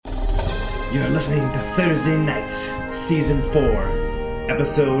You're listening to Thursday Nights, Season 4,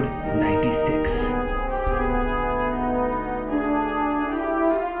 Episode 96.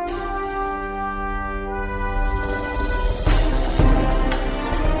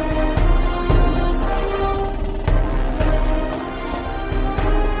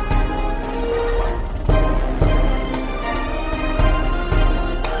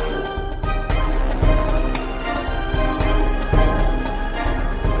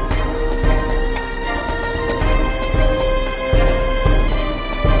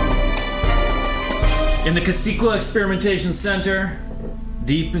 In the Casequa Experimentation Center,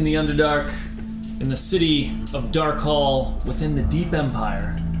 deep in the Underdark, in the city of Darkhall, within the Deep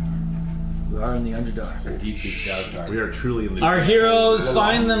Empire, we are in the Underdark. Deep Dark. We are truly in the... Our heroes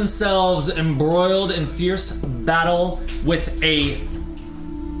find themselves embroiled in fierce battle with a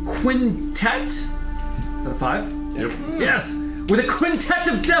quintet. Is that a 5? Yep. Yes! With a quintet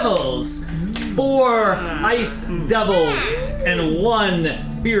of devils! 4 ice devils and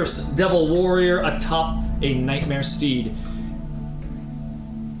 1 fierce devil warrior atop a nightmare steed.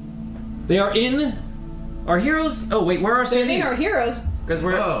 They are in our heroes. Oh wait, where are our standings? They're our heroes. Because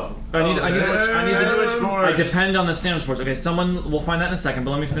we're. I depend on the standard sports. Okay, someone will find that in a second.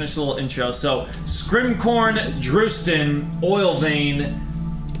 But let me finish the little intro. So, Scrimcorn, Drewston, Oilvein,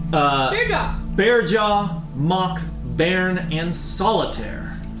 Bearjaw, Mock, Bairn, and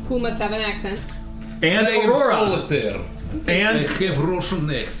Solitaire. Who must have an accent. And Aurora. Solitaire. And I have Russian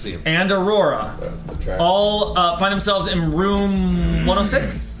accent. And Aurora. All find themselves in room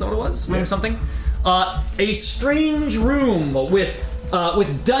 106. Is that what it was? Room something. A strange room with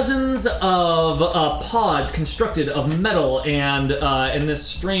dozens of pods constructed of metal and in this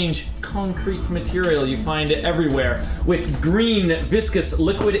strange concrete material you find it everywhere, with green viscous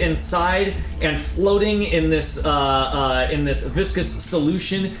liquid inside, and floating in this viscous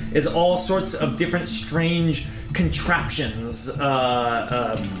solution is all sorts of different strange contraptions.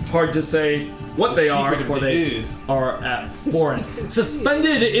 Hard to say what they are before they are at foreign.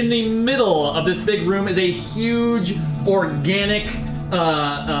 Suspended in the middle of this big room is a huge organic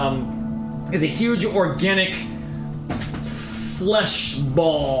flesh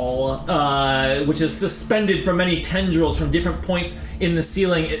ball, which is suspended from many tendrils from different points in the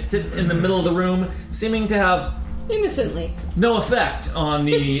ceiling. It sits in the middle of the room, seeming to have innocently no effect on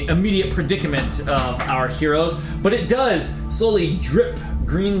the immediate predicament of our heroes, but it does slowly drip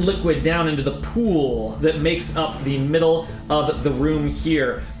green liquid down into the pool that makes up the middle of the room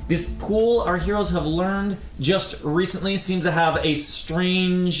here. This pool, our heroes have learned just recently, seems to have a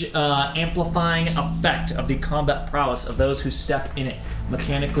strange amplifying effect of the combat prowess of those who step in it.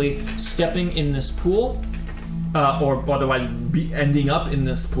 Mechanically stepping in this pool, or otherwise ending up in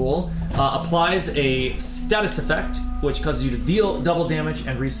this pool, applies a status effect, which causes you to deal double damage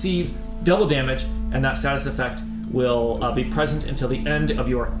and receive double damage, and that status effect will be present until the end of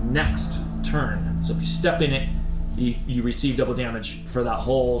your next turn. So if you step in it, you receive double damage for that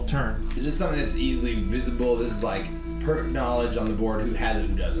whole turn. Is this something that's easily visible? This is like perfect knowledge on the board. Who has it,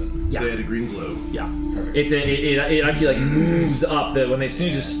 who doesn't? Yeah. They had a green glow. Yeah. Perfect. It actually like moves up. As soon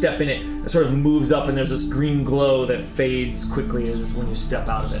as you step in it, it sort of moves up, and there's this green glow that fades quickly as when you step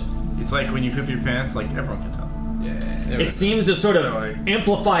out of it. It's like when you poop your pants, like everyone can tell. Yeah. It seems to sort of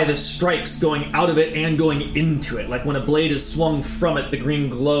amplify the strikes going out of it and going into it. Like when a blade is swung from it, the green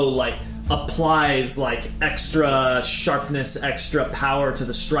glow like applies like extra sharpness, extra power to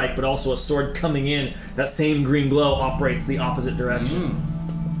the strike, but also a sword coming in, that same green glow operates the opposite direction.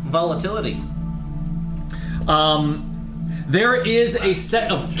 Volatility. There is a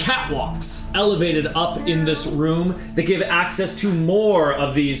set of catwalks elevated up in this room that give access to more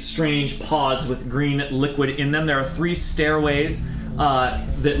of these strange pods with green liquid in them. There are 3 stairways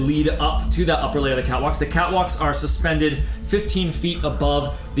that lead up to that upper layer of the catwalks. The catwalks are suspended 15 feet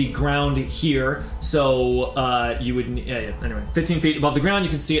above the ground here, so you would... anyway, 15 feet above the ground, you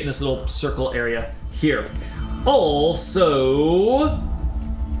can see it in this little circle area here. Also...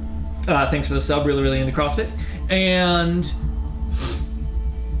 thanks for the sub, really into CrossFit. And...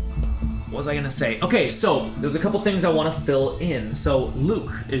 what was I going to say? Okay, so there's a couple things I want to fill in. So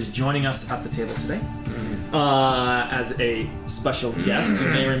Luke is joining us at the table today as a special guest. You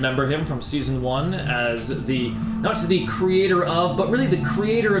may remember him from Season 1 as not the creator of, but really the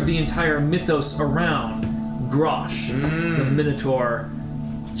creator of the entire mythos around Grosh, the Minotaur,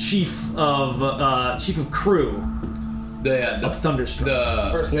 chief of crew of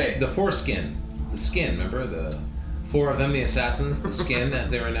Thunderstruck. The foreskin. The skin, remember? The 4 of them, the assassins, the skin as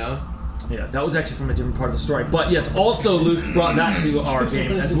they were known. Yeah, that was actually from a different part of the story. But yes, also Luke brought that to our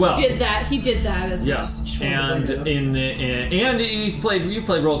game as well. He did that as well. Yes, and you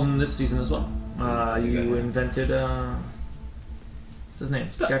played roles in this season as well. You invented what's his name?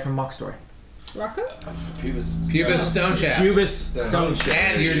 The guy from Mock Story. Rocco? Pubis Stoneshaft. Pubis Stoneshaft.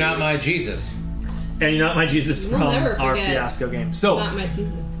 And You're Not My Jesus. And You're Not My Jesus We'll from never our forget. Fiasco game. So, Not my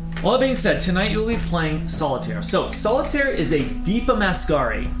Jesus. all that being said, tonight you'll be playing Solitaire. So, Solitaire is a Deepa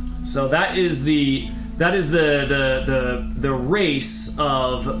Mascari. So that is the race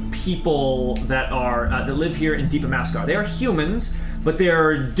of people that are that live here in Deepa Mascar. They are humans, but they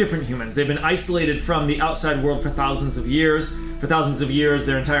are different humans. They've been isolated from the outside world for thousands of years. For thousands of years,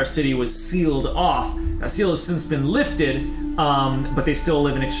 their entire city was sealed off. That seal has since been lifted, but they still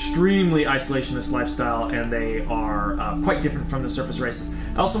live an extremely isolationist lifestyle, and they are quite different from the surface races.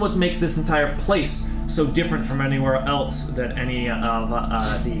 Also, what makes this entire place so different from anywhere else that any of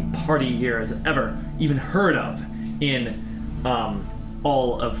the party here has ever even heard of in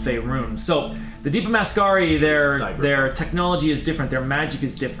all of Faerun. So, the Deepa Mascari, their technology is different, their magic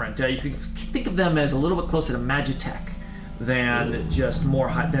is different. You can think of them as a little bit closer to Magitech than just more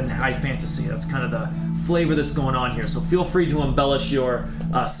than high fantasy. That's kind of the flavor that's going on here. So feel free to embellish your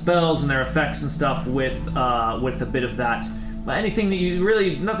spells and their effects and stuff with a bit of that. Anything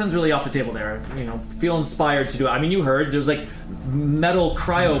that nothing's really off the table there. Feel inspired to do it. I mean, you heard there's like metal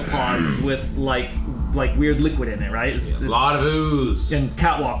cryopods with like weird liquid in it, right? It's A lot of ooze. and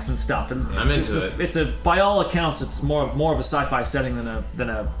catwalks and stuff. And I'm into it. It's by all accounts, it's more of a sci-fi setting than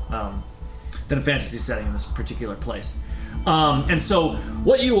a fantasy setting in this particular place. And so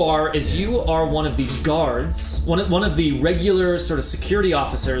what you are is one of the guards, one of the regular sort of security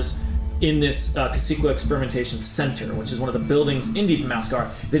officers in this Casequa Experimentation Center, which is one of the buildings in Deepa Mascar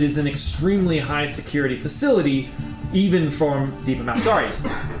that is an extremely high security facility, even for Deepa Mascaris.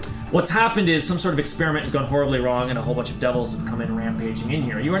 What's happened is some sort of experiment has gone horribly wrong, and a whole bunch of devils have come in rampaging in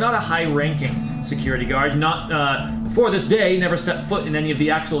here. You are not a high-ranking security guard. Not before this day, never stepped foot in any of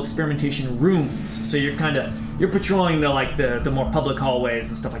the actual experimentation rooms. So you're patrolling the more public hallways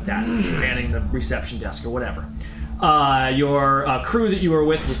and stuff like that, manning the reception desk or whatever. Your crew that you were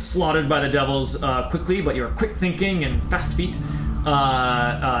with was slaughtered by the devils quickly, but your quick thinking and fast feet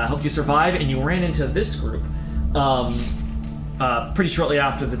helped you survive, and you ran into this group pretty shortly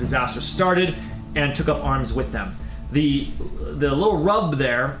after the disaster started and took up arms with them. The little rub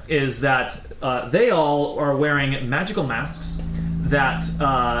there is that they all are wearing magical masks that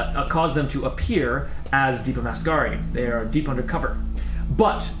cause them to appear as Deepa Mascari. They are deep undercover.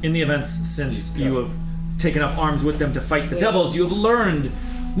 But in the events since you have taken up arms with them to fight the devils, you have learned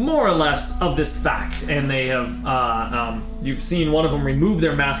more or less of this fact, and they have you've seen one of them remove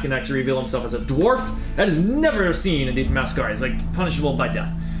their mask and actually reveal himself as a dwarf. That is never seen in Deepa Mascari. It's like punishable by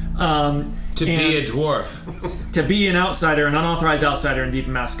death. To be a dwarf. To be an outsider, an unauthorized outsider in Deepa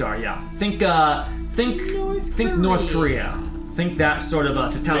Mascar, yeah. Think North Korea. Think that sort of a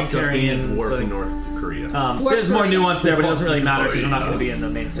totalitarian dwarf sort of, in North Korea. there's more nuance there, but it doesn't really matter because we're not going to be in the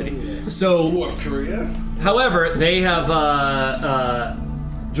main city. So, North Korea? however, they have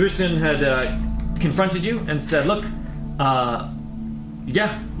Drustin had confronted you and said, "Look,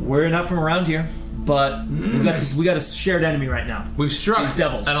 yeah, we're not from around here, but we got a shared enemy right now. We've struck These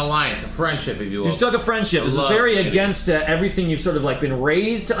devils. an alliance, a friendship, if you will. You struck a friendship. This is very against everything you've sort of like been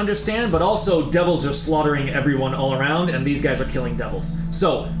raised to understand, but also devils are slaughtering everyone all around, and these guys are killing devils.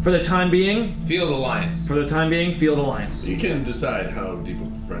 So, for the time being, Field alliance. Field alliance. You can decide how deep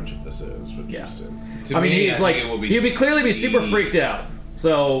of a friendship this is with Justin. To I mean, me, he's I like think it will be he'll clearly be super freaked out.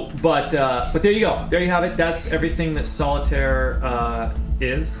 So, but there you go. There you have it. That's everything that Solitaire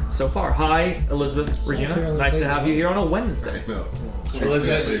is so far. Hi, Elizabeth Regina. Nice to have you here on a Wednesday. No.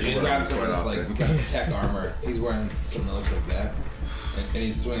 Elizabeth, Yeah, he grabs something that's quite like often. kind of tech armor. He's wearing something that looks like that, and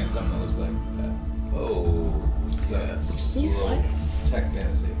he's swinging something that looks like that. Oh. So it's a little tech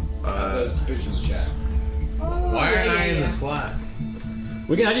fantasy. Those pictures chat. Why aren't I in the Slack?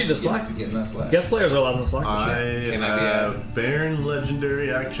 We can add you to the Slack. Get in that Slack. Guest players are allowed in the Slack. I Can I be have Baron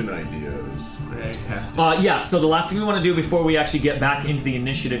legendary action ideas. Yeah, so the last thing we want to do before we actually get back into the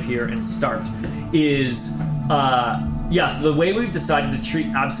initiative here and start is, so the way we've decided to treat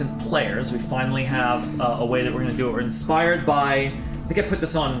absent players, we finally have a way that we're going to do it. We're inspired by, I think I put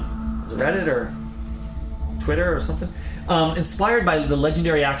this on Reddit or Twitter or something. Inspired by the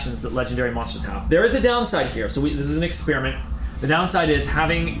legendary actions that legendary monsters have. There is a downside here, so this is an experiment. The downside is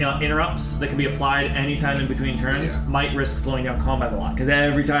having interrupts that can be applied anytime in between turns might risk slowing down combat a lot. Because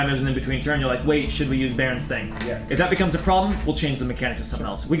every time there's an in-between turn, you're like, wait, should we use Baron's thing? Yeah. If that becomes a problem, we'll change the mechanic to something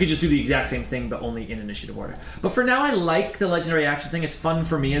else. We could just do the exact same thing, but only in initiative order. But for now, I like the legendary action thing. It's fun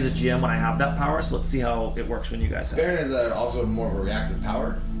for me as a GM when I have that power, so let's see how it works when you guys have it. Baron is also more of a reactive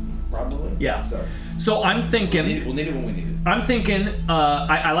power, probably. Yeah. So So I'm thinking... we'll need it when we need it. I'm thinking,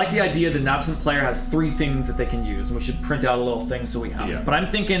 I like the idea that an absent player has 3 things that they can use, and we should print out a little thing so we have it. But I'm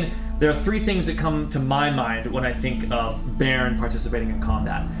thinking there are 3 things that come to my mind when I think of Baron participating in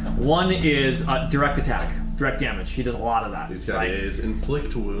combat. One is direct attack, direct damage. He does a lot of that. He's got his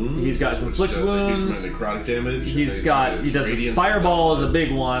inflict wounds. He's got his inflict which wounds. does a huge amount of necrotic damage. He does his fireball is a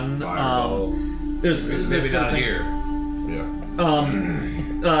big one. Fireball. There's Maybe not something. here.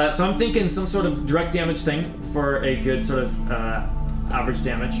 Yeah. So I'm thinking some sort of direct damage thing for a good sort of average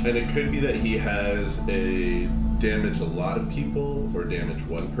damage. And it could be that he has a damage a lot of people or damage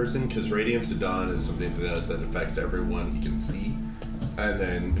one person, because Radiance of Dawn is something that does that affects everyone he can see. And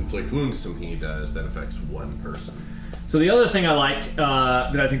then Inflict Wounds is something he does that affects one person. So the other thing I like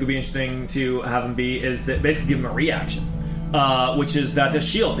that I think would be interesting to have him be is that basically give him a reaction, which is that a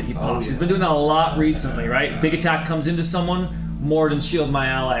shield that he pops. He's been doing that a lot recently, right? Big attack comes into someone, Morden shield my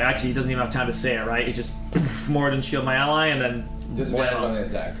ally. Actually, he doesn't even have time to say it, right? It just Morden shield my ally, and then Disadvantage on the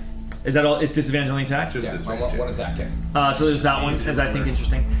attack. Is that all? It's disadvantage on the attack. Just Yeah, this one attack. Yeah. So there's that one, as I think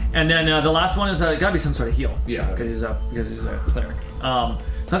interesting, and then the last one is gotta be some sort of heal. Yeah. because he's a cleric.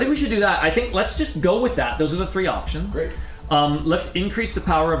 So I think we should do that. I think let's just go with that. Those are the 3 options. Great. Let's increase the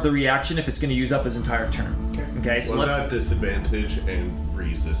power of the reaction if it's going to use up his entire turn. Okay. So What let's. about disadvantage and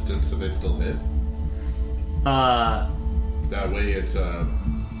resistance if they still hit? That way it's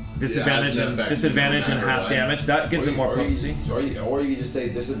Disadvantage Yeah, and it's disadvantage no and matter half what. damage. That gives it more Or you potency. just- or you just say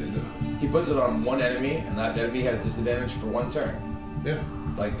disadvantage. He puts it on one enemy, and that enemy has disadvantage for one turn. yeah.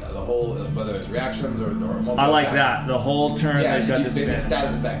 Like the whole, whether it's reactions or multiple. I like attack. that. The whole turn Yeah, they've got you basically disadvantage.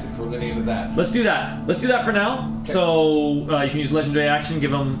 status effects if we're linear to that. Let's do that. Let's do that for now. Okay. So you can use legendary action,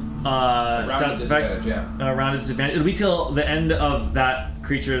 give them status effect, disadvantage, rounded disadvantage. It'll be till the end of that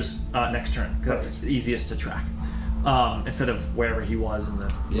creature's next turn. 'Cause that's easiest to track. Instead of wherever he was in the.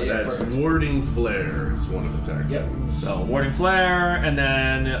 Yeah, yeah, That's perfect. Warding Flare is one of its actions. Yep. So warding flare, and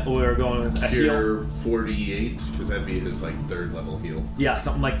then we're going with a heal. Cure 48, because that'd be his like 3rd level heal. Yeah,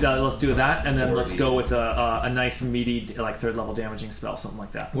 something like that. Let's do that, and then let's go with a nice meaty like 3rd level damaging spell, something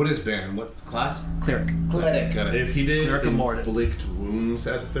like that. What is Baron? What class? Cleric. Clinic. Got it. If he did Cleric of Morden. inflict wounds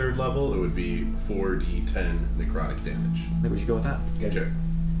at 3rd level, it would be 4d10 necrotic damage. Maybe we should go with that. Okay.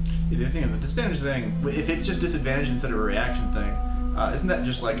 The thing is, the disadvantage thing, if it's just disadvantage instead of a reaction thing, isn't that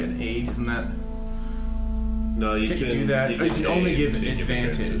just like an aid? Isn't that... No, you Can can you do that? You can only aid give to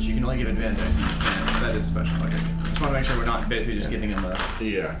advantage. You can only give advantage. I see you can. That is special. Okay. I just want to make sure we're not basically just giving him a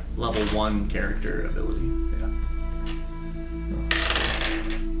Yeah. level 1 character ability. Yeah.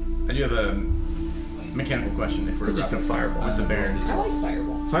 I do have a mechanical question if we're Could just be wrapping fireball. with the Baron. I like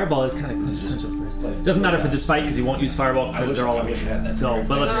fireball. Fireball is kind of essential for us. Doesn't matter for this fight because he won't use fireball because they're all I wish I had that. So,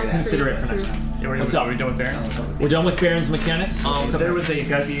 but let's consider it for next time. Yeah, What's up? Are we done with Baron? We're done with Baron's mechanics. What's up, There was a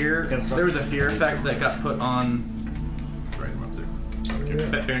guys? fear. Gonna start? There was a fear effect that got put on. Right up there.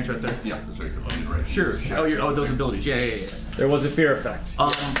 Okay. Baron's right there. Yeah, that's right. Right. Sure. Oh, those abilities. Yeah. There was a fear effect.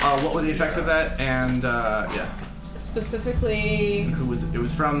 What were the effects of that? And yeah, Specifically, who was it?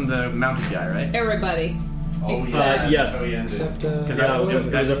 Was from the mounted guy, right? everybody. Oh, Except- yes. That's how he ended. Except, Yeah, that's-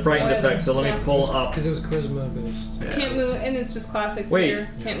 it was a frightened Oh, yeah, effect. So let me yeah. pull up. because it was charisma based. Yeah. Can't move, and it's just classic Wait. fear.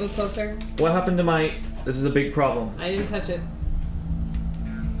 Can't move closer. What happened to my? This is a big problem. I didn't touch it.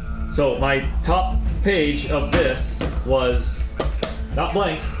 So my top page of this was not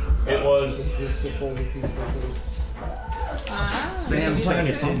blank. It was. This is a folder piece of evidence. Ah. Sam took Tiny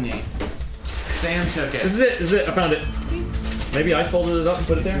it, phone. didn't he? Sam took This it. is it. This is it. I found it. Maybe I folded it up and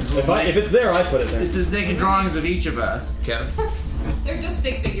put it there. If it's there, I put it there. It's his naked drawings of each of us. Kevin? They're just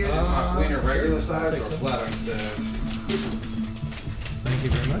stick figures. Queen of regular size or flat on size? Thank you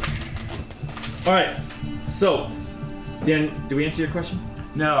very much. All right. So, Dan, do we answer your question?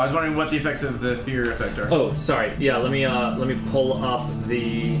 No, I was wondering what the effects of the fear effect are. Oh, sorry. Yeah, let me pull up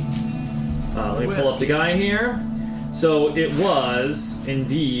the guy here. So it was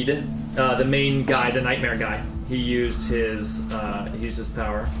indeed the main guy, the nightmare guy. He used his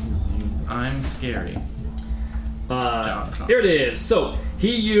power. I'm scary. Here it is. So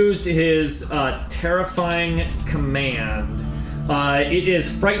he used his terrifying command. It is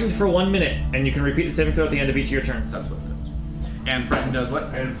frightened for 1 minute, and you can repeat the saving throw at the end of each of your turns. That's what it does. And Frighten does what?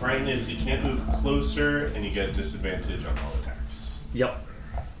 And Frighten is you can't move closer, and you get disadvantage on all attacks. Yep.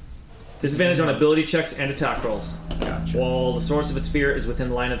 Disadvantage on ability checks and attack rolls. Gotcha. While the source of its fear is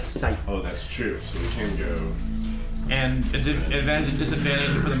within line of sight. Oh, that's true. So we can go. And advantage and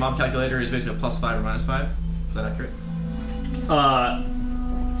disadvantage for the mob calculator is basically a +5 or -5. Is that accurate?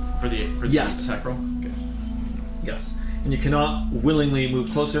 For the Yes. attack roll? Okay. Yes. And you cannot willingly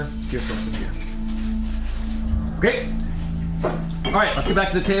move closer to your source of fear. Great. Alright, let's get back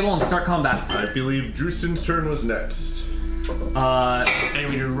to the table and start combat. I believe Drewston's turn was next. And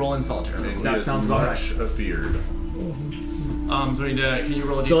we do roll in solitaire. And he That is sounds about much afeared. So we need to, can you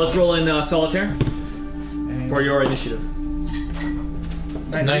roll a So let's D20? roll in solitaire for your initiative.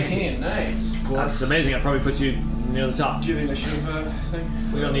 19. Nice. That's amazing. That probably puts you near the top. Do you have the initiative thing?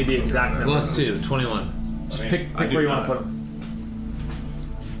 We don't need the exact number. +2, 21. Just pick I do where you want not. to put him.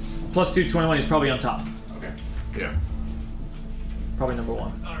 +2, 21. He's probably on top. Okay. Yeah. Probably number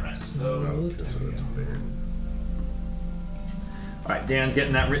 1. Alright, so... Alright, Dan's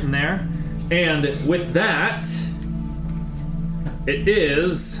getting that written there. And with that, it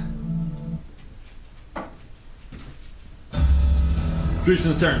is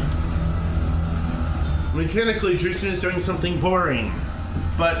Drewston's turn. Mechanically, Drewston is doing something boring.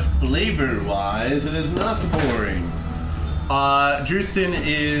 But flavor-wise, it is not boring. Drewston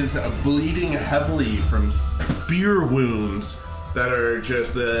is bleeding heavily from spear wounds that are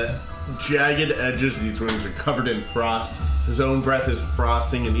just the jagged edges of these wounds are covered in frost. His own breath is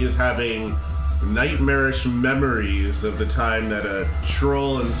frosting, and he is having nightmarish memories of the time that a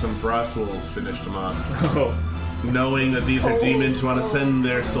troll and some frost wolves finished him off. Oh. Knowing that these are demons who want to send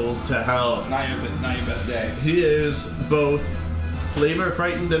their souls to hell. Not your best day. He is both flavor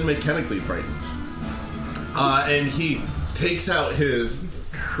frightened and mechanically frightened. And he takes out his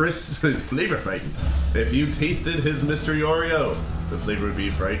flavor frightened. If you tasted his mystery Oreo, the flavor would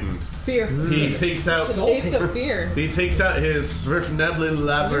be frightened. Fear. He takes out The taste of fear. he takes out his Swift-Neblin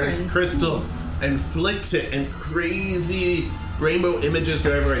Labyrinth Urine. crystal and flicks it, and crazy rainbow images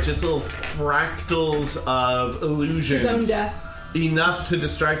go everywhere. Just little fractals of illusions. His own death. Enough to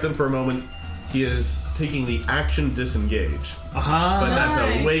distract them for a moment. He is taking the action disengage. Uh-huh. But that's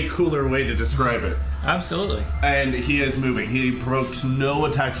a Nice. way cooler way to describe it. Absolutely. And he is moving. He provokes no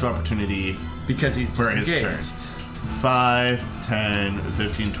attacks of opportunity Because he's for his disengaged. turn. 5, 10,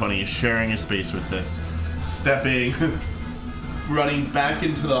 15, 20, sharing a space with this. Stepping, running back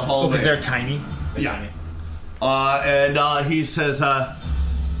into the hallway. Because they're tiny. Yeah. And he says,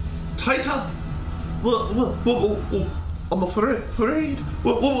 Taita, well, I'm afraid.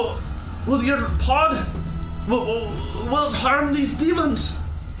 Will your pod, will it harm these demons?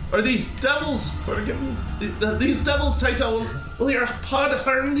 Or these devils? Forgive me. These devils, Taita, will your pod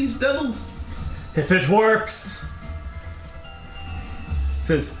harm these devils? If it works,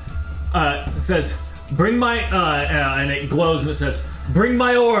 says, bring my, and it glows and it says, bring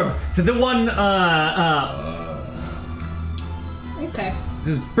my orb to the one, Okay.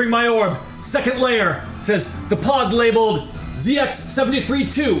 says, bring my orb, second layer, says, the pod labeled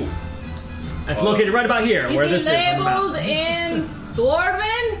ZX732. That's located right about here, where this Is it is. on the map. labeled in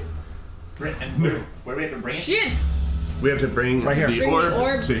Dwarven? And where do we have to bring it? Shit. We have to bring Right here. the Bring orb, the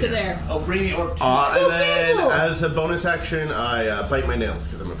orb to here. there. Oh, bring the orb to So And then, simple. as a bonus action, I bite my nails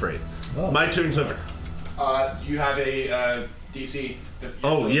because I'm afraid. My turn's over. You have a DC.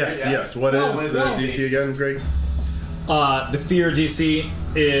 Oh, yes. What Oh, is the wow. DC again, Greg? The fear DC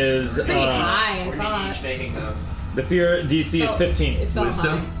is, Pretty high, I We're thought. each making those. the fear DC is Oh, 15. It felt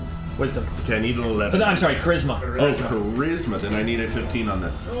Wisdom? Wisdom. Okay, I need an 11. But, I'm sorry, charisma. Oh, charisma. Then I need a 15 on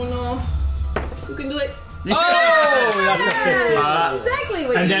this. high. Oh no. You can do it. Oh, that's a 15. Exactly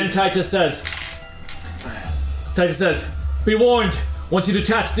what And you then Titus says, be warned, once you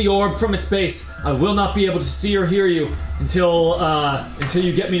detach the orb from its base, I will not be able to see or hear you until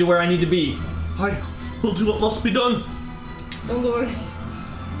you get me to where I need to be. I will do what must be done. Don't worry.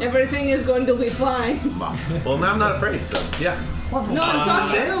 Everything is going to be fine. Well, now I'm not afraid, so yeah. No,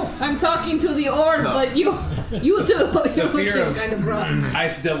 I'm talking to the orb, No. but you too. You're fear looking of- kind of rough.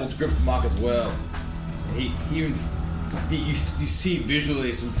 Ice Devil's gripped Mock as well. He even you see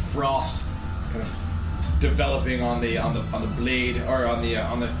visually some frost kind of developing on the blade or on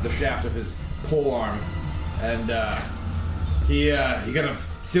the shaft of his pole arm, and he kind of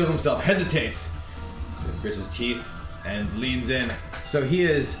seals himself, hesitates, grits his teeth, and leans in. So he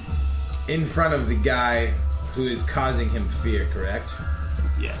is in front of the guy who is causing him fear, correct?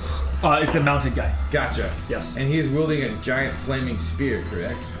 Yes. It's the mounted guy. Gotcha. Yes. And he is wielding a giant flaming spear,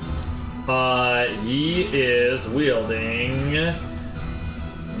 correct? He is wielding. Let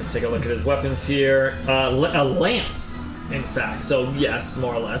me take a look at his weapons here. A lance, in fact. So yes,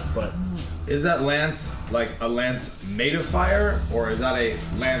 more or less, but Is that lance like a lance made of fire, or is that a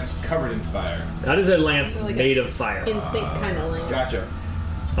lance covered in fire? That is a lance Like a made of fire. In sync kind of lance.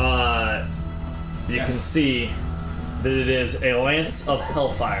 Gotcha. You can see that it is a lance of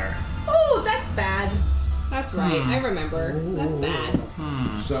hellfire. Oh, that's bad. That's right. I remember. That's bad.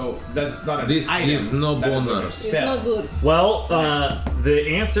 So that's not an This item. gives no that is like a bonus. It's spell. not good. Well,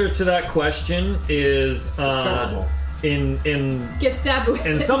 the answer to that question is Discoverable. in Get stabbed with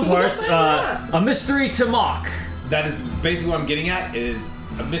in it. some parts a mystery to mock. That is basically what I'm getting at. It is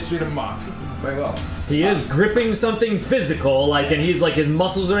a mystery to mock. Very well. He is gripping something physical, like, and he's like his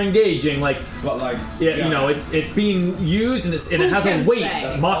muscles are engaging, like, But like, yeah, you know, it's being used and it has a can weight.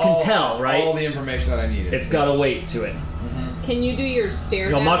 say? Mock can tell, right? All the information that I needed. It's got a weight to it. Can you do your stare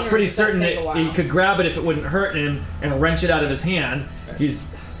You know, down, Mock's or pretty does that certain take a that while? he could grab it if it wouldn't hurt him and wrench it out of his hand. He's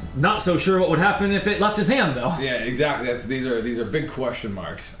not so sure what would happen if it left his hand, though. Yeah, exactly. These are big question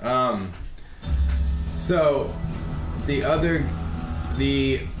marks. So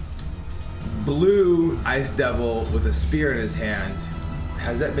the blue ice devil with a spear in his hand,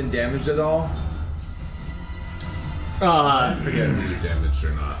 has that been damaged at all? I forget who you're damaged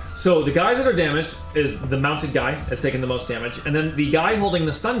or not. So the guys that are damaged is the mounted guy has taken the most damage, and then the guy holding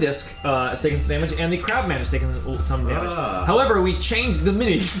the sun disc has taken some damage, and the crab man has taken some damage. Ah. However, we changed the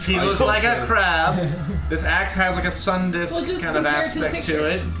minis. He looks like a crab. This axe has like a sun disc Well, just kind of compare it to the aspect to picture.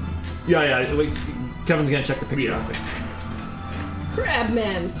 it. Yeah. Wait, Kevin's gonna check the picture. Yeah. real quick. Crab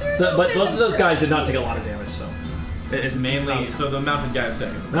man. But both of those guys did not take a lot of damage, so It's mainly so the mounted guy's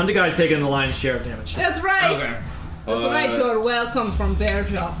taking. mounted guy's taking the lion's share of damage. That's right. Okay. That's right. You're welcome from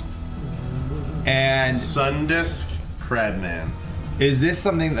Bearjaw. And Sun Disc, Crabman. is this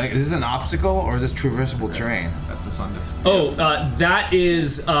something like, is this an obstacle or is this traversable terrain? That's the sun disc. Oh, that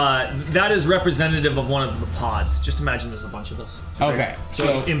is representative of one of the pods. Just imagine there's a bunch of those. Okay, So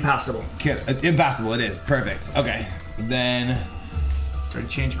it's impassable. it's impassable. It is perfect. Okay, then Try to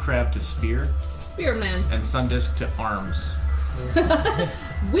change crab to spear Spearman. and sun disc to arms.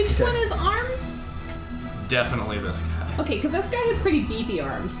 Which one is arms? Definitely this guy. Okay, because this guy has pretty beefy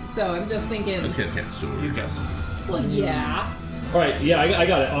arms, so I'm just thinking. This guy's got a sword. He's got some. Well, yeah. All right, yeah, I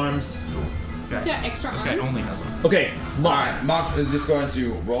got it. Arms. This guy. Yeah, extra This guy arms. only has them. Okay, Mock. Alright, Mock is just going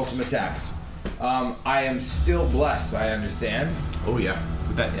to roll some attacks. I am still blessed, I understand. Oh yeah.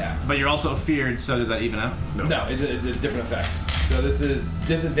 Yeah. But you're also feared, so does that even out? No, it's different effects. So this is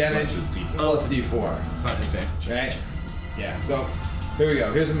disadvantage Plus D4. plus D4. It's not advantage. Right? Yeah, so here we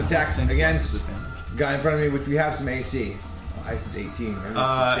go. Here's some attacks against guy in front of me, which we have some AC. Ice is 18.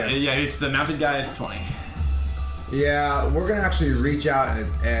 Right? Yeah, it's the mounted guy. It's 20. Yeah, we're gonna actually reach out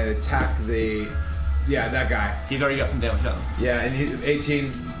and attack that guy. He's already got some damage on him. Yeah, and he's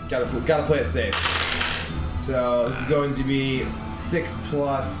 18. Gotta play it safe. So this is going to be 6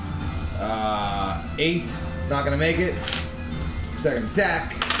 plus 8. Not gonna make it. Second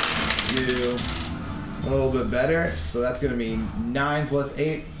attack. Do a little bit better. So that's gonna be 9 plus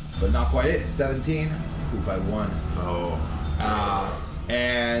 8, but not quite it. 17. Ooh, by 1. Oh.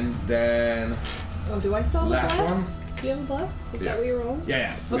 And then Oh, do I still have a Last bless? one? Do you have a bless? Is Yeah. that what you're rolling?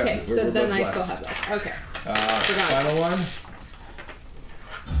 yeah. we Okay, got- we're then both I blessed. still have bless. Okay. Forgot. Final one.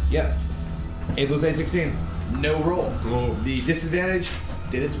 Yep. 8 plus 8, 16. No roll. Oh. The disadvantage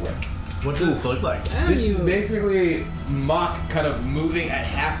did its work. What does this look like? Damn This you. is basically Mock kind of moving at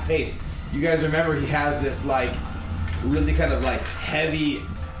half pace. You guys remember he has this like really kind of like heavy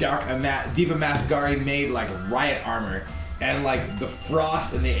Diva Mascari made like riot armor, and like the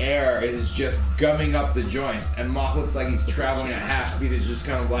frost in the air is just gumming up the joints, and Mock looks like he's traveling at half speed. Is just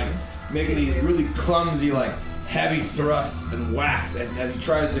kind of like making these really clumsy like heavy thrusts and whacks, and as he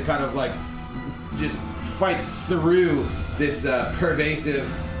tries to kind of like just fight through this pervasive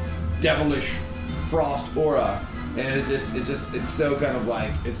devilish frost aura, and it's so kind of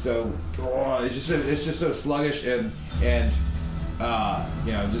like it's just so sluggish and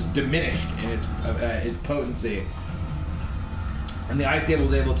just diminished in its potency. And the ice table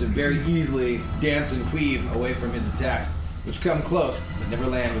is able to very easily dance and weave away from his attacks, which come close but never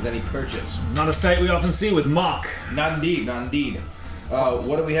land with any purchase. Not a sight we often see with Mock. Not indeed.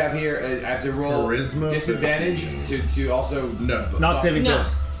 What do we have here? I have to roll Charisma disadvantage 15. to also No. Not saving No.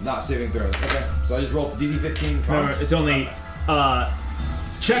 throws. not saving throws. Okay, so I just roll DC 15 Remember, cons. it's only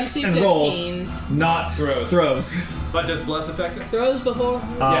checks DC and rolls, 15. not Throws. But does bless affect it? Throws before.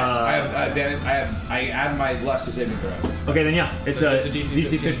 Yes, I have advantage. I add my bless to saving throws. Okay, then yeah, it's So a it's a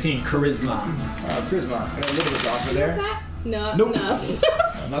DC 15 charisma. Charisma. I got a little bit of offer there. That? No. Nope. No.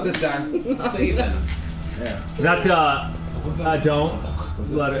 Not this time. Save them. Yeah. That don't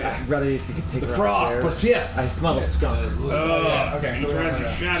Rather if you could take The her frost upstairs. persists. I smell a skunk. Okay, He so tries to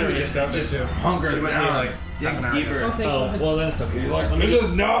shatter it. just up Just too. hunkers down. Digs deeper. Oh, thank Oh, God. well then it's okay. He's like, Let me this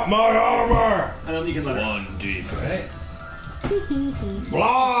is not my armor! I don't. You can let her. One deep. Right.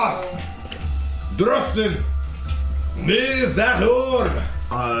 Blast! Drustin! Move that orb!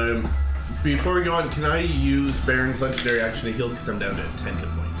 Before we go on, can I use Baron's legendary action to heal because I'm down to 10 hit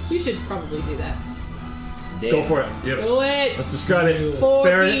points? You should probably do that. Go for it. Yep. Do it. Let's describe it.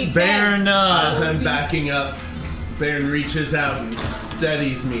 4d10. Baron. As I'm backing up, Baron reaches out and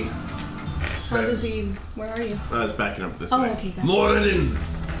steadies me. How does he? Where are you? I was backing up this Oh, way. okay, gotcha. Moradin,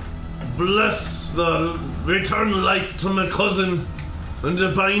 bless the return life to my cousin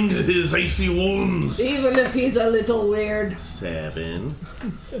and bind his icy wounds. Even if he's a little weird, 7,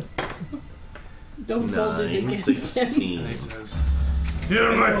 don't hold it 9, against him. 16.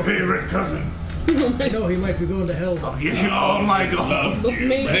 You're my favorite cousin. I know he might be going to hell. I'll give you all my gold.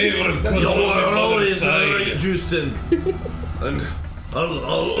 Maybe. You're always right, Justin. And I'll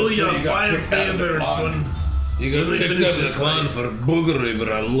owe you So you got 5 kicked out of the favors clan. when You got kicked out of the clan for boogery,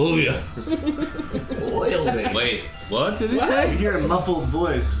 but I love you. oil me. Wait, what did he You say? hear a muffled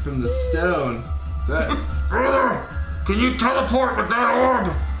voice from the stone. That Brother, can you teleport with that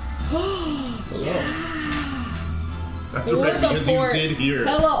orb? That's right, because you Teleport. did hear.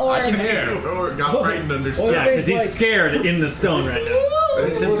 Tele-orb. Or got frightened, understood. Yeah, because he's like- scared in the stone right now. The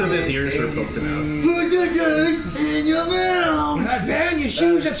tips of his ears are poking out. Put the dirt in your mouth. That Baron, your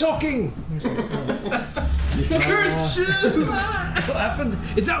shoes are talking. cursed shoe. What happened?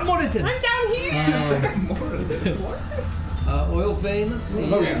 Is that Moritan? I'm down here. Oil vein. Let's see.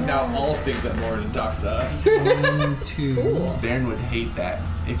 Now all think that Moradin talks to us. 1, 2. Baron would hate that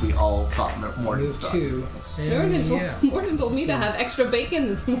if we all thought more than Move 2. Morton told me to have extra bacon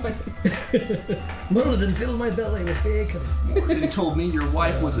this morning. Moritan fills my belly with bacon. He told me your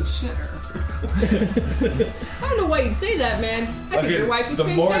wife was a sinner. I don't know why you'd say that, man. I think your wife was the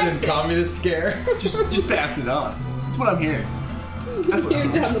Moradin fantastic. communist scare. Just passed it on. That's what I'm hearing. That's what You're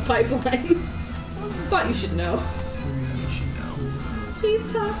I'm down the pipeline. Thought you should know. You should know.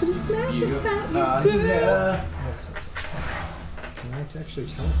 He's talking smack You, about me, girl. Can I actually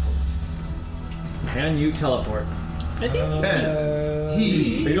teleport? Can you teleport? I think But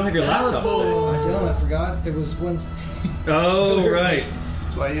you don't have your laptop today. I don't. I forgot. There was one. Oh, right.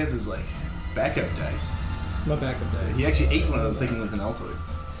 That's why he has his like backup dice. It's my backup dice. He actually ate one of those thinking with an Altoid.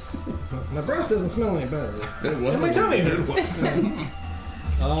 My breath doesn't smell any better. It was And my tummy hurts. Let's see.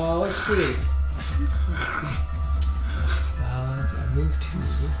 I moved 2.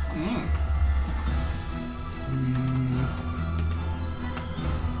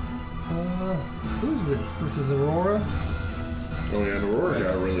 Who's this? This is Aurora. Oh yeah, the Aurora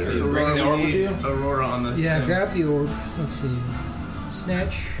got really hurt. bringing the orb with you? Aurora on the. Yeah, grab the orb. Let's see.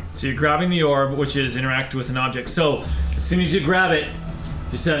 Snatch. So you're grabbing the orb, which is interact with an object. So as soon as you grab it,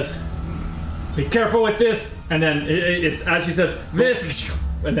 she says, "Be careful with this," and then it's as she says this,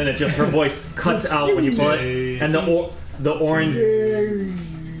 and then it just her voice cuts out when you pull it, and the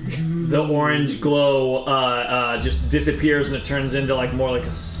orange glow just disappears, and it turns into like more like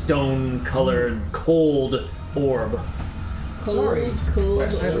a stone-colored cold orb. Sorry. Cool. I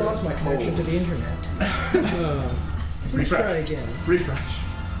lost my connection to the internet. Please try again. Refresh.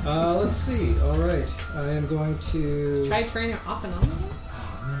 Let's see. All right. I am going to Try turning it off and on.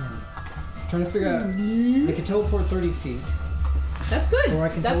 trying to figure out. I can teleport 30 feet, That's good. or I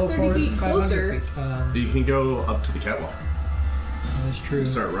can That's teleport 30 feet 500 closer. feet. You can go up to the catwalk That's true. and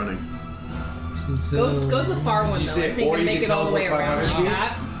start running. Go to the far one You though. say, I think or and you make can it all the way teleport around 500 like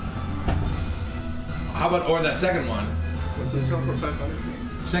that. How about or that second one? What's this teleport 500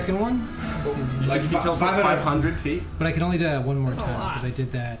 feet? Second one, Like You can teleport 500 feet. but I can only do that one more That's a time lot. because I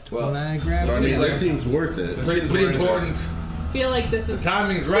did that Well, when I grabbed I mean, it. that seems worth it. Pretty important. I feel like this is The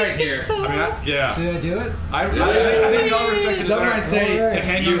timing's right here. Yeah. Did I do it? I think we all respect Some might say Alright. to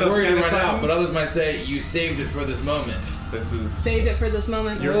hang you're on those worried to panic run out, buttons. but others might say you saved it for this moment. This is saved it for this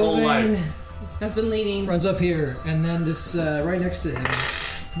moment. your whole life. Has been leading. Runs up here, and then this right next to him,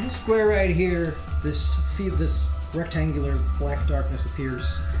 this square right here, this rectangular black darkness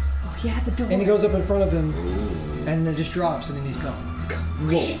appears, Oh yeah, the door. and he goes up in front of him, and then just drops, and then he's gone.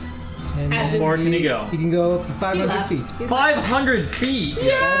 Whoa. And As then Or can you go? he can go up to He 500 left. feet. He's 500 feet. like,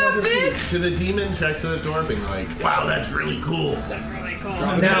 yeah, 500 bitch. To the demon, check to the door, being like, "Wow, that's really cool." That's really cool.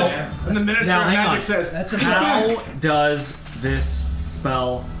 Now, And the Minister Now, of hang Magic on. says, That's a how does this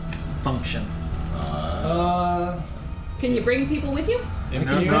spell function? Can you bring people with you?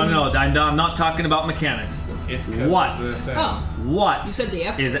 No, I'm not talking about mechanics. it's What? Oh, What you said the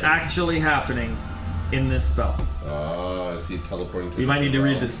F. is actually happening in this spell. Is he teleporting to You might need to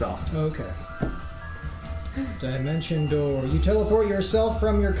read the spell. Okay. Dimension door. You teleport yourself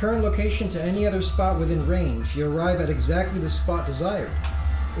from your current location to any other spot within range. You arrive at exactly the spot desired.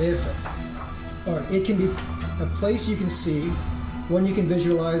 It can be a place you can see, one you can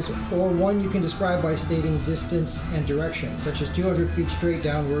visualize, or one you can describe by stating distance and direction, such as 200 feet straight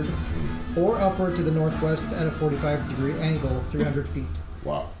downward, or upward to the northwest at a 45-degree angle, 300 feet.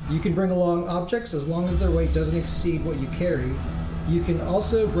 Wow. You can bring along objects as long as their weight doesn't exceed what you carry. You can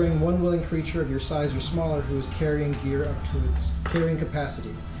also bring one willing creature of your size or smaller who is carrying gear up to its carrying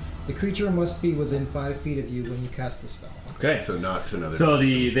capacity. The creature must be within 5 feet of you when you cast the spell. Okay. So not to another. So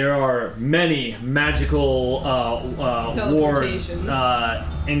there are many magical wards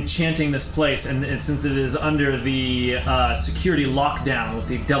enchanting this place, and since it is under the security lockdown with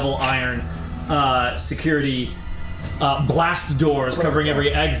the Devil Iron security blast doors covering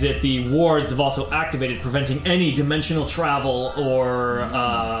every exit, the wards have also activated, preventing any dimensional travel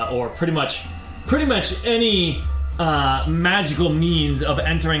or pretty much any magical means of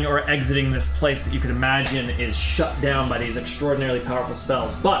entering or exiting this place that you could imagine is shut down by these extraordinarily powerful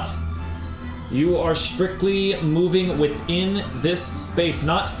spells. But you are strictly moving within this space,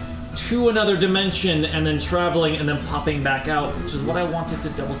 not to another dimension and then traveling and then popping back out, which is what I wanted to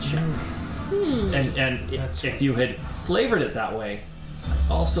double check. And if you had flavored it that way,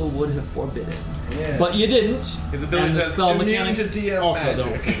 I also would have forbidden. Yeah. But you didn't. His ability and the says spell immune mechanics to DM also magic.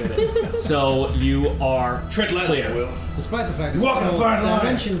 don't forbid it. So you are Tread lightly, clear. Will. Despite the fact that Walk on a fine line.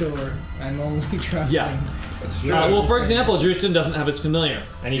 dimension door, I'm only traveling. Yeah. That's true. Well, for example, Drustin doesn't have his familiar,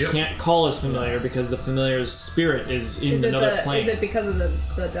 and he Yep. can't call his familiar because the familiar's spirit is in Is it another plane. Is it because of the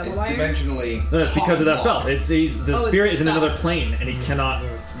double It's iron? dimensionally. No, it's because of that spell. hot. The it's spirit the is in spell. another plane, and he cannot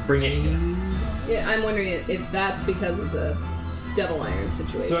bring it here. Yeah, I'm wondering if that's because of the double iron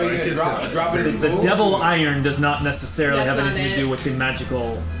situation. So you're gonna drop it in the The pool? devil iron does not necessarily That's have not anything to it. do with the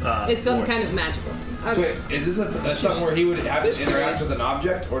magical. it's some wards. kind of magical thing. Okay. Wait, is this a something where he would have to interact with an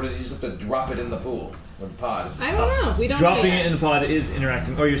object, or does he just have to drop it in the pool or the pod? I don't know. We don't Dropping know it in the pod is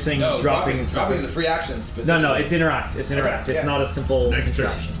interacting, or you're saying No, dropping dropping is a free action specifically. No, it's interact. It's interact. Okay, It's yeah. not a simple extra.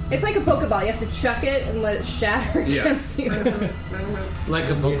 contraption. It's like a Pokeball. You have to chuck it and let it shatter Yeah. against you. Like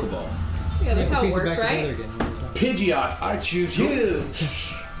a Pokeball. Yeah, that's how it Piece works, back right? together again. Pidgeot, I choose you.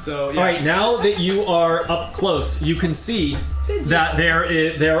 So yeah. All right, now that you are up close, you can see Good that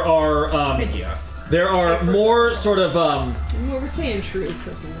there are more sort of Well, we're saying true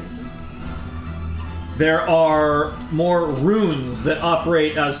person. there are more runes that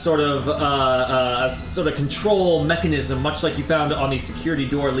operate as sort of control mechanism, much like you found on the security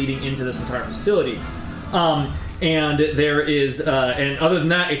door leading into this entire facility. And there is, and other than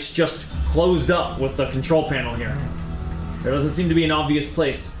that, it's just closed up with the control panel here. There doesn't seem to be an obvious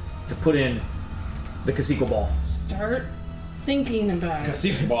place to put in the Cacique ball. Start thinking about it.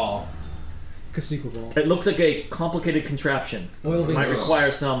 Cacique ball. Cacique ball. It looks like a complicated contraption. Oil It might veins.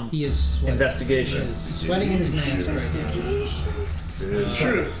 require some He is sweating. investigation. He is sweating in his mask. It's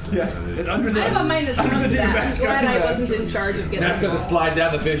true. Yes. It's under I the. have a minus one Under to the that. I'm mask, glad I under the wasn't mask. in charge of getting That's the to ball. slide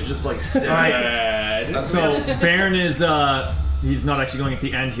down the fish, just like. Right. So Baron is he's not actually going at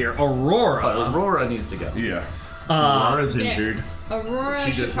the end here. Aurora. Aurora needs to go. Yeah. Laura's injured. Aurora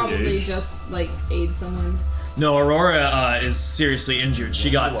She should probably disengaged. just like aid someone. No, Aurora is seriously injured. She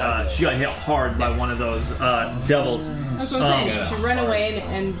got hit hard by one of those devils. That's what I'm saying. She should run away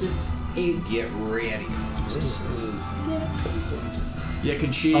and just aid. Get ready. Yeah,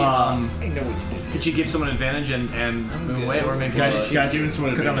 could she? I know what you did. Could she give someone advantage and move good. away, or maybe Guys, giving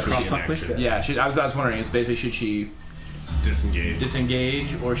someone click on the advantage crosstalk, in please. action. Yeah, I was wondering. It's basically should she Disengage.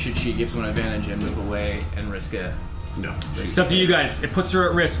 disengage or should she give someone advantage and move away and risk it? No. It's up to you guys. It puts her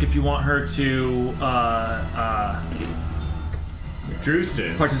at risk if you want her to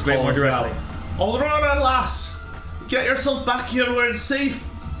Drustin participate more calls directly. out, Aurora, lass! Get yourself back here where it's safe!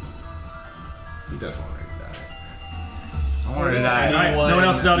 He doesn't want to die. I wanted to All die. right, no one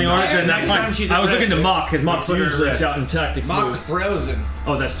else is outing Aurora. Next Then that's time fine. she's I at was looking risk, to Mock because Mock's put her at usually risk. shouting tactics Mock's moves. frozen,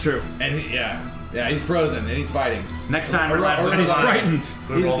 Oh, that's true. and he's frozen, and he's fighting. Next time, we're And he's frightened.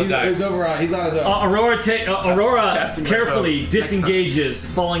 He's over. He's on his own. Aurora Casting my carefully bow. disengages,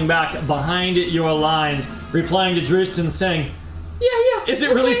 falling back behind your lines, replying to Drustin, saying, Yeah. "Is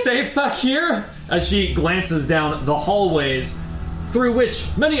it really safe back here?" As she glances down the hallways, through which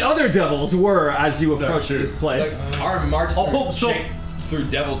many other devils were as you approached true. this place. Like, our march hope so. through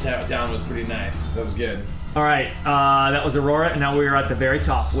Devil Town was pretty nice. That was good. All right, that was Aurora, and now we are at the very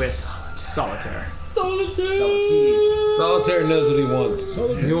top with Solitaire. Solitaire knows what he wants.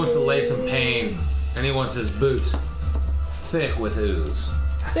 He wants to lay some pain, and he wants his boots thick with ooze.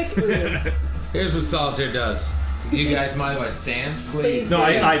 Thick ooze. Here's what Solitaire does. Do you guys mind if I stand? Please. No,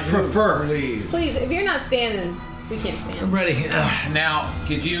 I prefer. Please, if you're not standing, we can't I'm stand. ready. Now,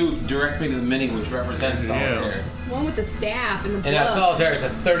 could you direct me to the mini which represents Solitaire? One with the staff and the And now glove. Solitaire is a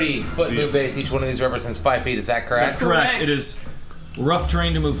 30-foot move base. Each one of these represents 5 feet. Is that correct? That's correct. Correct. It is rough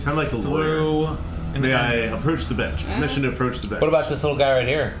terrain to move Sound like a through. And May I approach the bench? Permission to approach the bench. What about this little guy right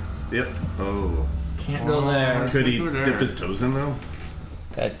here? Yep. Oh. Can't go there. Could he dip his toes in though?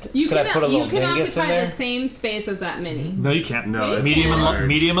 You could I can, put a little you can dingus in occupy there? the same space as that mini. No, you can't. No, that's Medium and large.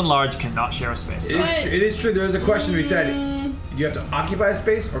 medium and large cannot share a space. It is true. There was a question we said. Do you have to occupy a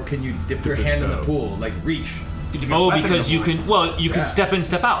space, or can you dip your Dip a hand in the toe. pool, like reach? Oh, because you can. Well, you can Yeah. step in,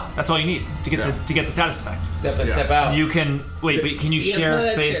 step out. That's all you need to get the status effect. Step in, step out. You can wait, but can you share put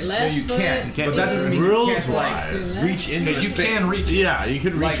your space? left No, you can't. foot But that doesn't mean you Rules can't wise. reach into Because a you space. can reach. Yeah, you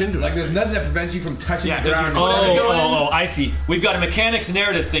could reach Like, into it. there's nothing that prevents you from touching Yeah, the does ground. your foot ever go in? Oh, I see. We've got a mechanics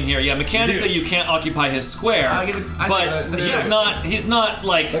narrative thing here. Yeah, mechanically you can't occupy his square, I get it. I see but that. he's not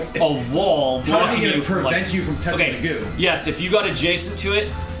like a wall How are blocking you you going to from prevent like. you from touching Okay. the goo? Yes, if you got adjacent to it,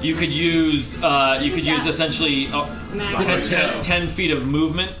 you could use essentially 10 feet of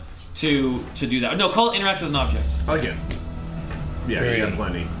movement to do that. No, call it interact with an object, Again. Yeah, you got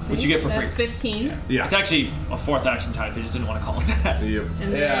plenty. which you get for free. That's 15. Yeah. It's actually a fourth action type. They just didn't want to call it that. Yep.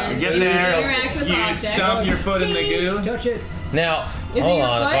 And Yeah. then Get you there. interact with You object. stomp your foot in the 15. goo. Touch it. Now, Is it hold your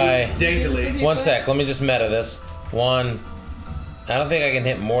on. foot? If Daintily. Is it your One foot? sec. Let me just meta this. One. I don't think I can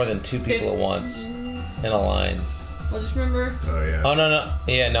hit more than 2 people at once in a line. Well, just remember. Oh yeah. Oh, no.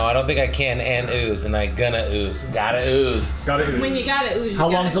 Yeah, no, I don't think I can and ooze, and I gonna ooze. Gotta ooze. Got it. When you got it, ooze. How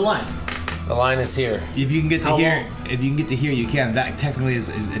long's the line? The line is here. If you can get to How here, long? if you can get to here, you can. That technically is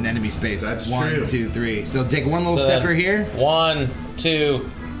an enemy space. That's One, true. 2, 3. So take one little So stepper then here. 1, 2,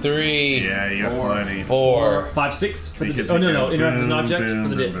 3, Yeah, you got plenty. 4. 5, 6 for the. Because Oh you no, can interact with an boom, object boom,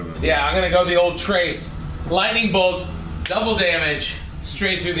 for the dip. boom, boom. Yeah, I'm gonna go the old trace. Lightning bolt, double damage,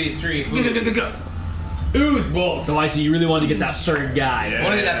 straight through these 3 foods. Ooze bolt. So I see you really wanted to get that third guy. I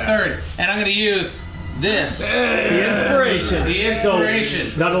want to get that third, and I'm gonna use this. The inspiration. The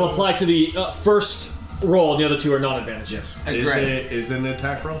inspiration. So that'll apply to the first roll, and the other two are non-advantage. Is Great. it an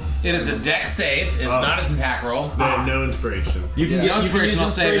attack roll? It is a dex save. It's not an attack roll. Then no inspiration. You can, Yeah. get, you can use Inspiration, I'll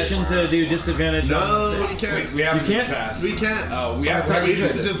save it. inspiration to do disadvantage. No, on we can't. We haven't You can't? passed. We can't. Oh, we have.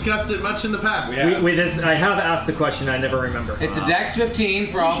 We've discussed it much in the past. Yeah. Wait, I have asked the question. I never remember. It's a dex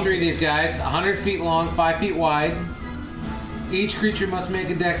 15 for all 3 of these guys. 100 feet long, 5 feet wide. Each creature must make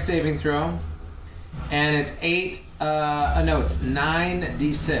a dex saving throw. And it's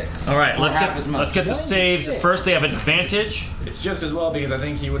 9d6. All right, Or let's half as much. get the saves. First, they have advantage. It's just as well because I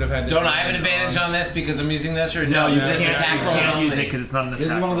think he would have had. Don't I have an advantage on this because I'm using this, or No, you this can't, attack you rolls can't only? use it because it's not an attack. This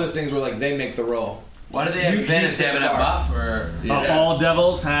is one of roll. those things where like they make the roll. Why do they have You- advantage? you They have a set the bar. buff, or All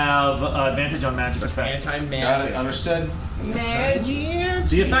devils have advantage on magic effects. got Anti-magic. it? Understood.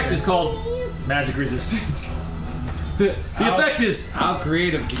 The effect is called magic resistance. The effect is How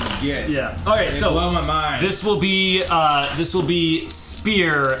creative can you get? yeah. All right, They so blow my mind. this will be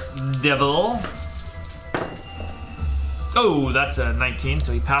Spear Devil. Oh, that's a 19,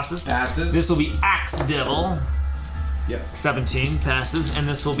 so he passes. Passes. This will be Axe Devil. Yep. 17 passes, and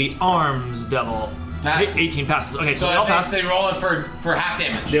this will be Arms Devil. Passes. 18 passes. Okay, so So they all I'm pass. basically rolling for half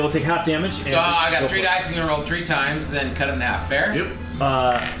damage. They will take half damage. So I got 3 dice. I'm gonna roll 3 times, then cut it in half. Fair. Yep.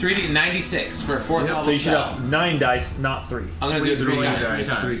 3d96 for a 4th level So you should spell. have 9 dice, not 3. I'm gonna do it 3 times.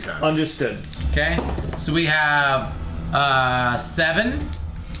 Dice 3 times. Understood. Okay. So we have 7.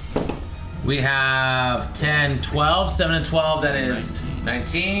 We have 10, 12. 7 and 12. That is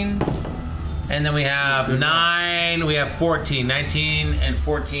 19. And then we have 9. We have 14. 19 and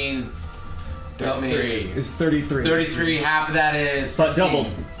 14. Help me. It's 33. 33. Half of that is. But 16.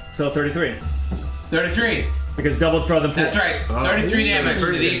 doubled. So 33. 33. Because doubled for the pool. That's right. 33 damage to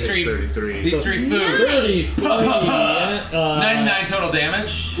these 3. 33. These 3 foods. 33. 99 total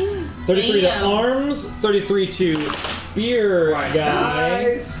damage. 33 to Damn. arms, 33 to spear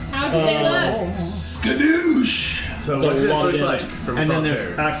guy. How do they look? Skadoosh. So It's a what's this long look damage. like from And then there's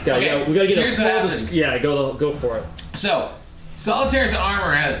Solitaire? axe guy. Okay, Yeah, we gotta get here's a what full. happens. Yeah, go for it. So, Solitaire's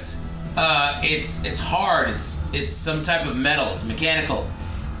armor has it's hard. It's some type of metal. It's mechanical.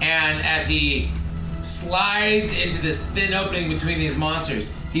 And as he slides into this thin opening between these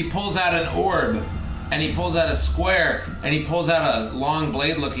monsters, he pulls out an orb, and he pulls out a square, and he pulls out a long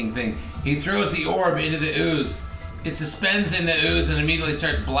blade-looking thing. He throws the orb into the ooze. It suspends in the ooze and immediately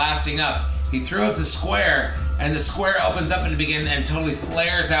starts blasting up. He throws the square, and the square opens up and totally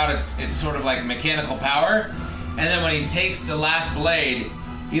flares out its sort of like mechanical power. And then when he takes the last blade,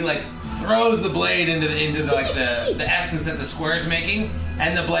 he like throws the blade into the essence that the square is making,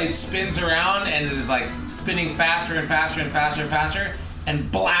 and the blade spins around and it is like spinning faster and faster and faster and faster,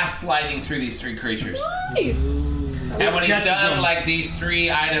 and blasts lightning through these three creatures. Nice. And when he's done, like these three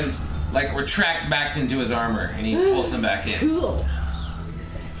items like retract back into his armor, and he pulls them back in. Cool.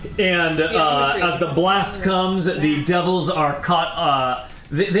 And as the blast comes, the devils are caught.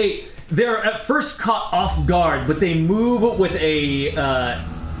 They're at first caught off guard, but they move with a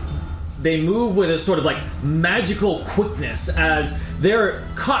sort of like magical quickness as they're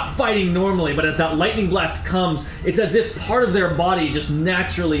caught fighting normally. But as that lightning blast comes, it's as if part of their body just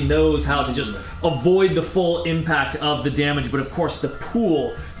naturally knows how to just avoid the full impact of the damage. But of course, the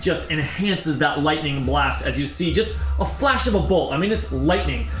pool just enhances that lightning blast as you see just a flash of a bolt. I mean, it's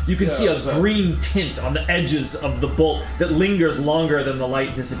lightning. You can see a green tint on the edges of the bolt that lingers longer than the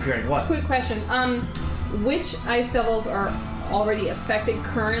light disappearing. What? Quick question. Which ice devils are already affected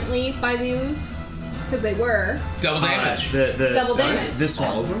currently by the ooze? Because they were. Double damage. Double damage. This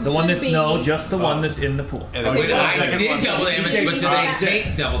All of one. them? The one Should that be- just the one that's in the pool. And Okay, then I did double damage, but do they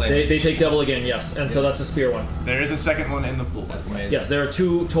take double damage? They take double again, yes, and so that's the spear one. there is a second one in the pool. That's amazing. Yes, there are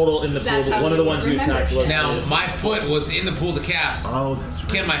two total in the pool, That's but how one of the you ones you remember attacked was. shit. Now, my foot was in the pool to cast. Oh, that's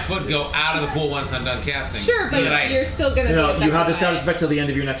right. Can my foot go out of the pool once I'm done casting? Sure, So that but I- you're still gonna be No, affected you have the by status it. effect till the end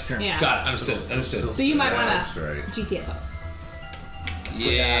of your next turn. Yeah. Got it. Understood. So you might want That's to right. GTFO.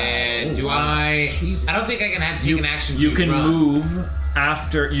 Yeah. Do I? I don't think I can take an action. You to can run. move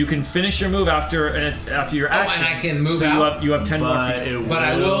after. You can finish your move after your Oh, and action. I can move so out? You have 10 more But, feet. But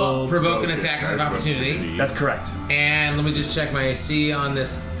I will provoke an attack of opportunity. That's correct. And let me just check my AC on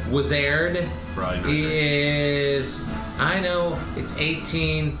this wizard. Probably not He good. is. I know it's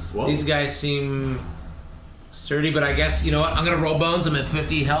 18. Whoa. These guys seem sturdy, but I guess you know what? I'm gonna roll bones. I'm at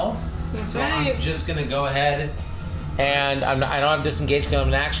 50 health, That's so right. I'm just gonna go ahead and I don't have disengage because I'm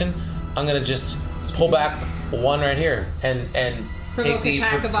in action. I'm gonna just pull back one right here and Provoke take the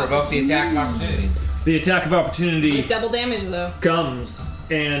attack of provoke the attack of opportunity. The attack of opportunity Double damage though. comes,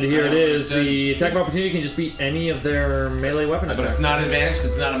 and here I it know, is. understood. The attack of opportunity can just be any of their melee weapon attacks. But it's not advantage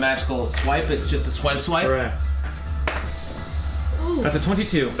because it's not a magical swipe. It's just a swipe. Correct. Ooh. That's a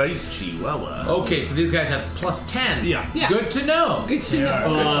 22. Hey, Chihuahua. Okay, so these guys have plus 10. Yeah. Yeah. Good to know. Good to know.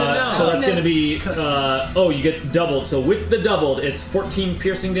 Good to know. So that's No. going to be. You get doubled. So with the doubled, it's 14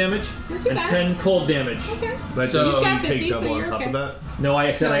 piercing damage Not too and bad. 10 cold damage. Okay. But So- do He's you got take 50, so double on you're top okay. of that? No,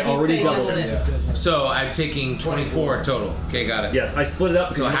 I said No, I he already said doubled doubled it. it. So I'm taking 24 total. Okay, got it. Yes, I split it up.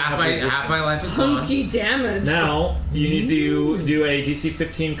 because So you don't half have my resistance. life is gone. Hunky damage. Now you need to do a DC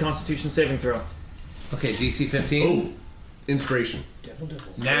 15 Constitution saving throw. Okay, DC 15. Oh, inspiration.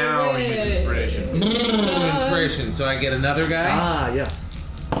 Now we use inspiration. Inspiration. So I get another guy. Ah, yes.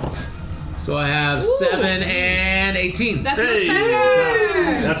 So I have 7 and 18. That's Hey.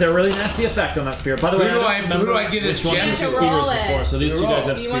 better. That's a really nasty effect on that spear. By the way, Who do don't I- who remember do I give this which one gem had to? spears Roll it. before. So these two guys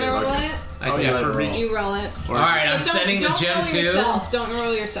have Do you want to spears. roll it? I Oh, do. yeah, for reach. You roll it. All right, I'm Just don't- sending the don't gem roll to. yourself. Don't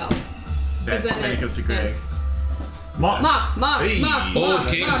roll yourself. That, then then it goes to it's- Greg. Mock. Mock. Hey. Old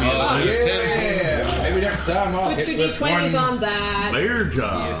King mock. Yeah. Maybe next time I'll Put hit your with d20s one. on that. Bear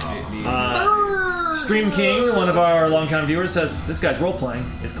job. Stream King, one of our longtime viewers, says this guy's role playing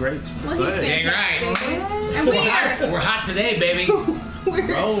is great. Well, he's Dang fantastic. right. And we are. We're hot today, baby.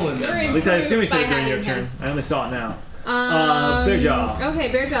 We're Rolling. At least I assume he said it during your having him. turn. I only saw it now. Um, Bear Jaw. Okay,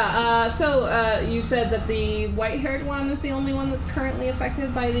 Bearjaw. So you said that the white-haired one is the only one that's currently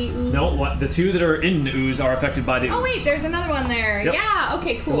affected by the ooze? No, what the two that are in the ooze are affected by the ooze. Oh wait, there's another one there. Yep. Yeah.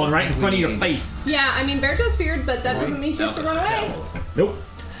 Okay. Cool. The one right in front of your face. Yeah. I mean, Bearjaw's feared, but that doesn't mean she has to run away, Nope.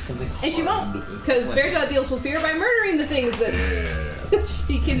 and she won't, because Bearjaw deals with fear by murdering the things that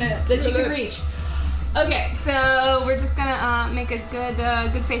she can reach. Okay, so we're just gonna make a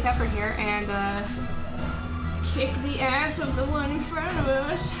good faith effort here and kick the ass of the one in front of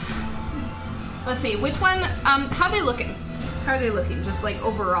us. Let's see, which one? How are they looking? How are they looking? Just like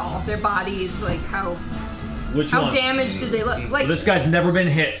overall, their bodies, like how Which how ones? damaged do they look? Like Well, this guy's never been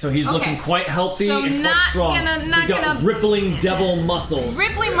hit, so he's Okay. looking quite healthy So and quite not strong. not He's got gonna- rippling devil muscles.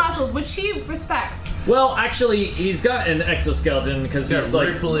 rippling muscles, which she respects. Well, actually, he's got an exoskeleton because he's like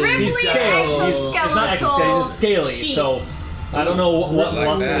rippling he's Rippling scaled. He's not exoskeleton, he's scaly. Sheaths. So I don't know what Like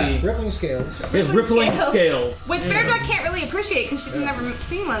muscle that. he. Rippling scales. He has rippling scales. Which Bearjaw can't really appreciate because she's never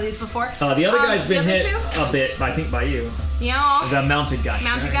seen one of these before. The other guy's been the other hit two? a bit, I think, by you. Yeah. The mounted guy.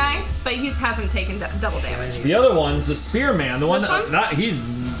 Mounted guy, but he hasn't taken double damage. The other one's the spearman. The one This that one? not he's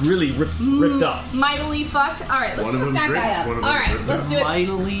really ripped up. Mightily fucked. All right, let's One of put them's that ripped, guy up. one of All them's right, ripped let's do it.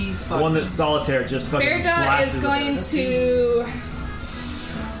 Mightily The one that's solitaire just fucking Bearjaw is blasted going with it.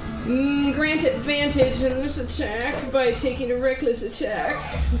 to grant advantage in this attack by taking a reckless attack,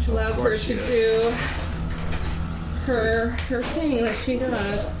 which allows her to do her thing that she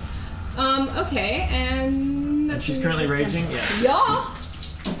does. Okay, and She's currently raging? Yeah.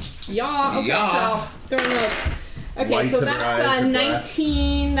 Okay, so throwing those. Okay, White so to the that's eyes,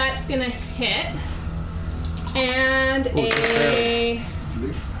 19. That's gonna hit, and a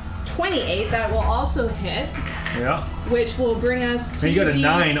 28 that will also hit, Yeah. which will bring us to. So you got a the-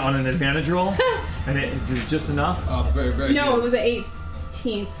 9 on an advantage roll, and it was just enough. Oh, very, very No, good. it was an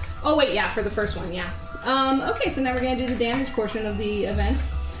 18. Oh wait, yeah, for the first one, yeah. Okay, so now we're gonna do the damage portion of the event.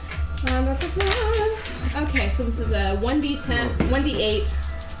 Okay, so this is a 1d8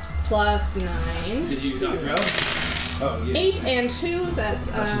 plus 9. Did you not throw? Oh, yeah. 8 and 2, that's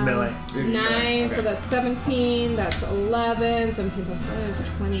She's melee. 9, so Okay. that's 17, that's 11, 17 plus 11 is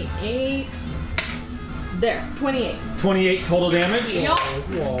 28. There, 28. 28 total damage. Yup.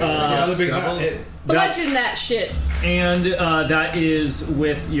 Another big hit. Bludgeon that shit. And that is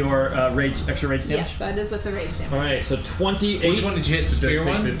with your extra rage damage. Yes, that is with the rage damage. Alright, so 28. Which one did you hit? The spear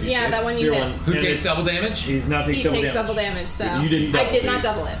one? Yeah, that one you Spear hit. one. Who And takes it's- double damage? He's not He takes double takes damage. double damage, so You didn't I double did not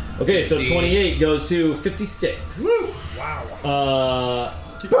double it. Okay, so 50. 28 goes to 56. Wow.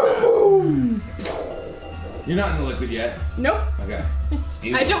 You're not in the liquid yet. Nope, Okay.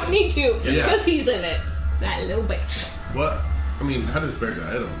 I don't need to Yeah. because he's in it. That little bitch. What? I mean, how does Bear hit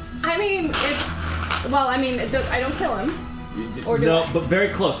him? I mean, I don't kill him. Or do no, I? but very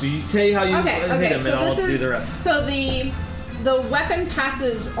close. So you say how you Okay, hit okay. him, So and I'll this do is the rest. so the weapon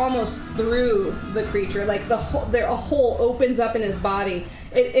passes almost through the creature. Like a hole opens up in his body.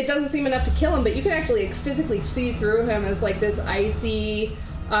 It doesn't seem enough to kill him, but you can actually physically see through him as like this icy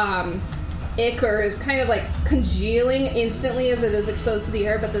ichor is kind of like congealing instantly as it is exposed to the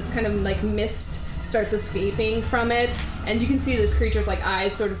air. But this kind of like mist starts escaping from it, and you can see this creature's like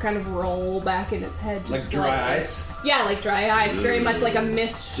eyes sort of kind of roll back in its head, Like just dry this. eyes? Yeah, like dry eyes. Very much like a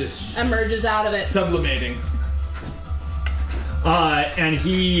mist Just emerges out of it. sublimating.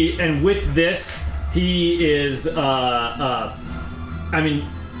 And with this, he is. I mean,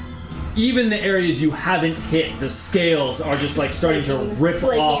 even the areas you haven't hit, the scales are just like starting to rip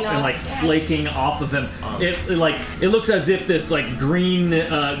Flaking off and off. like Yes. flaking off of him. It looks as if this like green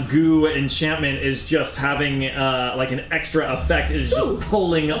goo enchantment is just having like an extra effect. It is just Ooh,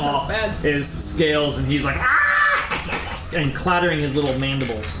 pulling that sounds off bad. his scales, and he's like and clattering his little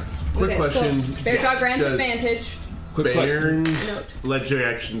mandibles. Quick question. So Bear Dog grants Does advantage. Quick question. Baron's Note. legendary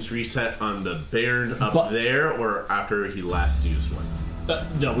actions reset on the Baron up But- there or after he last used one?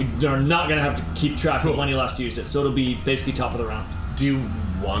 No, we are not going to have to keep track of when he last used it, so it'll be basically top of the round. Do you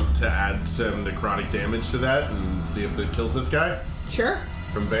want to add some necrotic damage to that and see if it kills this guy Sure.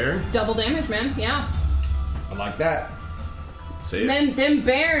 from Baron? Double damage, man. Yeah. I like that. Say it. Then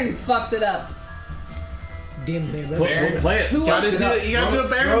Baron fucks it up. Damn baby. Play it. Who wants Gotta to do it. You gotta do a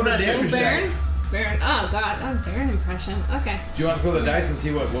Throw Baron the impression. damage Baron? dice. Baron. Oh god, Baron impression. Okay. Do you want to throw the dice and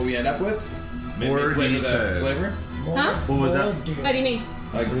see what we end up with? Maybe 4d10. flavor the flavor? Huh? What was that? What do you mean?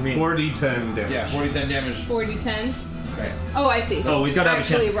 Like, What do you mean? 4d10 damage. yeah, 40-10 damage. 40-10. Okay. Oh, I see. Oh, he's gotta have a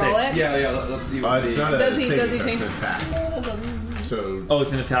chance Actually to roll save. it. Yeah, let's see what It's the... not a Does he- saving does he throw, it's change- an attack. So, Oh,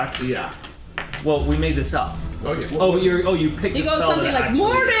 it's an attack? yeah. Well, we made this up. Oh, yeah. Oh, you picked He a goes spell something that like, actually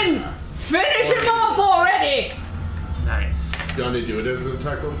Morden! is. Finish him off already! Nice. You want to do it as an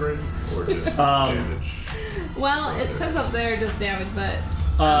attack roll, Brady? Or just damage? Well, it says up there just damage, but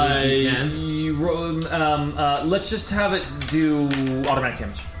Let's just have it do automatic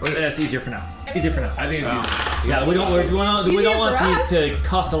damage. That's easier for now. Easier for now. I think it's Yeah, we don't want Easier want for these us? to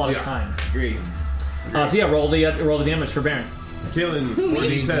cost a lot of Yeah. time. agree. So yeah, roll the damage for Baron. Killing Who, me?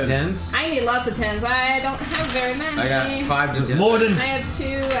 4d10. Tens? I need lots of 10s. I don't have very many. I got 5 to 10. Morden, I have 2.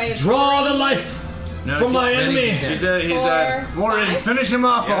 I have draw 3. the life No, from she- my many enemy. d10s. He said, 4, Warren, 5? finish him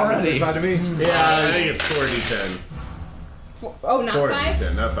off already. Fine to me. I Yeah, think it's 4d10. Oh, not 5?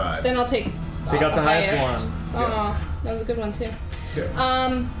 4d10, not 5. Then I'll take out the highest one. Oh, that was a good one too.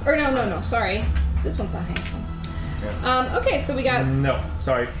 Yeah. Or no, sorry. This one's the highest one. Okay, so we got. no,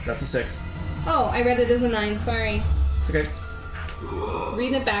 sorry, that's a 6. Oh, I read it as a 9. Sorry, It's okay.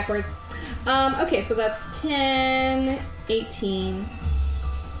 reading it backwards. Okay, so that's 10, 18,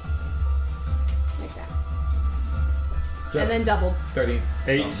 like that, and then doubled, 30.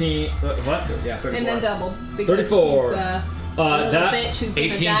 18. What? Yeah, 34. and then doubled. Because 34. He's, a little That bitch who's gonna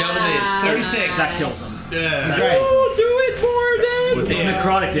 18 die. double is 36. that kills him. Yeah. Oh, do it, Morden! With It's the-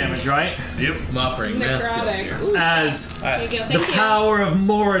 necrotic damage, right? Yep. I'm offering math skills Necrotic. here. Ooh, As there you go. the Thank you. power of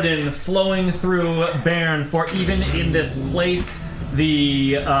Moradin flowing through Baron, for even in this place,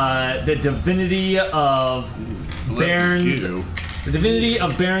 the divinity of Baron's Goo. The divinity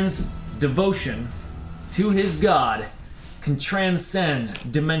of Baron's devotion to his god can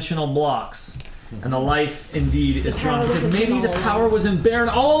transcend dimensional blocks. And the life indeed is drawn because maybe the power was in Baron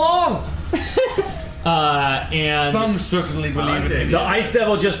all along. And Some certainly believe it. the ice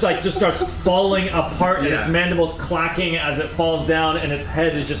devil just starts falling apart, and its mandibles clacking as it falls down, and its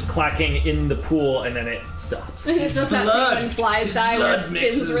head is just clacking in the pool, and then it stops. And it's just that thing when flies die where it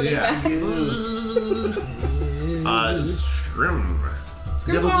spins really fast. Scrim.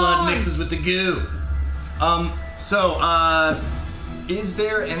 Devil blood mixes with the goo. Is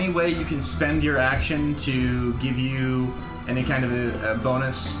there any way you can spend your action to give you any kind of a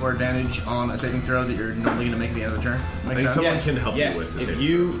bonus or advantage on a saving throw that you're normally going to make at the end of the turn? I think someone can help you Yes, with this. if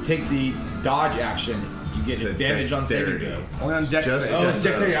you take the dodge action, you get advantage on saving dexterity. throw. Only on dex Just- save. Oh, it's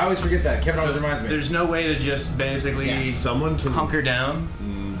dexterity. I always forget that. Kevin always reminds me. There's no way to just basically Someone can hunker down.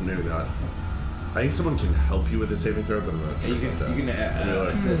 Maybe not. I think someone can help you with a saving throw, but I'm not sure You about that. can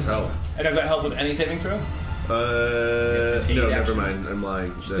assist. Help. And does that help with any saving throw? No, Eight never action. mind. I'm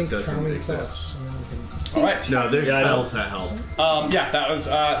lying. That Think doesn't charming exist. thoughts. And then we can... All right. No, there's Yeah, I know. spells that help. That was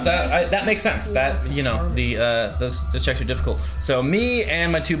that makes sense. That those checks are difficult. So me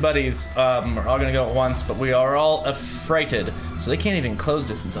and my two buddies are all gonna go at once, but we are all affrighted, so they can't even close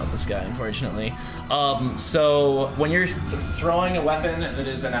distance on this guy, unfortunately. So when you're throwing a weapon that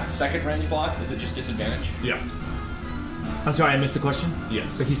is in that second range block, is it just disadvantage? Yeah. I'm sorry, I missed the question.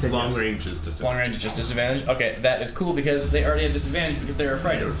 Yes. But he said long yes. range is disadvantage. Long range is just disadvantage. Okay, that is cool because they already have disadvantage because they are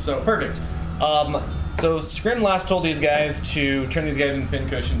affrighted. So perfect. So Scrim last told these guys to turn these guys into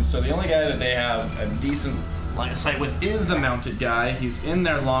pincushions. So the only guy that they have a decent line of sight with is the mounted guy. He's in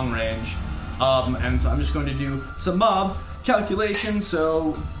their long range, and so I'm just going to do some mob calculations.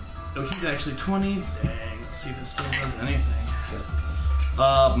 So he's actually 20. Dang, let's see if it still does anything.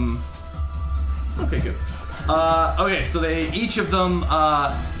 Okay, good. Okay, so each of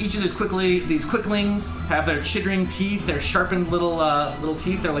these quicklings have their chittering teeth, their sharpened little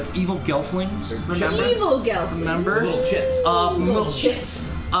teeth. They're like evil gelflings. Remember? Evil Gelf. Remember? Little chits. Little chits.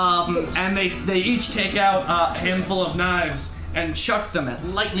 And they each take out a handful of knives and chuck them at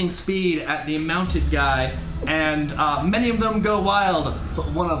lightning speed at the mounted guy. And many of them go wild, but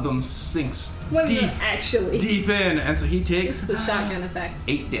one of them sinks One of deep them actually. in, and so he takes The shotgun effect.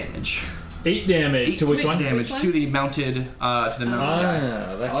 8 damage. 8 damage to which one? Damage Which to one? the mounted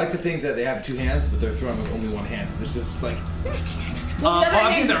guy. I like to think that they have two hands, but they're throwing with only one hand. It's just like, Well, the other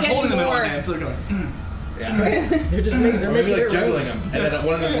I think hand they're is holding them in more. one hand, so they're going. yeah. They're just making, they're Or maybe making like it juggling right. them, and then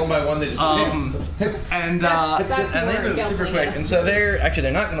one of them, one by one, they just And That's and they more move super Gelfling, quick, yes. and so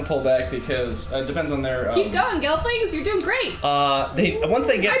they're not going to pull back because it depends on their. Keep going, Gelflings. You're doing great. Once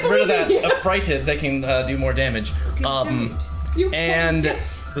they get I rid of believe that in you. affrighted, they can do more damage. You And can't.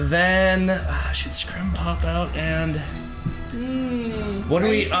 then should Scrim hop out and. What are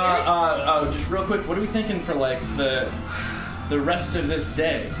we? Just real quick. What are we thinking for like the rest of this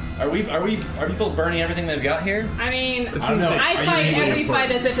day? Are people burning everything they've got here? I mean, I don't know. I Are you fight really every important?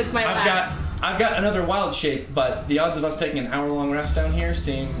 fight as if it's my last. I've got another wild shape, but the odds of us taking an hour-long rest down here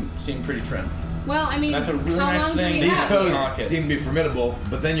seem pretty trim. Well, I mean, That's a really how nice long thing. do we These have? foes Pocket. seem to be formidable,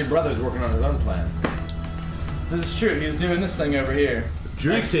 but then your brother's working on his own plan. This is true. He's doing this thing over here.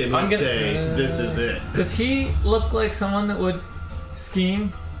 Drewston I'm would gonna- say, this is it. Does he look like someone that would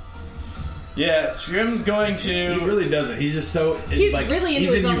scheme? Yeah, Scrim's going to. He really doesn't. He's just so He's like, really into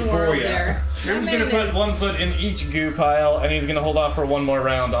he's his in own world euphoria. there. Scrim's That going to man put is- one foot in each goo pile, and he's going to hold off for one more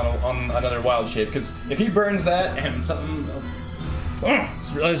round on another wild shape. Because if he burns that and something,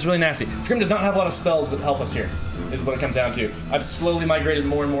 it's really nasty. Scrim does not have a lot of spells that help us here. Is what it comes down to. I've slowly migrated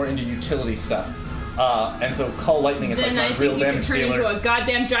more and more into utility stuff, and so Call Lightning is Then like I my real think you should damage turn dealer. into a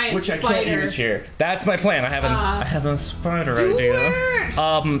goddamn giant Which I spider. can't use here. That's my plan. I have a spider idea. it!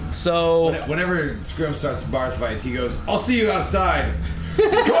 So Whenever Scrim starts bars fights, he goes, "I'll see you outside."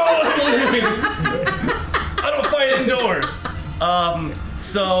 I don't fight indoors.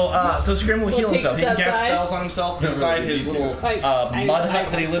 So Scrim will heal take himself. He can that cast side. spells on himself inside his little I- mud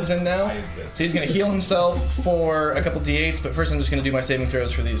hut that he lives in now. I insist. So he's going to heal himself for a couple d8s, but first I'm just going to do my saving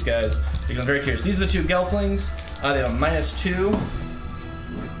throws for these guys because I'm very curious. These are the two Gelflings. They have a -2.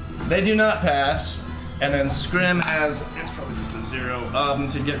 They do not pass. And then Scrim has, it's probably just a 0,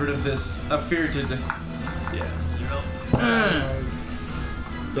 to get rid of this affrighted. Yeah, 0.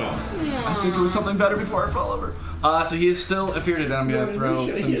 I think it was something better before I fell over. So he is still affrighted, and I'm going to throw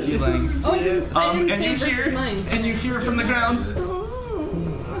some healing. Oh, I didn't And say you versus hear, mine. and you hear from the ground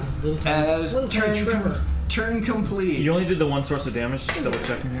as turn complete. You only did the one source of damage, just double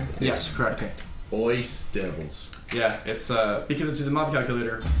checking here. Yes, correct. Ois Devils. Yeah, it's because it's the mob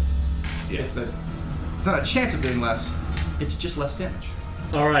calculator. Yeah. It's not a chance of doing less. it's just less damage.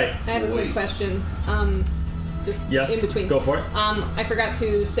 All right. I have a quick question. Just Yes. in between. Go for it. I forgot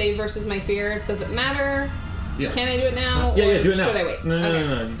to save versus my fear. Does it matter? Yeah. Can I do it now? Yeah, or do it now. Should I wait? No, Okay.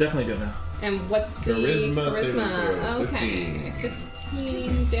 no. You definitely do it now. And what's the Charisma saving throw, Okay,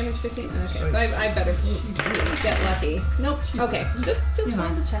 15 damage. 15. Okay, so I better get lucky. Nope. Okay, just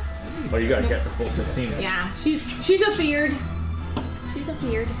wanted to check. Oh, you gotta get the full 15. Yeah, she's a feared. She's a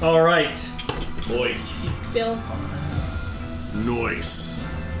feared. All right. Noise. Still, Noise.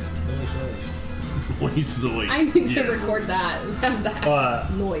 Noise. Noise. I need to record that. Have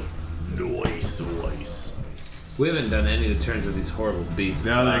that noise. Noise. We haven't done any of the turns of these horrible beasts.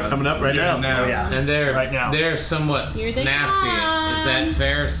 Now they're coming up right now. Now, And they're Right now. they're somewhat Here they nasty. come. Is that a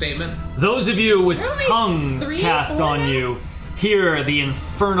fair statement? Those of you with Really? tongues 3 or cast 4 on now? you hear the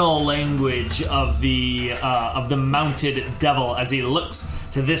infernal language of the mounted devil as he looks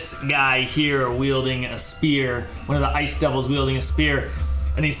to this guy here wielding a spear, one of the ice devils wielding a spear,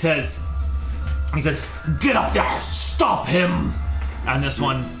 and he says, "Get up there! Stop him!" And this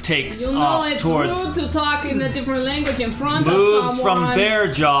one takes You know off it's towards. rude to talk in a different language in front Moves of someone. from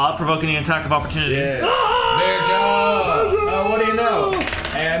Bearjaw, provoking an attack of opportunity. Yeah. Bear jaw. Oh, what do you know?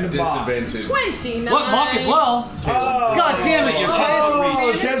 And Bob. Disadvantage. 29. What, Mock as well? Oh, God damn it, you're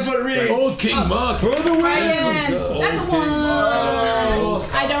 10 foot reach. Old King Muck. For the win. Again. That's a 1.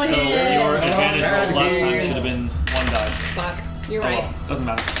 I don't So hit. your advantage rolls last time should have been 1 die. Fuck. You're Oh, right. well, doesn't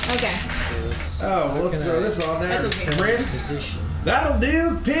matter. Okay. Oh, well, let's throw this on there. That's okay. Brent, Position. that'll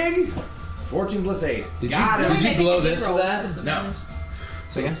do, pig. 14 plus 8. Got Did him. you blow this for that? No.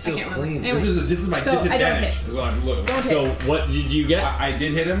 So it's still I can't remember. clean. Anyway. This is my So, I don't disadvantage. hit. Is what I'm looking Don't for. hit. So what did you get? I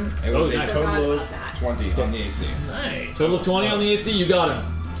did hit him. It Oh, was a nice. total Forgot of about that. 20 on the AC. Total of 20 on the AC, you got him.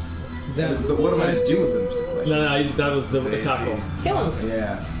 Is that But what am I to do with him? Is the question. No, that was the attack roll. Kill him.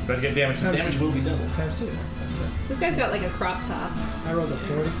 Yeah. Better get damage. The damage will be double. times 2? This guy's got like a crop top. I rolled a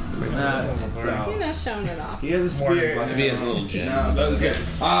 40. You're not showing it off. He has a spear. Maybe it's a little gem. No, that was good.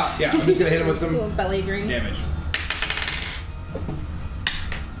 Yeah, I'm just gonna hit him with A little some belly green. damage.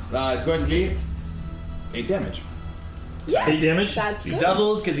 It's going to be 8 damage. Yes, 8 damage? That's good.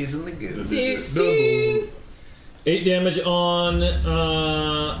 Doubles because he's in the good. 16. 8 damage on,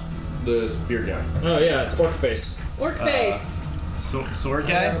 The spear guy. oh yeah, it's Orc Face. Orc face. Sword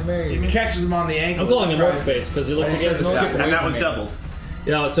guy? He catches him on the ankle. I'm calling him Tries- Orc Face because he looks like he has no Yeah. difference. And that was doubled.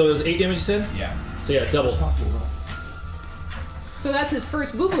 Yeah, so it was 8 damage you said? Yeah. So yeah, double. So that's his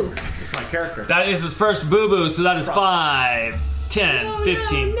first boo boo. It's my character. That is his first boo-boo, so that is 5, 10, No,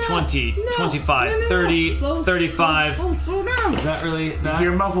 15, no, 20, no, 25, no. 30, Slow, 35. slow down. Is that really that?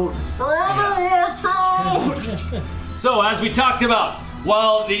 You're muffled. So as we talked about,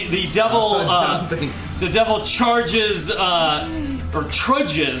 while the devil charges or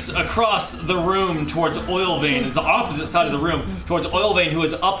trudges across the room towards Oilvein, it's the opposite side of the room towards Oilvein, who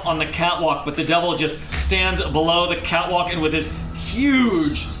is up on the catwalk, but the devil just stands below the catwalk, and with his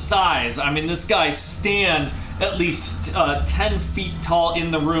huge size, I mean, this guy stands at least 10 feet tall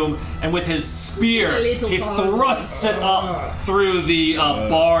in the room, and with his spear, A little he tall. thrusts it up through the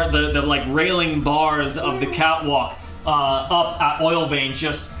bar, the like railing bars of the catwalk, up at Oilvein,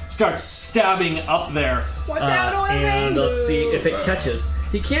 just starts stabbing up there. Watch out, Oilvein! And let's see if it catches.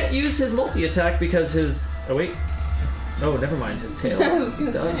 He can't use his multi-attack because his... Oh, wait. Oh, never mind. His tail I was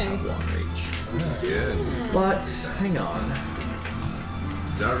gonna does say. have long reach. Yeah. But, hang on.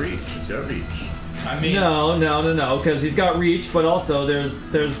 It's out reach. It's out reach. I mean, No, because he's got reach, but also there's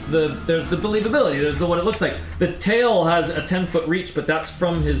the believability. There's what it looks like. The tail has a 10-foot reach, but that's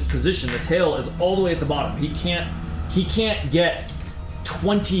from his position. The tail is all the way at the bottom. He can't get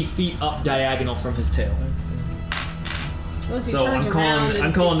 20 feet up diagonal from his tail. Unless he So turns I'm around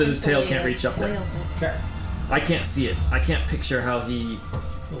and calling that his gets tail away can't and reach up there. flails it. okay. I can't see it. I can't picture how he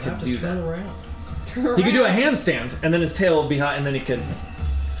We'll could have to do turn that. around. He could do a handstand, and then his tail behind, and then he could.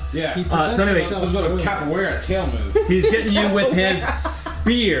 Yeah. So anyway, Some sort of capoeira tail move. he's getting you with his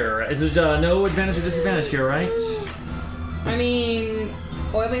spear. This is no advantage or disadvantage here, right? I mean,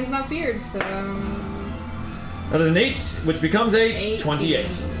 Oilvein's not feared, so... That is an 8, which becomes a 18. 28.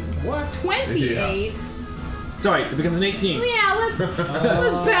 What? 28? Sorry, it becomes an 18. Yeah,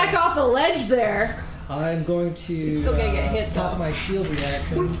 let's back off the ledge there. I'm going to still gonna get hit, pop though. my shield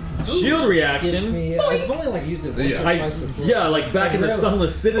reaction. Shield Gives reaction. me, I've only like used it once or twice before. Yeah, like back in the Really?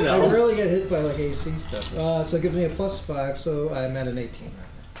 Sunless I Citadel. rarely get hit by like AC stuff. So it gives me a +5, so I'm at an 18.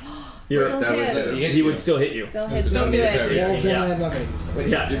 Still hits. He would still hit you. Still hits. Still Don't do hits it. every- Well, then Yeah. I'm not going to use it. Wait,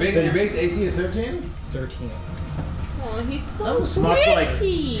 Yeah. your base AC is 13? 13. Oh, he's so Smock's like,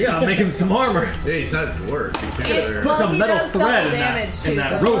 squishy. yeah, make him some armor. Hey, he's not a dwarf. He can't It- Put some he metal does thread double in damage, that too,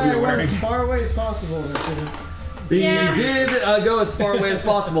 so- robe I you're went wearing. as far away as possible. He Yeah. did go as far away as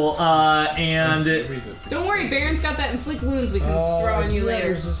possible, and Don't worry, Baron's got that inflict wounds we can throw on you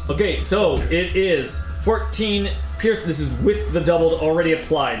later. okay, so it is 14 pierce. This is with the doubled already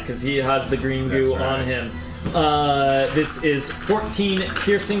applied because he has the green goo That's right. on him. This is 14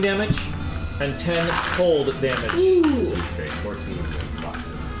 piercing damage and 10 cold damage. Okay, 14 and then 5.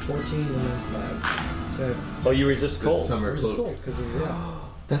 14 and then 5. So Oh, you resist cold. Summer where's the cloak. skull? Because of that.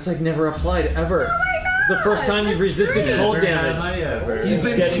 That's like never applied ever. It's the first time you've that's resisted great. cold Never damage. have I ever. He's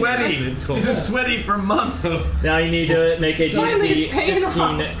been getting- sweaty. Been cold. He's been sweaty for months. Now you need to make a Finally, DC it's paying 15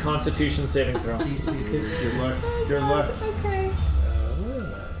 off. Constitution saving throw. DC 50. Good luck. Good luck. Okay.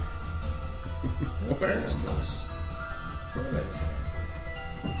 Where am I?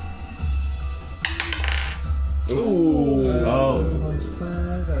 Ooh. Oh,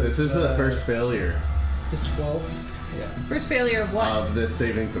 Five, this is the first failure This is 12. First failure of what? of this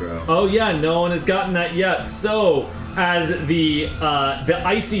saving throw. Oh yeah, no one has gotten that yet. So as the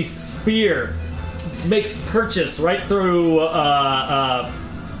icy spear makes purchase right through,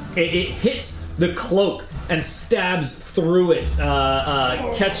 it hits the cloak and stabs through it,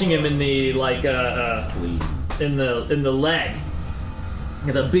 catching him in the in the leg,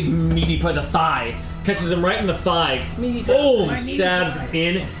 the big meaty part of the thigh. Catches him right in the thigh. Meaty Boom! thigh. Meaty Stabs thigh.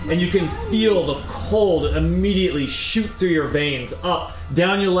 in, and you can feel the cold immediately shoot through your veins, up,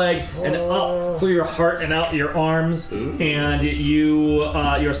 down your leg, and up through your heart and out your arms. And you,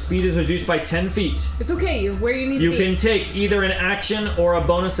 your speed is reduced by 10 feet. It's okay, you're where you need You to be. can take either an action or a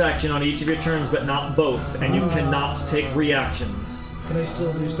bonus action on each of your turns, but not both. And you cannot take reactions. Can I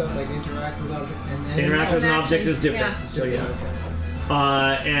still do stuff like interact with object and then Interact with an an object action. is different. Yeah. So yeah.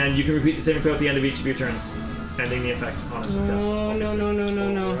 And you can repeat the saving throw at the end of each of your turns, ending the effect on a success. No,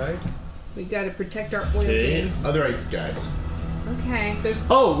 no. Right? We gotta protect our oil Okay, bin. other ice guys. Okay, there's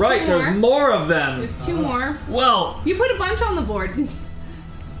Oh, right, two there's more of them. There's two more. Well, You put a bunch on the board, didn't you?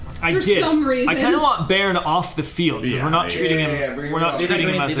 I For did. some reason. I kind of want Baron off the field because Yeah, we're not yeah, treating yeah, him. bring We're him not off. treating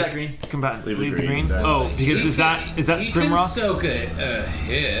him Leave as that a green. combatant. Leave Leave it the green. green. That's- Oh, because is that He can Scrimrock? soak a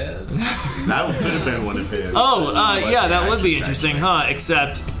hit. That could have been one of his. Oh, yeah, that would be actions, interesting, actually. huh?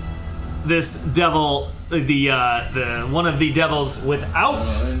 Except this devil, the one of the devils without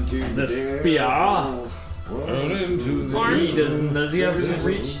the spear. He does he have to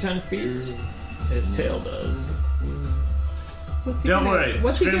reach 10 feet? His tail does. What's he Don't gonna, worry.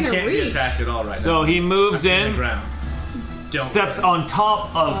 What's he Scrim gonna can't be reach? attacked at all right now. So he moves On the in, ground. Don't steps worry. on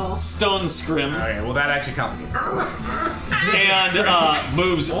top of Oh. Stone Scrim, Okay, well that actually complicates things. and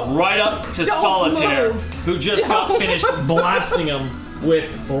moves right up to Don't Solitaire, move. who just got finished blasting him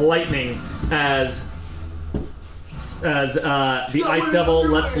with lightning as the Ice Devil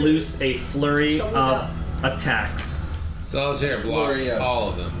lets loose a flurry of attacks. Solitaire blocks Flurry of- all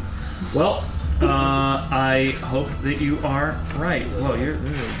of them. Well, I hope that you are right. Whoa, you're a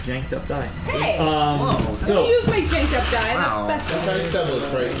janked up die. Hey! So, Use my janked up die, Wow. that's special. Ice Devil is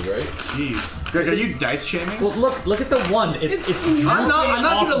frightened, right? Jeez. Greg, are you dice shaming? well, look at the one. It's It's I'm not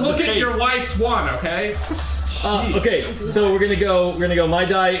off gonna the look at your face. wife's one, okay? Okay, so we're gonna go. My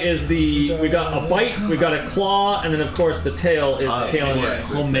die is we got a bite, we got a claw, and then of course the tail is Kalen's yeah.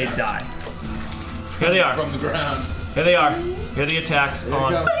 homemade die. Here they are. From the ground. Here they are. Here are the attacks Here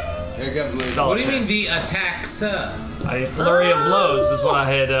on comes Luke. What do you Solitaire. mean the attacks? A flurry of blows is what I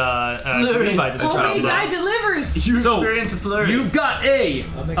had mean by Homemade describing die that. delivers! You So, experience a flurry. You've got a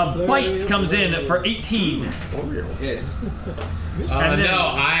bite comes in for 18. Hits. And then- No,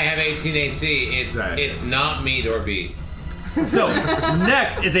 I have 18 AC. Right. It's not meat or beat. So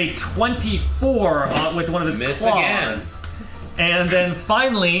next is a 24 with one of his Miss claws. again. And then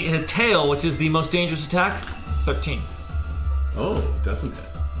finally, his tail, which is the most dangerous attack, 13. Oh, doesn't it?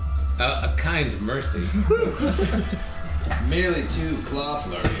 A kind mercy. Merely 2 claw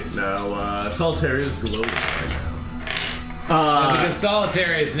flurries. Now, Solitaire is glowing right now. Because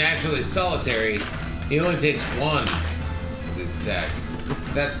solitary is naturally solitary, he only takes one of his attacks.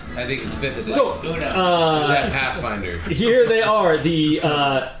 That I think is fifth. So is that Pathfinder? here they are.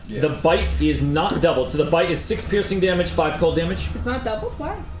 The bite is not doubled. So the bite is 6 piercing damage, 5 cold damage. It's not doubled?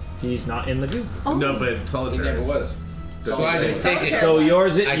 Why? He's not in the goo. No, but He Solitaire never is. was. So I just take it. So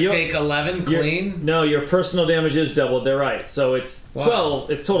yours, I take 11 your- clean. No, your personal damage is doubled. They're right. So it's Wow. 12.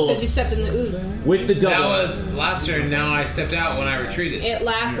 It's total Because you stepped in the ooze. with the That double. was last turn. Now I stepped out when I retreated. It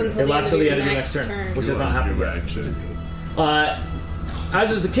lasts until It lasts till the the end of your next turn, turn. which has not happened Your yet. action. As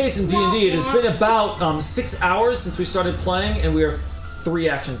is the case in D&D, it has been about 6 hours since we started playing, and we are 3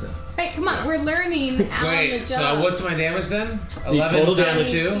 actions in. Hey, come on, we're learning on the Wait, job. so what's my damage then? The 11 total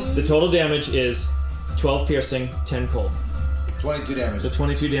times damage. 2? The total damage is 12 piercing, 10 cold. 22 damage. So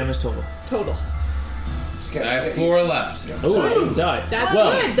 22 damage total. Total. Okay, I have 4 left. Ooh, he died. That's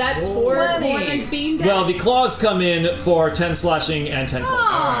well, good. That's more than being dead. Well, the claws come in for 10 slashing and 10 cold.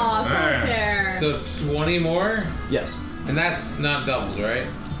 Aw, Solitaire. So 20 more? Yes. And that's not doubles, right?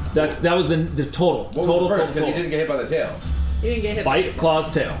 That was the total. What Total, was the first? total, Because he didn't get hit by the tail. You didn't get hit. Bite,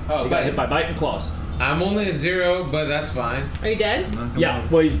 claws, tail. Oh, he got bite. hit by bite and claws. I'm only at 0, but that's fine. Are you dead? Yeah,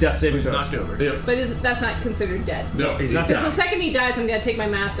 well, he's death saving throws. Knocked over. Yep. But that's not considered dead. No, He's not Because down. the second he dies, I'm gonna take my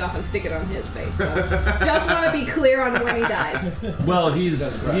mask off and stick it on his face. So just want to be clear on when he dies. Well,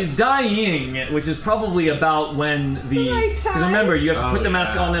 he's dying, which is probably about when the... Right Because time. remember, you have to Oh, put the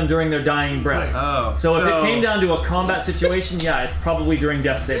mask yeah. on them during their dying breath. Oh, So if it came down to a combat situation, yeah, it's probably during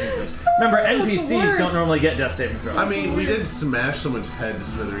death saving throws. Remember, NPCs worst. don't normally get death saving throws. I mean, we did smash someone's head to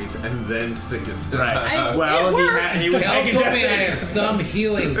smithereens and then stick his I- Well, it worked. he was Cal making told death me I saving have some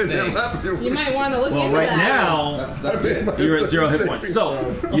healing thing. You might want to look well, into right that. now, That's good. you're at 0 hit points.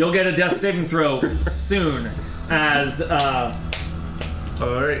 So, you'll get a death saving throw soon as... All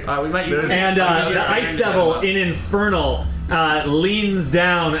right. We might use And the Ice Devil in Infernal leans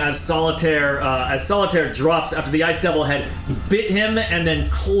down as Solitaire drops after the Ice Devil had bit him and then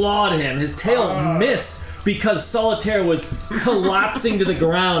clawed him. His tail missed because Solitaire was collapsing to the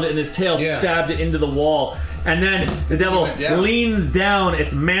ground and his tail stabbed it into the wall. And then the devil went down. leans down,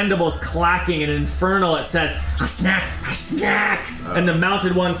 its mandibles clacking, and in Infernal it says, "A snack, a snack!" And the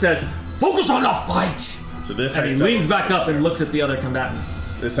mounted one says, "Focus on the fight!" So this And he Ice leans Devil- back up and looks at the other combatants.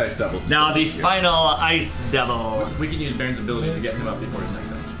 This Ice Devil. Now the final Ice Devil. We can use Baron's ability to get him up before his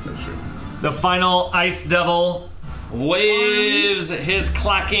next action. That's true. The final Ice Devil waves his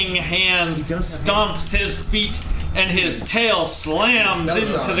clacking hands, stomps his feet, and his tail slams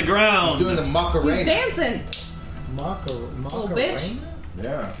into the ground. He's doing the Macarena. Dancing. Little bitch.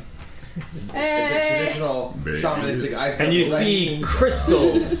 Yeah. It's a Hey. traditional shamanistic ice And you devil, right? see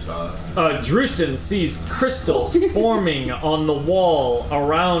crystals. Drustin sees crystals forming on the wall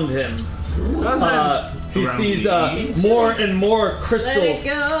around him. He sees more and more crystals Let it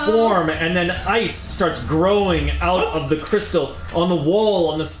go. form, and then ice starts growing out of the crystals on the wall,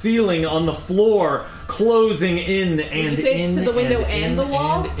 on the ceiling, on the floor, closing in and you say it's in to the window and and the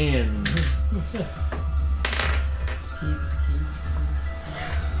wall? And in.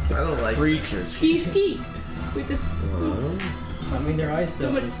 I don't like Creatures. Ski. We just I mean, they're ice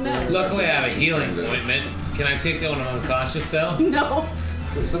so much snow. Luckily, I have a healing ointment. Can I take that when I'm unconscious, though? No.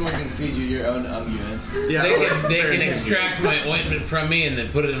 Someone can feed you your own units. Yeah. They can extract my ointment from me and then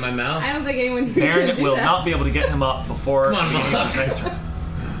put it in my mouth. I don't think anyone here can Baron do will that. not be able to get him up before Come on, the beginning of Mark. next turn.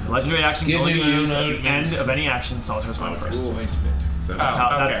 The legendary action can Give only me be my used own at the ointment. end of any action. Solitaire's going first. Ooh, intimate. That's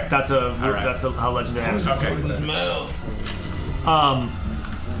how. okay. That's a. right. That's a, how legendary action. Okay. His mouth.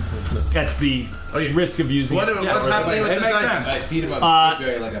 That's the risk of using What's it. happening with it this makes ice? sense. I feed him up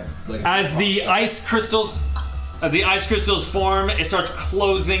very like a As the ice crystals form, it starts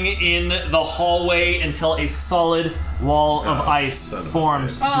closing in the hallway until a solid wall of ice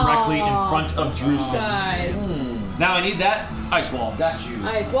forms directly in front of Drustin. Guys. Now I need that ice wall. Got you.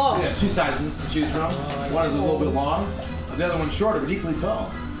 Ice wall. There's 2 sizes to choose from. One is a little bit long, the other one's shorter but equally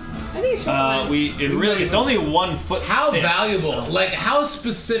tall. I think it's short. It's only 1 foot. How thick, valuable, so- like how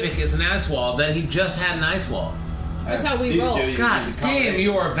specific is an ice wall that he just had an ice wall? That's how we These roll. two, you God can damn,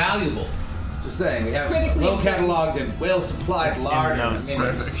 you are valuable. Just saying, we have Critically well cataloged and well supplied large No, minis.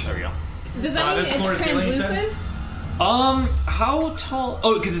 perfect. There we go. Does that mean this floor it's ceiling translucent? How tall?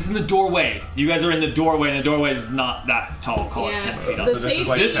 Oh, because it's in the doorway. You guys are in the doorway, and the doorway is not that tall. Call it 10 feet up. The this is safe.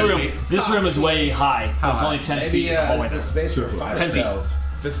 like This 10 room, feet. this room is way high. It's high? only 10 Maybe feet all the way it's the there. space for fire 10 feet. spells.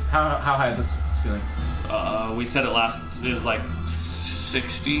 This how high is this ceiling? We said it last. It was like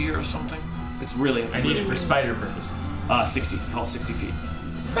 60 or something. It's really. I need it for spider purposes. 60. Call it 60 feet.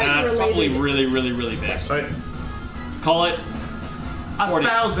 Spider That's probably related. really, really, really big. All right. Call it 40.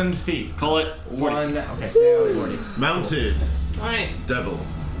 1,000 feet. Call it 40. Okay. Mounted All right. devil.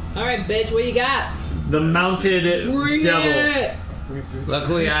 All right, bitch. What you got? The mounted Bring devil. it.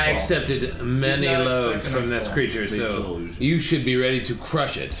 Luckily, I accepted many Did not loads expect from an this ice creature, so you should be ready to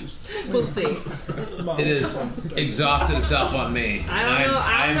crush it. We'll see. It has exhausted itself on me. I don't know.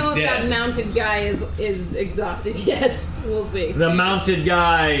 I don't know if that mounted guy is exhausted yet. We'll see. The mounted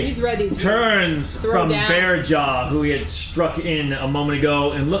guy He's ready to turns throw from down. Bearjaw, who he had struck in a moment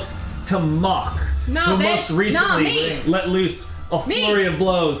ago, and looks to Mock, No, who bitch. most recently No, me. let loose a Me. flurry of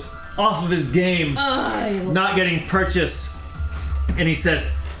blows off of his game, I not getting purchase. And he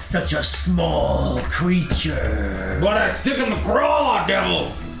says, "Such a small creature." But I stick in the craw,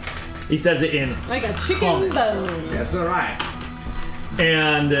 devil! He says it in, like a chicken Common. bone. That's all right.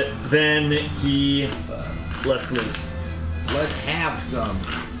 and then he lets loose. Let's have some.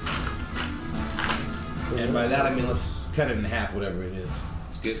 And by that I mean let's cut it in half, whatever it is.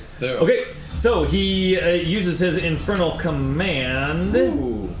 Let's get through. Okay, so he uses his infernal command.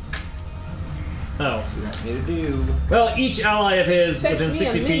 Ooh. Oh. So you want me to do? Well, each ally of his Fetch within me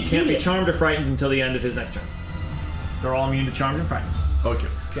 60 a feet can't be minute. charmed or frightened until the end of his next turn. They're all immune to charmed and frightened. Okay.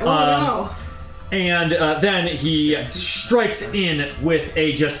 Oh no. And then he strikes in with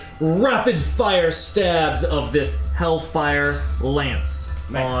a just rapid fire stabs of this hellfire lance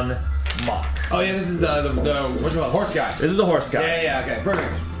Nice. on Mock. Oh yeah, this is the what's it called? Horse guy. This is the horse guy. Yeah, okay,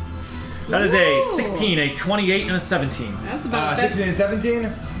 perfect. That is a Whoa. 16, a 28, and a 17. That's about the best. 16 and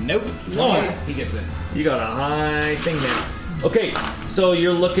 17? Nope. Oh. He gets it. You got a high thing there. Okay, so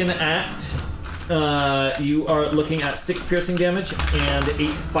you're looking at you are looking at 6 piercing damage and 8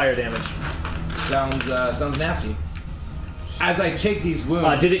 fire damage. Sounds nasty. As I take these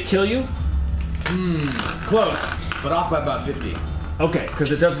wounds, Did it kill you? close, but off by about 50. Okay,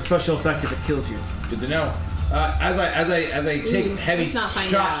 because it does a special effect if it kills you. Good to know. As I take heavy let's not find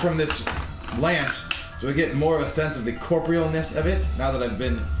shots out. from this lance, so I get more of a sense of the corporealness of it. Now that I've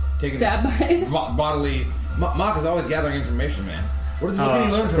been taken Stabbed by it. bodily. Mock is always gathering information, man. What can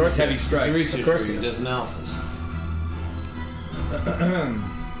he learn of from course these heavy he is. strikes? Research Of course where he he is. does analysis.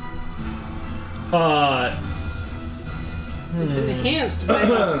 It's enhanced by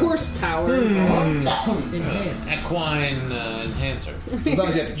the horsepower. Equine enhancer.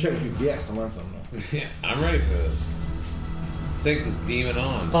 Sometimes you have to check your DX to learn something. Yeah, I'm ready for this. Sick this demon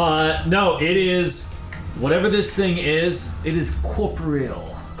on. No, it is whatever this thing is. It is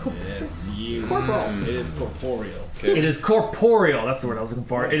corporeal. Corporal. It is corporeal. It is corporeal. That's the word I was looking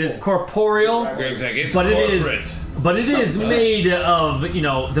for. It is corporeal, Greg's like, it's but corporate. it is made of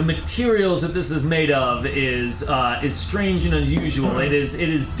the materials that this is made of is strange and unusual. It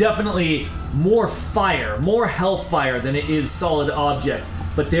is definitely more fire, more hellfire than it is solid object.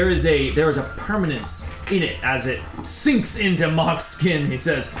 But there is a permanence in it as it sinks into Mock's skin. He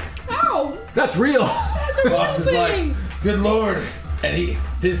says, Ow! "That's real." That's a real Mox is like, thing. good lord. And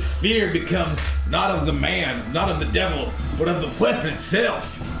his fear becomes not of the man, not of the devil, but of the weapon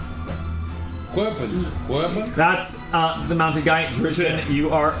itself. Weapons. Weapon? That's the mounted guy. Drishton, you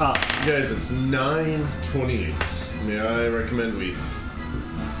are up. Guys, it's 9:28. May I recommend we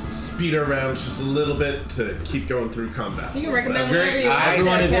speed our rounds just a little bit to keep going through combat? You can recommend Very- whatever you want.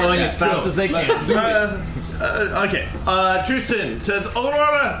 Everyone is going as fast as they can. Okay. Tristan says,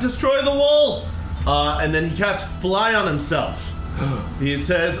 Aurora, destroy the wall! And then he casts Fly on himself. He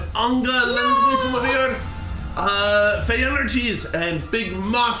says, Unga, lend me some of your Fey energies, and big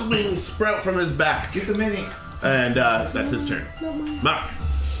moth wings sprout from his back. Get the mini. And that's his turn. Mark.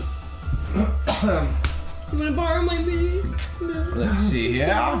 You wanna borrow my baby? No. Let's see here.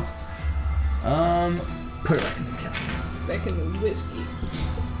 Put it back in the cap. Back in the whiskey.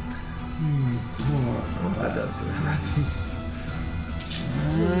 That does.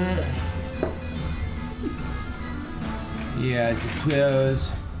 Yeah, I suppose.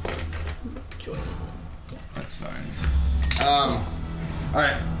 That's fine.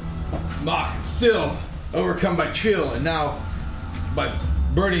 Alright. Mock, still overcome by chill, and now by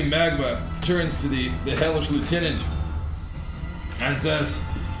burning magma, turns to the hellish lieutenant and says,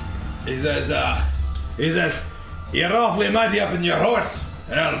 he says, you're awfully mighty up in your horse,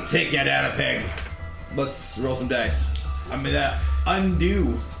 and I'll take you down a peg. Let's roll some dice. I'm gonna undo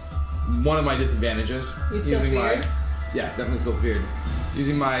one of my disadvantages. You still feared? Yeah, definitely still feared.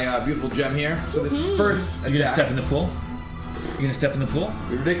 Using my beautiful gem here. So this first attack. You gonna step in the pool? You gonna step in the pool?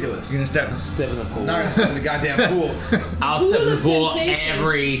 Be ridiculous. You're gonna step in the pool. Not gonna step in the goddamn pool. I'll step in the Ooh, pool temptation.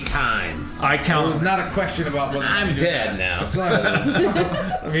 every time. I It was count. not a question about whether I'm I do dead that. now. That's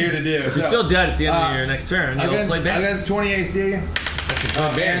what I'm here to do. You're still dead at the end of your next turn. You'll against, play bad. against 20 AC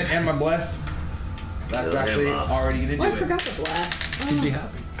and my bless. That's Kill him actually off. already gonna do Oh, I it. forgot the bless. You'd be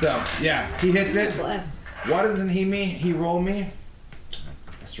happy. So yeah, he hits it. Bless. Why doesn't he roll me?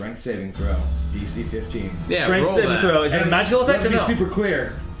 A strength saving throw, DC 15. Yeah, Strength roll saving that. throw. Is it a magical effect Let or me no? be super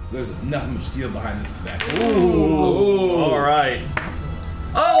clear. There's nothing but steel behind this effect. Ooh. All right.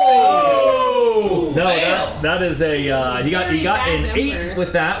 Oh! No, Fail. that is a you got Very bad an number. 8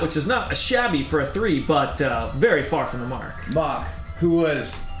 with that, which is not a shabby for a 3, but very far from the mark. Mock, who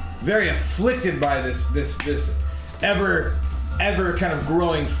was very afflicted by this ever kind of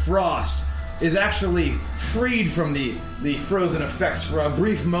growing frost, is actually freed from the frozen effects for a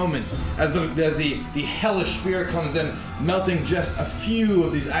brief moment as the hellish spear comes in, melting just a few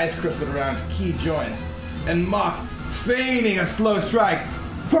of these ice crystals around key joints, and Mock, feigning a slow strike,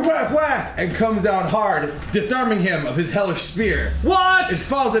 whack, whack, whack, and comes down hard, disarming him of his hellish spear. What? It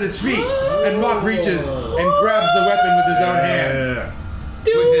falls at his feet, and Mock reaches and grabs the weapon with his own hands.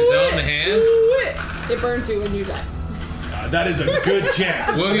 With his own hand? Do it. It burns you when you die. That is a good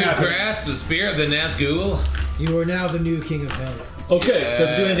chance. Will you grasp the spear of the Nazgul? You are now the new king of hell. Okay,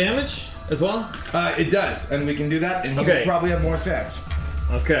 does it do any damage as well? It does, and we can do that, and he will probably have more effects.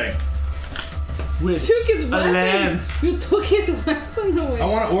 Okay. You took his weapon. lance. You took his weapon away. I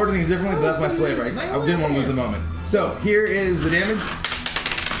want to order things differently, but that's my flavor. I didn't want to lose the moment. So here is the damage.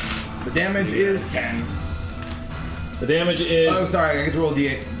 The damage is 10. The damage is. Oh, sorry, I get to roll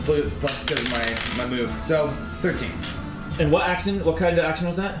D8 plus because of my move. So 13. And what action? What kind of action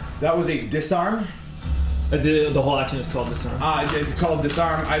was that? That was a disarm. The whole action is called disarm. It's called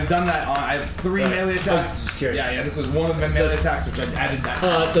disarm. I've done that on. I have 3 melee attacks. I was just curious. Yeah. This was one of my melee attacks, which I added that.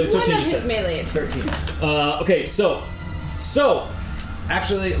 So 13 One you of his said. melee attacks. 13. Okay, so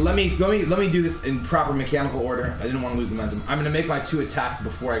Actually, let me do this in proper mechanical order. I didn't want to lose the momentum. I'm going to make my 2 attacks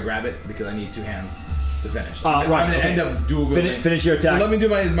before I grab it because I need 2 hands to finish. Right, I'm going to okay. end up dual wielding. Finish your attacks. So let me do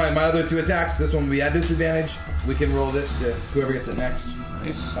my other 2 attacks. This one will be at disadvantage. We can roll this to whoever gets it next.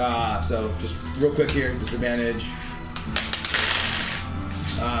 Nice. So just real quick here, disadvantage.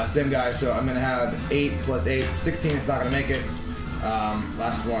 Same guy, so I'm going to have 8 plus 8. 16 is not going to make it.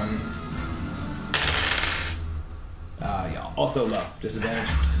 Last one. Yeah, also low. Disadvantage.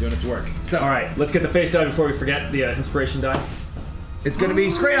 Doing its work. So, all right, let's get the face die before we forget the inspiration die. it's going to be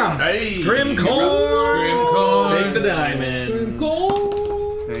Scram. Hey. Scrimcorn. Take the diamond. Go.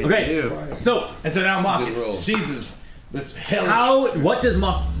 Okay, so And so now Good roll. Marcus seizes this hellish... what does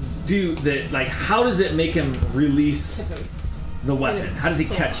Mock do that? Like, how does it make him release the weapon? How does he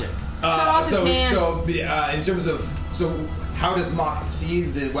catch it? off his hand. In terms of how does Mock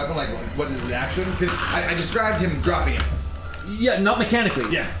seize the weapon? Like, what is his action? Because I described him dropping it. Yeah, not mechanically.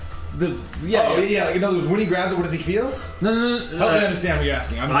 Yeah. Yeah. Like in other words, when he grabs it, what does he feel? No. Help me understand what you're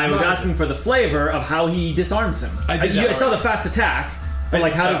asking. I was asking for the flavor of how he disarms him. I did that I saw already. the fast attack, but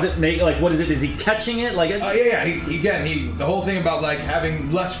like, how does it make? Like, what is it? Is he catching it? Like, He the whole thing about like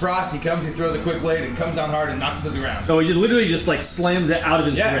having less frost. He comes, he throws a quick blade, and comes down hard and knocks it to the ground. oh, he just literally just like slams it out of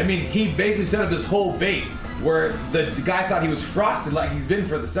his Yeah, grip. I mean, he basically set up this whole bait where the guy thought he was frosted, like he's been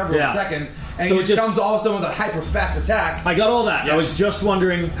for the several seconds, and So he it just just- comes all of a sudden with a hyper fast attack. I got all that. Yeah. I was just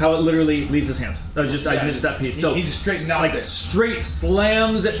wondering how it literally leaves his hand. I missed that piece. So he just straight knocks like it. straight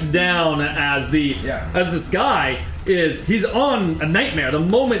slams it down as this guy he's on a nightmare. The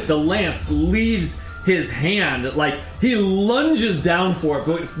moment the lance leaves his hand, like he lunges down for it,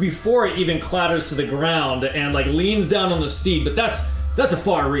 but before it even clatters to the ground and like leans down on the steed. But that's a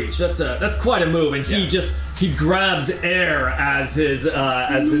far reach. That's quite a move, and he grabs air as his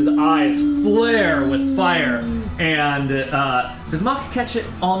eyes flare with fire. And does Mock catch it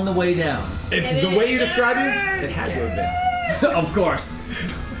on the way down? The way you describe it had to have been. Of course.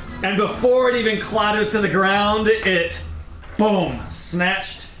 And before it even clatters to the ground, it boom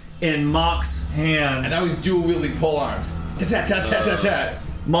snatched in Mock's hand. And now he's dual wielding pole arms. Tat.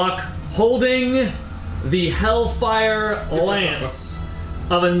 Mock holding the Hellfire Lance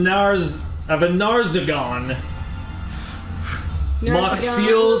of a Narzagon. Mock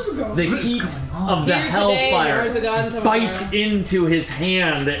feels the heat of the Here today, Hellfire Narzagon tomorrow. bite into his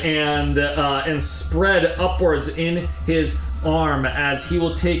hand and spread upwards in his arm as he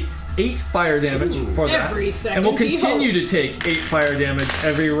will take 8 fire damage for that. Every second and will he continue holds. to take 8 fire damage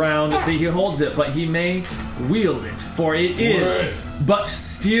every round that he holds it, but he may wield it, for it is but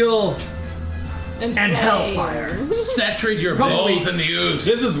steel and flame. hellfire. Saturate your Probably- balls in the ooze.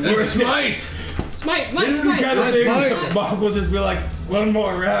 This is And worth it. smite. Smite. This is the kind of That's thing mine. that Mark will just be like, one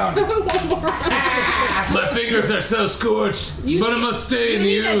more round. My fingers are so scorched, but I must stay in the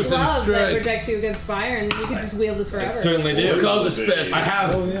You need ooze and gloves that strike. protect you against fire, and you can just wield this forever. Certainly It's do. called the special. I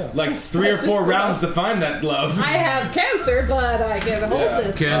have like 3 or 4 rounds to find that glove. I have cancer, but I can hold Yeah.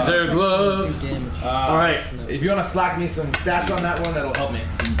 this. Cancer glove. All right. If you want to slack me some stats on that one, that'll help me.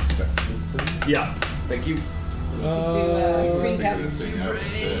 Yeah. Thank you. To screen cap.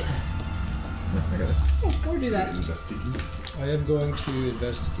 Or do that. I am going to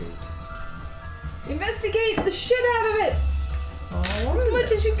investigate. Investigate the shit out of it as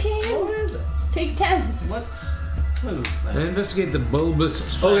much as you can. What is it? Take 10. What is that? Investigate the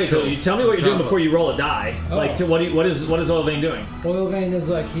bulbous. Okay, so you tell me what you're doing before you roll a die. Oh. Like, what is Oil Vein doing? Oil Vein is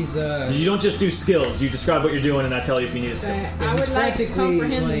like he's You don't just do skills. You describe what you're doing, and I tell you if you need a skill. I he's would like to practically,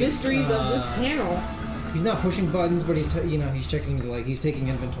 comprehend the like, mysteries of this panel. He's not pushing buttons, but he's he's checking he's taking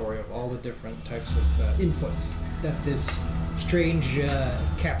inventory of all the different types of inputs that this strange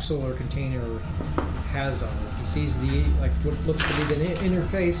capsule or container has on it. He sees what looks to be the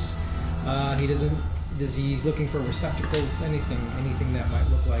interface. He's looking for receptacles, anything that might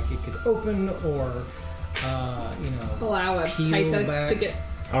look like it could open or Allow a peel Titan back. to get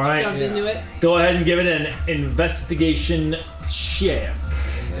All right. Jumped into it. Go ahead and give it an investigation check.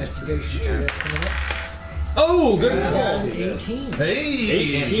 Investigation check coming up. Oh, good. That's an 18. Hey!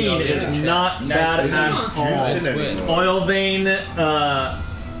 18 is not bad at all.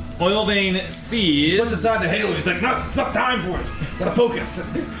 Oil vein sees. Puts aside the halo. He's like, no, it's not time for it. Gotta focus.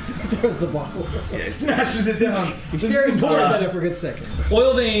 There's the bottle. Yeah, he smashes it down. He stares at it for a good second.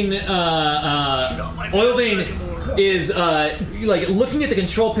 Oil vein is like looking at the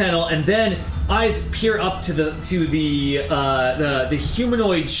control panel, and then eyes peer up to the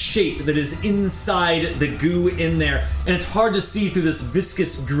humanoid shape that is inside the goo in there, and it's hard to see through this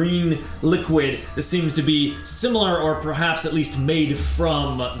viscous green liquid that seems to be similar, or perhaps at least made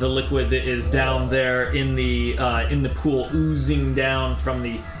from the liquid that is down there in the pool, oozing down from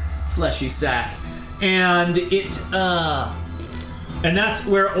the fleshy sack, and it and that's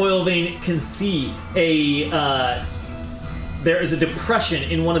where Oil Vein can see there is a depression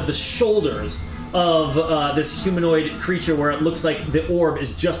in one of the shoulders of this humanoid creature where it looks like the orb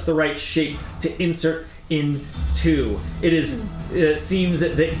is just the right shape to insert into. It seems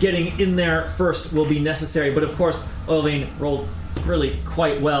that getting in there first will be necessary, but of course Oil Vein rolled really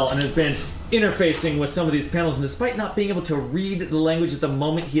quite well and has been interfacing with some of these panels, and despite not being able to read the language at the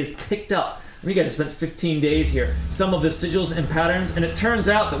moment, he has picked up, you guys have spent 15 days here, some of the sigils and patterns, and it turns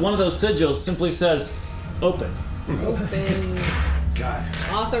out that one of those sigils simply says open. Open. God.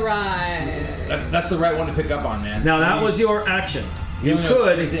 Authorized. That's the right one to pick up on, man. Now that was your action. You only knows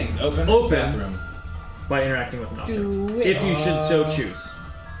could three things. Open, bathroom. by interacting with an object, Do it. if you should so choose.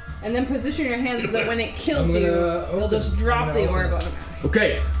 And then position your hands so that when it kills I'm gonna you, open. it'll just drop I'm the gonna orb open. automatically.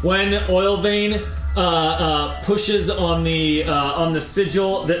 Okay, when Oil Vein pushes on the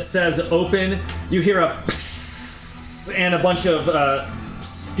sigil that says open, you hear a psss, and a bunch of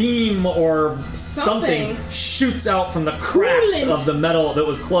steam or something shoots out from the cracks Coolant. of the metal that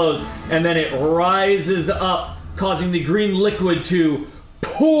was closed, and then it rises up, causing the green liquid to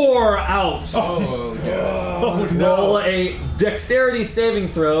pour out. Oh, God. Roll a dexterity saving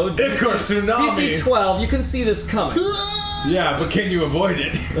throw. Icarus tsunami. DC 12. You can see this coming. Yeah, but can you avoid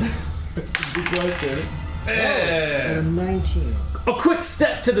it? Good question. And a 19. A quick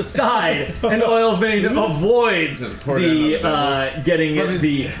step to the side, and Oil Vein avoids getting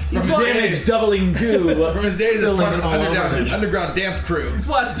the damage doubling goo From his days as spilling part of all over an him. underground dance crew. He's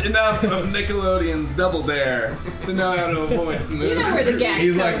watched enough of Nickelodeon's Double Dare to know how to avoid some You know where the gag's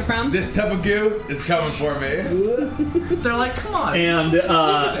He's coming like, from. this tub of goo is coming for me. They're like, come on. And You're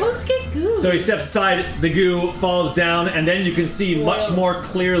supposed to get goo. so he steps aside, the goo falls down, and then you can see much more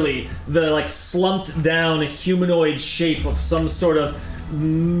clearly the slumped down humanoid shape of some sort of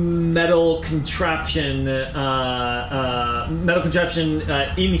metal contraption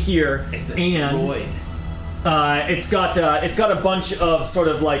in here. It's a and droid. it's got a bunch of sort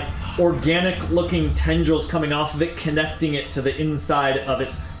of like organic looking tendrils coming off of it, connecting it to the inside of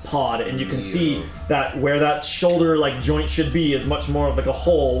its pod, and you can see that where that shoulder joint should be is much more of like a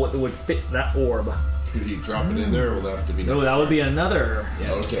hole that would fit that orb. Could he drop it in there, or will that have to be? Oh, that would be another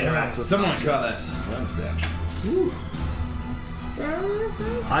Okay. interact with. Someone try this. Bonus action.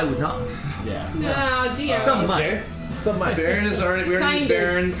 I would not. Yeah. No, DM. Some might. Okay. Some might. Baron is already. We already used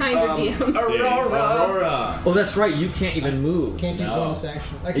Baron's. DM. Aurora. Oh, that's right. You can't even move. Can't do bonus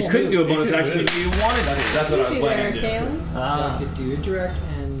action. I You can't couldn't do a move. bonus action if you wanted to. That's what I was Easy there, planning to do. Kalen. So I could do interact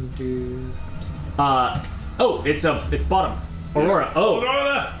and do. Oh, it's bottom. Aurora. Oh,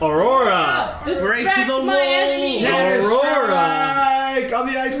 Aurora! Aurora. Distract my enemy. Aurora. Strike on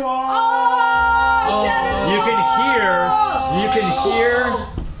the ice wall! You can hear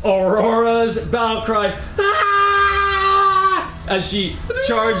Aurora's battle cry as she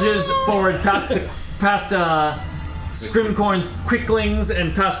charges forward past Scrimcorn's quicklings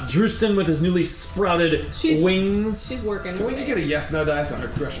and past Drustin with his newly sprouted wings. She's working. Can we just get a yes/no dice on her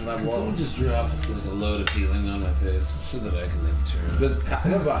crushing that wall? Someone just drop a load of healing on my face so that I can then turn. That's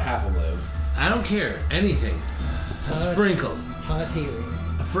about half a live. I don't care. Anything. A sprinkle. Hot healing.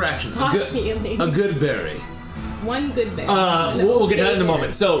 A fraction. Hot A good, healing. a good berry. One good bear. We'll get to that in a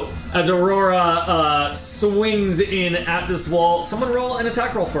moment. So, as Aurora swings in at this wall, someone roll an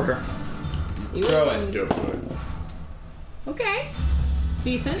attack roll for her. You Throw win. it. Go for it. Okay.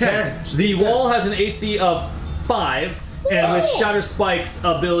 Decent. 10. The wall has an AC of 5, and with Shatter Spike's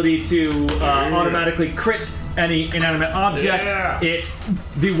ability to automatically crit any inanimate object, Yeah.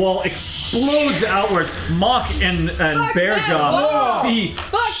 the wall explodes outwards. Mock and Bearjaw see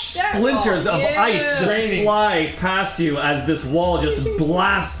splinters of ice just fly past you as this wall just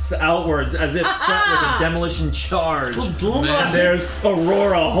blasts outwards as if set with a demolition charge. And there's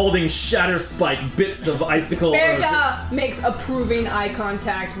Aurora holding Shatterspike, bits of icicle. Berta makes approving eye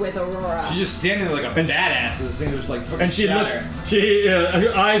contact with Aurora. She's just standing there like a badass. This thing is like fucking And she shatter. looks,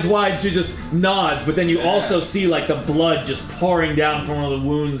 her eyes wide, she just nods, but then you also see like the blood just pouring down from one of the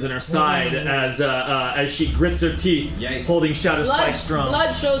wounds in her side as she grits her teeth, holding Shatterspike strong.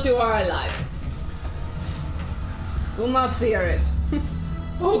 Blood shows you are alive. Do not fear it.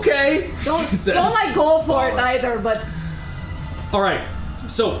 Okay. Don't says. like go for it either, but Alright,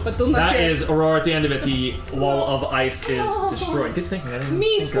 so But do not that fear is it. Aurora at the end of it. The wall of ice is destroyed. Good thinking. I didn't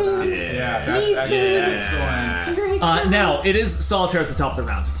me think of that. soon. Yeah, Me that's soon. excellent. Now, it is Solitaire at the top of the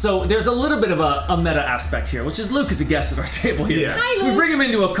round. So there's a little bit of a meta aspect here, which is Luke is a guest at our table here. Yeah. Hi, We Luke. bring him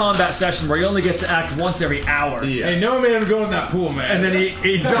into a combat session where he only gets to act once every hour. Yeah. Hey, no man, go in that pool, man. And then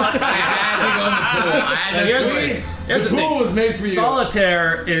he drops. I had to go in the pool. I had no choice. Here's The the thing. pool was made for you.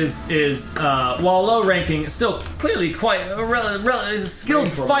 Solitaire is while low ranking, still clearly quite a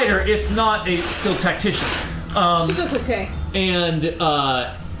skilled fighter, if not a skilled tactician. She goes okay. And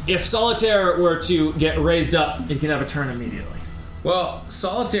if Solitaire were to get raised up, he can have a turn immediately. Well,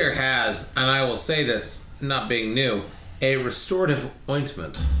 Solitaire has, and I will say this, not being new, a restorative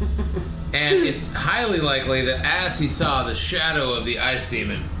ointment. And it's highly likely that as he saw the shadow of the ice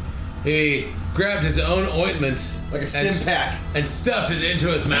demon, he grabbed his own ointment Like a stim pack. and stuffed it into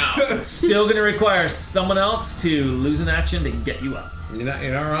his mouth. It's still going to require someone else to lose an action to get you up. You're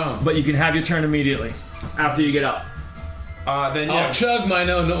not wrong. But you can have your turn immediately after you get up. Then yeah, I'll chug my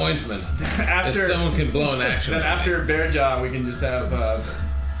own ointment after if someone can blow an action. then on me. after Bearjaw, we can just have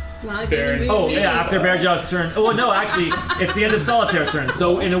Not Baron. gonna Oh, be yeah, me. after Bearjaw's turn. Oh, no, actually, it's the end of Solitaire's turn.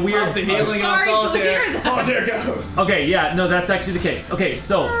 So, in a weird. the healing on Sorry to Solitaire. hear that. Solitaire goes. Okay, yeah, no, that's actually the case. Okay,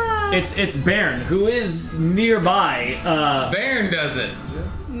 so it's Baron who is nearby. Baron does it.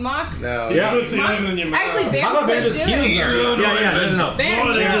 Mock. No. Yeah. Puts the ointment in your mouth. Actually, Baron How about Ben could just do heals it. her? Yeah, no.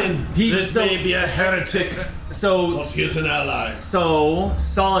 Baron. This may be a heretic. So Let's use an ally. So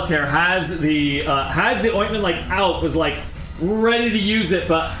Solitaire has the ointment like out, was like ready to use it,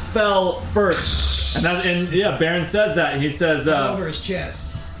 but fell first. And yeah, Baron says that. He says over his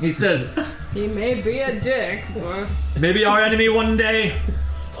chest. he says He may be a dick. Or maybe our enemy one day,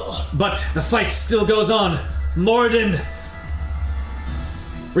 but the fight still goes on. Morden,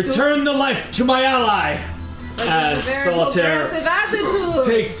 return the life to my ally. As very Solitaire progressive attitude.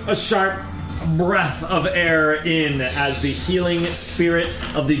 takes a sharp breath of air in as the healing spirit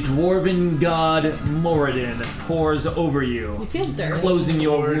of the dwarven god Moradin pours over You you, feel dirty. closing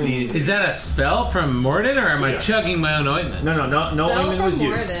your wound. Is that a spell from Morden, or am I chugging my own ointment? No Spell ointment from was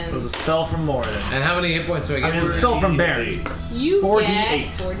used. Moradin. It was a spell from Moradin. And how many hit points do I I get? mean, it's a spell from Baron. You 4d8.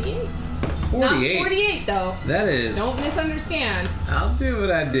 get 48. Not 48. 48 though. That is. Don't misunderstand. I'll do what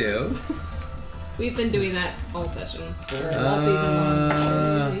I do. We've been doing that all session. All season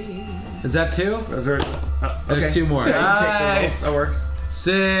 1. Is that two? There's two more. Nice. That works.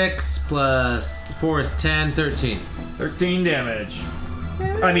 6 plus 4 is 10, 13. 13 damage.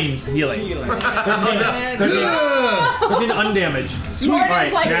 I mean, healing. 13 Yeah. undamaged. Morden's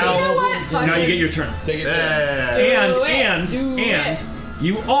Alright, like, now, you know what? Fuck now you it. get your turn. Take it. And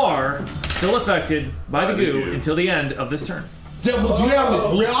you are still affected by the goo until the end of this turn. Double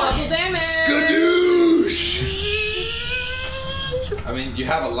Double damage. damage. I mean, you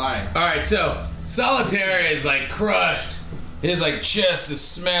have a line. Alright, so Solitaire is like crushed. His like chest is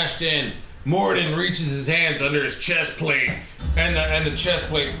smashed in. Morden reaches his hands under his chest plate, and the chest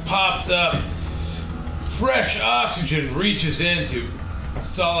plate pops up. Fresh oxygen reaches into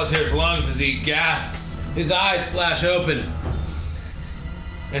Solitaire's lungs as he gasps. His eyes flash open.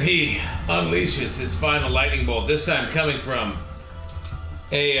 And he unleashes his final lightning bolt, this time coming from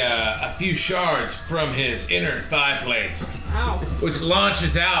a few shards from his inner thigh plates, Ow. which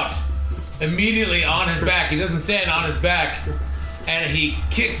launches out immediately on his back. He doesn't stand on his back, and he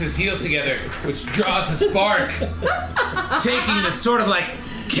kicks his heels together, which draws a spark, taking this sort of like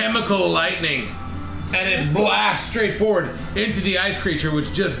chemical lightning, and it blasts straight forward into the ice creature,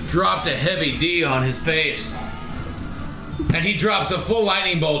 which just dropped a heavy D on his face. And he drops a full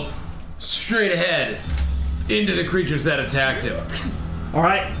lightning bolt straight ahead into the creatures that attacked him.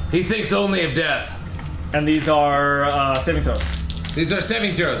 Alright, He thinks only of death. and these are saving throws. These are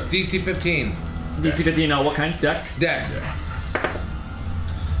saving throws, DC 15. DC 15, what kind? Dex? Dex.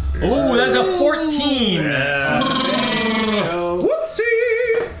 Ooh, that's a 14!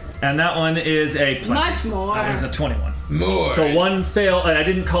 Whoopsie! And that one is a plenty. Much more. That is a 21. More. So one fail, and I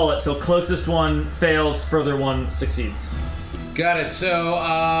didn't call it, so closest one fails, further one succeeds. Got it.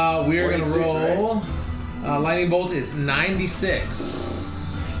 So we're gonna 46, roll. Lightning bolt is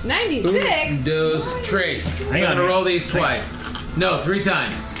 96. 96. Dos trace. So I'm on gonna here. roll these twice. No, 3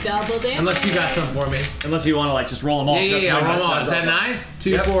 times. Double damage. Unless you got some for me. Unless you want to like just roll them all. Yeah, roll them all. Is that 9?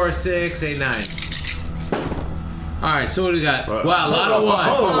 2, 4, 6, 8, 9. Alright, so what do we got? Wow, a lot of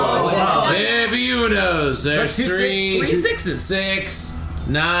ones. Baby Unos. There's three sixes. 6.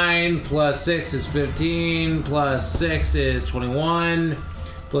 9 plus 6 is 15. Plus 6 is 21.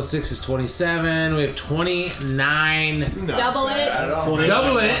 Plus 6 is 27. We have 29. Double it.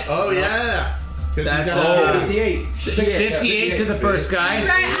 Double it. Oh yeah. That's 58. 58 to the first guy.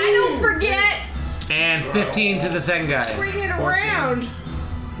 Right, I don't forget. And 15 to the second guy. Bring it around.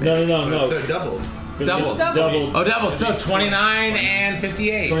 No. They're doubled. Double. Double. Oh, double. So 29 and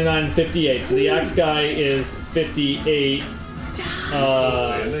 58. 29 and 58. So the axe guy is 58.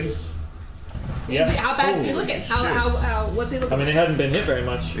 Is he- how bad is he looking? How what's he looking? I mean, it hadn't been hit very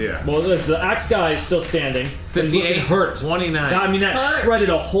much. Yeah. Well, the axe guy is still standing. But he's 58 looking hurt. 29. I mean, that shredded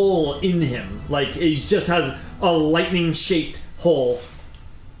a hole in him. Like, he just has a lightning-shaped hole.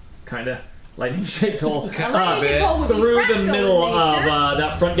 Kinda. Lightning-shaped hole. lightning-shaped hole would be Through the fractal middle in of nature.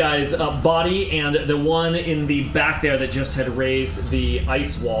 that front guy's body, and the one in the back there that just had raised the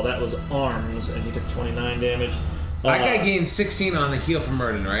ice wall. That was arms, and he took 29 damage. That guy gained 16 on the heal from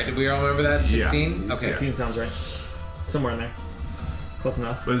Murden, right? Did we all remember that? 16? Yeah. Okay. 16 sounds right. Somewhere in there. Close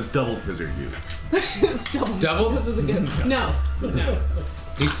enough. But it's double because they're you. It's double. Double? This is a good. No.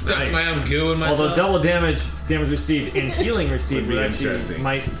 He stuck my own goo in myself. Although double damage received and healing received Would be would actually interesting.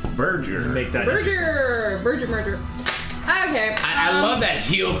 might Berger. make that interesting. Merger. Okay. I love that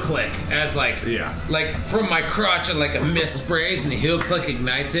heal click as like from my crotch and like a mist sprays and the heal click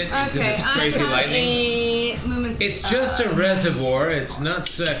ignites it into Okay, this I crazy have lightning. a movement. It's just a reservoir. It's not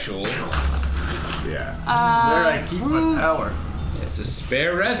sexual. Yeah. Where I keep my power. It's a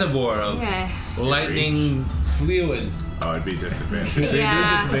spare reservoir of Okay. lightning fluid Oh, it'd be disadvantage.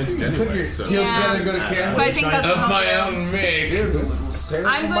 Yeah. Disadvantage Put anyway, your so. skills together and go to Kansas. So I think that's of what my I'll do. own make. Here's a little sale.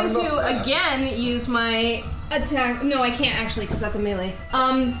 I'm going $1 to set. again use my attack. No, I can't actually because that's a melee.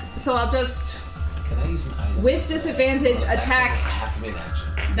 So I'll just Can I use an item? with disadvantage attack Have to be an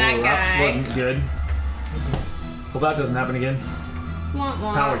action. that Well, that guy. wasn't good. Well, that doesn't happen again. Wah,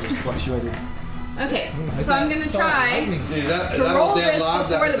 wah. Power just fluctuated. Okay, so I'm gonna try Dude, is that to all roll Dan this Lodge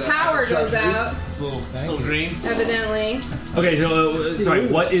before after the power goes chartreuse? out. It's a little green. Evidently, Okay, so sorry,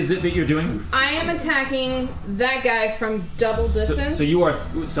 what is it that you're doing? I am attacking that guy from double So, distance. so you are.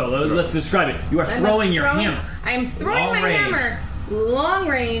 So let's describe it. You are I'm throwing your hammer I am throwing Long my range. hammer long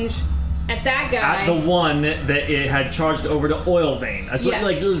range at that guy. at the one that it had charged over to Oil Vein. That's what Yes.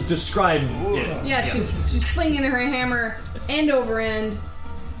 like it was described. Yeah, she's swinging her hammer end over end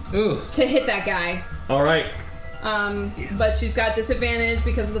Ooh. to hit that guy. All right. But she's got disadvantage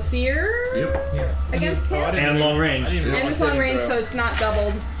because of the fear against him. And long range. And it's long range, so it's not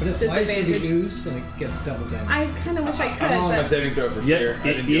doubled But it flies through the disadvantage. ooze and it gets double damage. I kind of wish I could, I'm on my but saving throw for Yeah, fear. I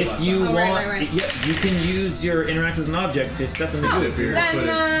didn't do it if last you time. Oh, want, right. yeah, you can use your interact with an object to step in the goo. then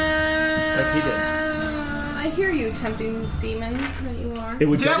Like he did. I hear you, tempting demon that you are. It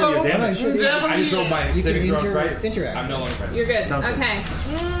would double your Devil! damage. Oh, no, I just rolled my You saving can throw right. interact. I'm no longer friendly. You're good. Sounds good. Okay.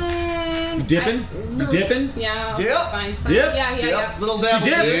 You dipping? You dipping? Yeah. Dip? Fine. Dip? Yeah. Little She devil.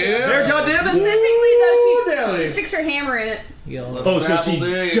 dips. Yeah. There's your dip. Specifically, though, Sally. she sticks her hammer in it. Oh, so she Dabble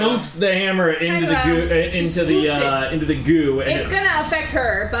do, yeah. dunks the hammer into the goo, She into the goo, and It's gonna affect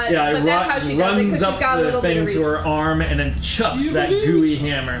her, but, yeah, but that's how she does it runs because she's up got a the little bit thing of reach. to her arm, and then chucks that gooey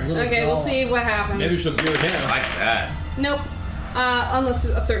hammer. Okay, we'll see what happens. Maybe she'll do it I again. like that. Nope. Unless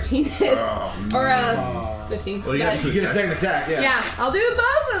a 13 hits. Or a 15. Well, you But- have to You get a second attack, yeah. yeah, I'll do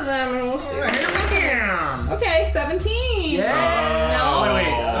both of them and we'll see what happens. Okay, 17. No.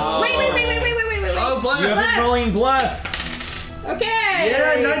 Wait. Wait. Oh, blast! You have been rolling bless. Okay.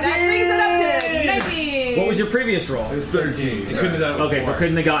 Yeah, 19. That brings it up to 19. What was your previous roll? It was 13. You couldn't do that before. Okay, so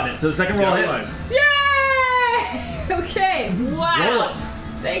couldn't have gotten it. So the second roll Got hits. one. Yay! Okay. Wow. Roll it.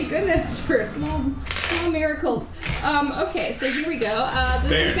 Thank goodness for small miracles. Okay, so here we go.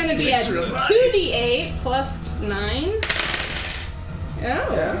 This is going to be a 2d8 plus 9.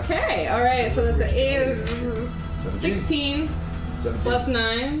 Oh, okay. All right, so that's a 16 plus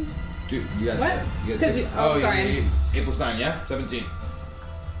 9. Dude, you got What? that. You got 'Cause six- you- oh, sorry. 8 plus 9, yeah? 17.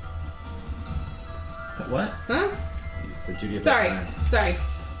 What? Huh? So 2d8 plus Sorry. 9. Sorry.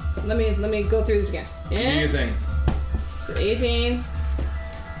 Let me go through this again. Do your Yeah. thing. So 18.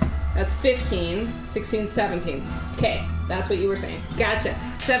 That's 15. 16, 17. Okay, that's what you were saying. Gotcha.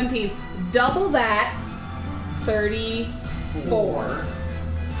 17. Double that. 34.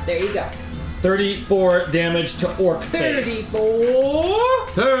 There you go. 34 damage to Orc Face.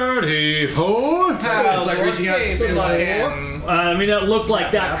 34. It's like reaching out to see I mean, it looked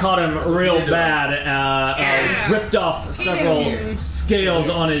like that caught him real bad. Ripped off several scales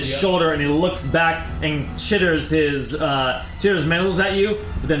on his shoulder, and he looks back and chitters mantles at you,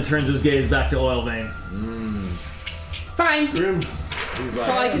 but then turns his gaze back to Oil Vein. Fine. He's That's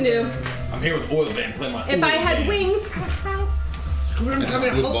all I can do. I'm here with Oil Vein playing my. If I had wings, Scrim, come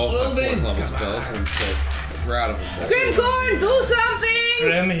here, Oil Vein. Level spells. I'm so proud of him. Scrimcorn, do something!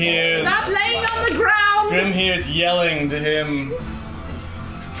 Grim hears. Stop laying on the ground! Grim hears yelling to him,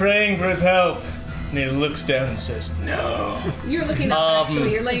 praying for his help. And he looks down and says, "No." You're looking up,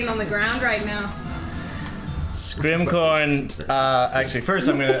 actually. You're laying on the ground right now. Scrimcorn. Actually, first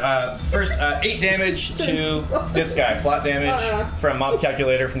I'm gonna 8 damage to this guy. Flat damage from Mob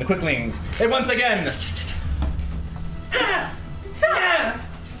Calculator from the Quicklings. And once again.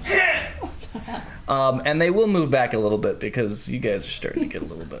 And they will move back a little bit because you guys are starting to get a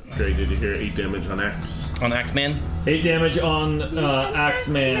little bit. Great, did you hear 8 damage on Axe? On Axeman? 8 damage on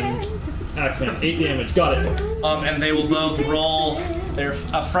Axeman. 8 damage. Got it. And they will both roll their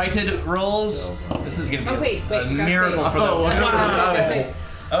affrighted rolls. This is gonna be a miracle for them.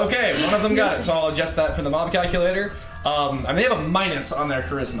 Okay, one of them got it, so I'll adjust that for the Mob Calculator. And they have a minus on their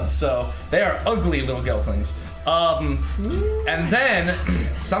charisma, so they are ugly little gelflings. And then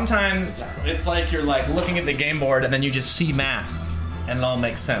sometimes it's like you're like looking at the game board and then you just see math and it all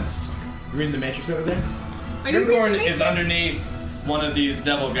makes sense. You reading the Matrix over there? Scrimcorn is underneath one of these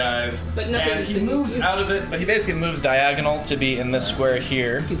devil guys, But nothing and is he beneath moves you. out of it, but he basically moves diagonal to be in this square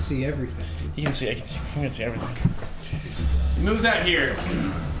here. You can see everything. You can see everything. He moves out here.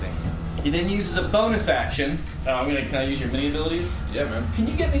 He then uses a bonus action. Can I use your mini abilities? Yeah, man. Can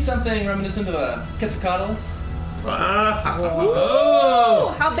you get me something reminiscent of a Quetzalcoatl's?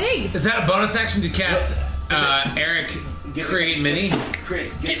 Oh! How big? Is that a bonus action to cast Eric Create Mini?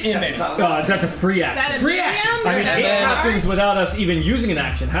 Get in mini. That's a free Is that action. a Free medium action. or I mean, a it large? happens without us even using an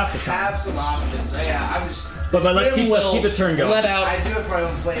action half the time. Have some options. Yeah, I'm just. But let's keep the turn going. Let out. I do it for my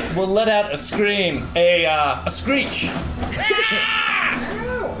own pleasure. We'll let out a scream, a screech.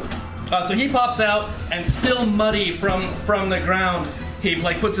 So he pops out and still muddy from the ground. He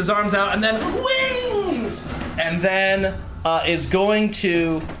puts his arms out and then wings, and then is going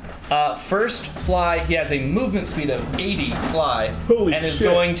to first fly. He has a movement speed of 80 fly, Holy and is shit.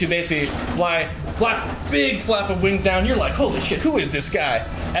 going to basically big flap of wings down. You're like, holy shit, who is this guy?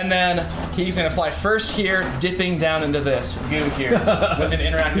 And then he's gonna fly first here, dipping down into this goo here with an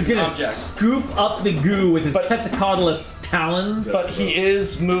interactive He's gonna object. scoop up the goo with his Quetzalcoatlus talons. But he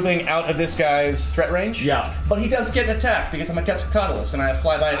is moving out of this guy's threat range. Yeah. But he does get an attack because I'm a Quetzalcoatlus and I have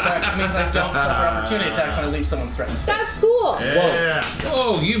fly-by attack. It means I don't suffer opportunity attacks when I leave someone's threatened space. That's cool.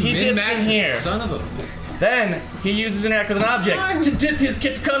 Oh, you He dips min-maxed in here. son of a... Then he uses interact with an object to dip his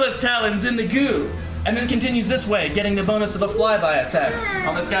Quetzalcoatlus talons in the goo, and then continues this way, getting the bonus of the fly-by attack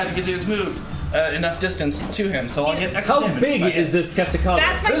on this guy because he has moved enough distance to him. So I'll get extra How damage. big is this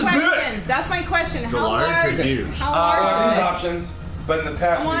Quetzalcoatlus? That's my question. How large or large? huge? How I large? have these options, but in the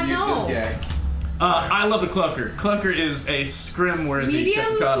past I wanna we've used know. this guy. I love the Clunker. Clunker is a scrim-worthy Medium,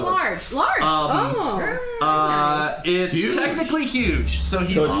 Quetzalcoatlus. large. It's Huge. technically huge, so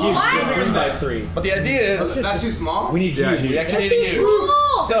he's So it's huge. What? 3 by 3. But the idea is That's too small? We need huge. we actually need a huge.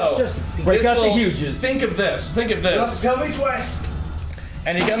 Cool. So Break this out the will- huges. Think of this. Think of this. Tell me twice.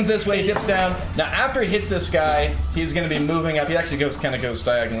 And he comes this way, he dips down. Now, after he hits this guy, he's going to be moving up. He actually goes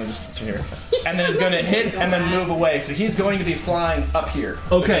diagonally just here, and then is going to hit and then move away. So he's going to be flying up here.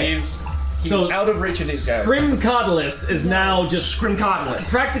 Okay. So he's So out of reach of these guys. Scrimcoatlus is now just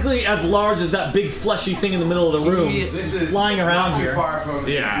Scrimcoatlus. practically as large as that big fleshy thing in the middle of the room, This is flying around not too here. far from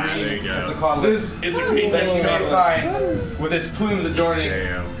Yeah, green there you go. Quetzalcoatlus. This is a green That's made Quetzalcoatlus. fine with its plumes adorning.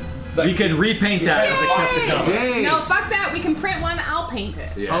 Damn. We could repaint that as a Yay! Quetzalcoatlus. No, fuck that. We can print one. I'll paint it.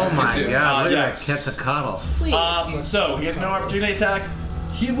 Yeah. Oh my too. god, look yes. at that Quetzalcoatl. Please. So he has no opportunity attacks.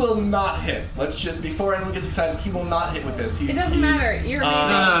 He will not hit. Let's just, before anyone gets excited, he will not hit with this. it doesn't matter. You're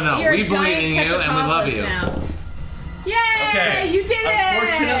amazing. no. You're We a giant believe in you and we love Quetzalcoatlus you. Now. Yay! Okay. You did it!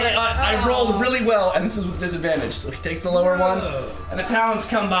 Unfortunately, I Oh. rolled really well, and this is with disadvantage. So he takes the lower one, and the talons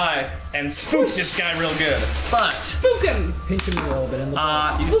come by and spook this guy real good. But Spook him. Pinch him a little bit in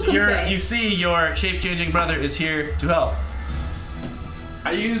the you see your shape-changing brother is here to help.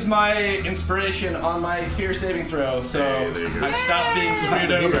 I use my inspiration on my fear saving throw, so Hey, there you go. I stop being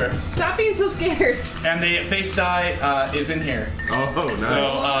screwed over. Stop being so scared. And the face die is in here. Oh, nice. So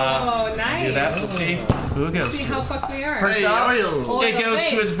Oh, nice. do that. We'll see who it goes See to. how fucked we are. First Hey, off, oil. it goes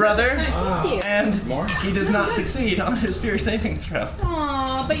to his brother, Thank you. and he does not succeed on his fear saving throw.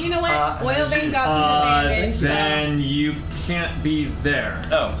 Aw, But you know what? Oil Vein got some advantage. Then you can't be there.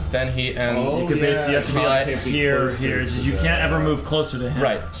 Oh, then he ends. You could basically have to be like can't be here. closer to You can't ever move closer to him.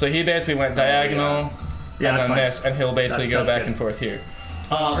 Right. So he basically went diagonal, Yeah, and that's then fine. this, and he'll basically go That's back good. and forth here.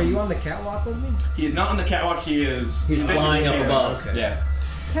 Are you on the catwalk with me? He is not on the catwalk. He is. He's flying up above. Okay. Yeah.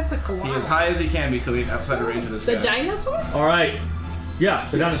 That's a He koala. is high as he can be, so he's outside the range of this The guy. dinosaur? All right. Yeah,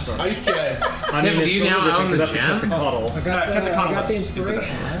 the dinosaur. Ice guys. I mean, Yeah, but it's you a little now different own the 'cause gem? that's a Quetzalcoatl. I got the Quetzalcoatlus is the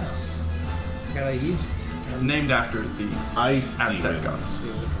inspiration. I gotta use it. Named after the Ice Aztec demons.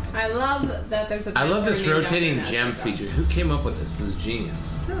 gods. I love that there's a I love this dinosaur named after rotating an gem Aztec feature. Who came up with this? This is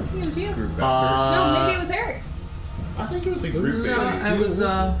genius. god. Oh, it was you. Uh, No, maybe it was Eric. I think it was a group No, baby. I was.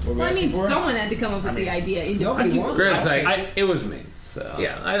 Well, I mean, someone had to come up with the idea. Nobody Independently. wants Greg's it. like, it was me. So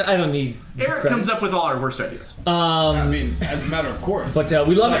Yeah, I don't need. Eric credit. comes up with all our worst ideas. I mean, as a matter of course. But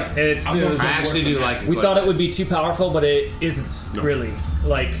we love It's like, it. It's, I'm it going was for I actually do like it. we quite thought a it would be too powerful, but it isn't really.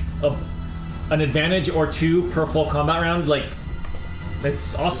 Like an advantage or two per full combat round. Like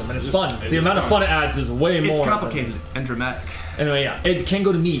it's awesome and it's fun. The amount of fun it adds is way more. It's than- complicated and dramatic. Anyway, yeah, it can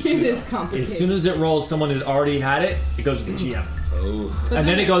go to me too. It is though. complicated. As soon as it rolls, someone had already had it. It goes to the GM, Oh. and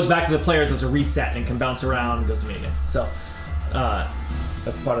then it goes back to the players as a reset and can bounce around and goes to me again. So.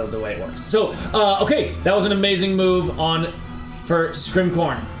 That's part of the way it works. So, okay, that was an amazing move for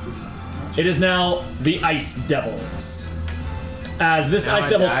Scrimcorn. It is now the Ice Devils. As this Now Ice I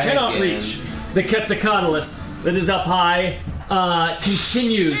Devil die cannot again. reach the Quetzalcoatlus that is up high,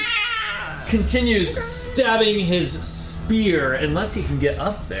 continues stabbing his spear unless he can get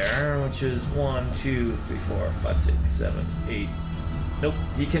up there, which is 1, 2, 3, 4, 5, 6, 7, 8. Nope,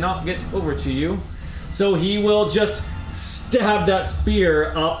 he cannot get over to you. So he will just stab that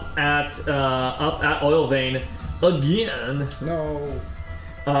spear up at Oil Vein again. No.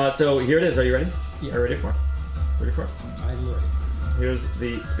 So here it is. Are you ready? Yeah. Are you ready for it? Ready for it? I'm ready. Here's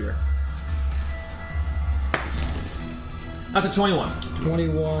the spear. That's a 21.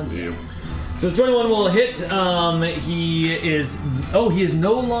 21. Yep. So the 21 will hit. He is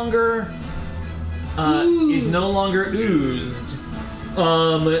no longer. He's no longer oozed.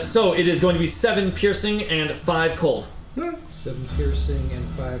 So it is going to be 7 piercing and 5 cold. 7 piercing and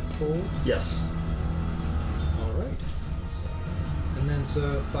 5 cold. Yes. Alright. And then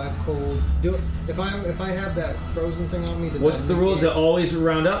so 5 cold. Do it. If I have that frozen thing on me, does What's that the make rules? it That always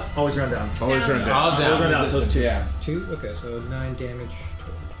round up, always round down. Always run All down. Always round down. down. So it's 2. Yeah. 2? Okay, so 9 damage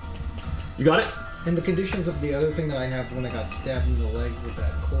total. You got it. And the conditions of the other thing that I have when I got stabbed in the leg with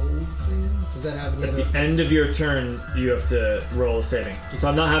that cold thing, does that have any At other the end of your turn, you have to roll a saving. So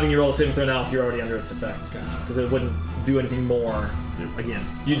I'm not having you roll a saving throw now if you're already under its effect, because it wouldn't do anything more. Again,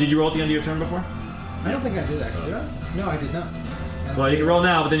 did you roll at the end of your turn before? I don't think I did actually. Did I? No, I did not. Well, you can roll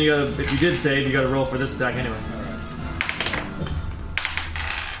now, but then you gotta. If you did save, you gotta roll for this attack anyway. Alright.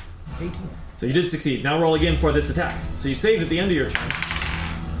 18. So you did succeed. Now roll again for this attack. So you saved at the end of your turn,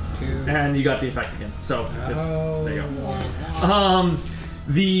 2. and you got the effect again. So Oh. there you go.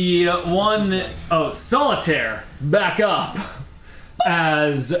 The one Solitaire back up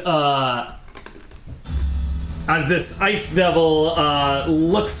as this Ice Devil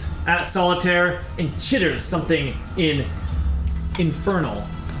looks at Solitaire and chitters something in infernal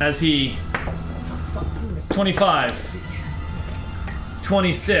as he 25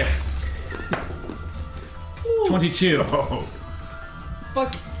 26 22 Oh,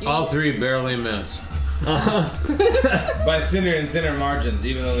 Fuck you. all 3 barely missed. By thinner and thinner margins,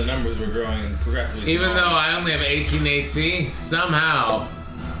 even though the numbers were growing progressively Even though smaller. I only have 18 AC, somehow,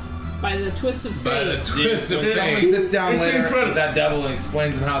 By the twist of by the fate. twist of Someone fate, sits down It's later incredible. with that devil and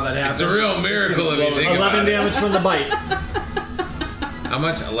explains him how that happened. it's a real miracle if you think 11 about it. damage from the bite. How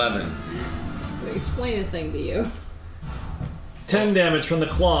much? 11. Explain a thing to you. 10 damage from the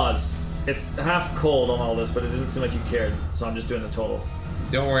claws. It's half cold on all this, but it didn't seem like you cared, so I'm just doing the total.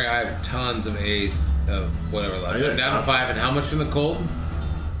 Don't worry, I have tons of ace of whatever left. I got I'm down to top. 5, and how much from the cold?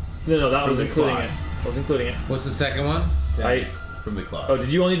 No, that From was the including it. claws. I was including it. What's the second one? from the claws. Oh,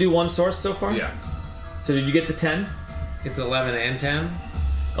 did you only do one source so far? Yeah. So did you get the 10? It's 11 and 10.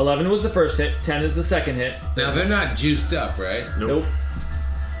 11 was the first hit, 10 is the second hit. Now they're not juiced up, right? Nope.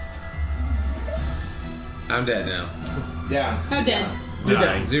 I'm dead now. Yeah. How dead? You're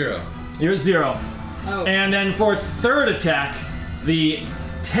dead. 0. You're 0. Oh. And then for its third attack, the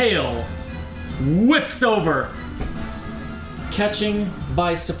tail whips over, catching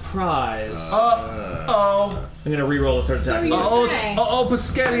by surprise. Oh. I'm gonna re-roll the third So attack. you Oh, say.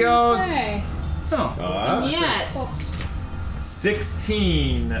 Piscatios. Say. Oh. Ah, Yet.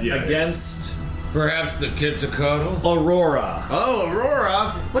 16 Yeah, against Perhaps the Quetzalcoatl? Aurora. Oh,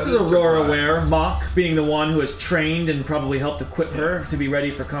 Aurora! What does Aurora wear? Mock being the one who has trained and probably helped equip her to be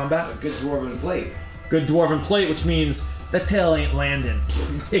ready for combat. Good dwarven plate. Good dwarven plate, which means that tail ain't landing.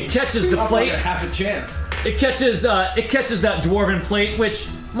 It catches the plate. Half a chance. It catches that dwarven plate, which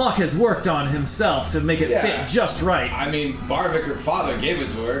Mock has worked on himself to make it fit just right. I mean, Barvik, her father, gave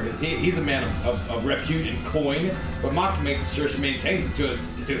it to her because he's a man of repute and coin. But Mock makes sure she maintains it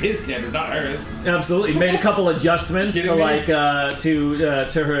to his standard, not hers. Absolutely, made a couple adjustments to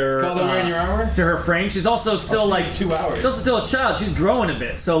to her. Call her wearing your armor? To her frame. She's also still I'll see like you 2 hours. She's also still a child. She's growing a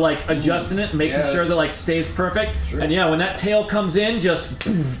bit, so like adjusting it, making sure that like stays perfect. Sure. And yeah, when that tail comes in, just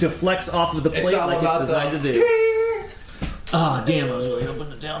deflects off of the plate all like it's about designed to the do. Oh, damn, I was really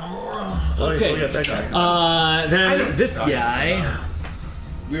hoping it down, Aurora. Okay. that guy. Then this guy.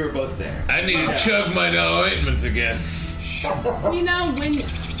 We were both there. I need to chug my ointment again. You know, when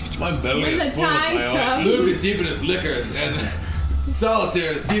My belly When is the full of time my ointment. comes- Luke is deep in his liquors, and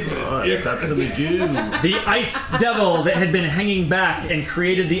Solitaire is deep in his That's liquors. the goo. The ice devil that had been hanging back and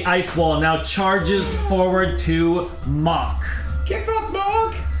created the ice wall now charges forward to Mock. Kick off,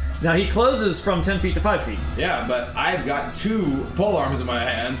 Mark! Now he closes from 10 feet to 5 feet. Yeah, but I've got 2 pole arms in my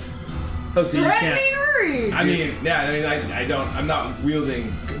hands. Oh, so you can't. threatening reach. I'm not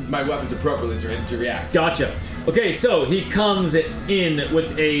wielding my weapons appropriately to react. Gotcha. Okay, so he comes in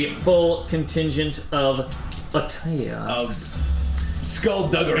with a full contingent of attacks.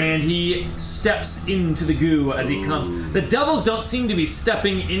 Skullduggery. And he steps into the goo as he comes. The devils don't seem to be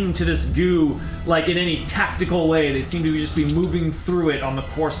stepping into this goo like in any tactical way. They seem to just be moving through it on the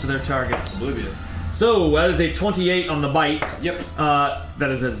course to their targets. Oblivious. So that is a 28 on the bite. Yep. That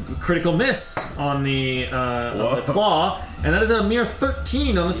is a critical miss on the claw, and that is a mere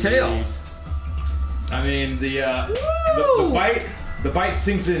 13 on the tail. I mean, the bite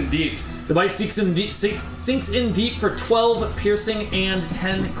sinks in deep. The bite sinks in deep for 12 piercing and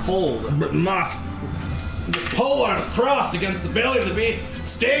 10 cold. Mock. The pole arms crossed against the belly of the beast,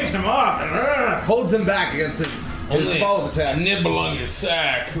 staves him off, and holds him back against his follow-up A attack. nibble on your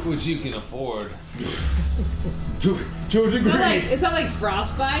sack, which you can afford. To a degree. Is that like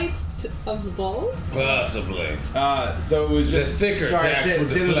frostbite of the balls? Possibly. So it was just The thicker sorry. attacks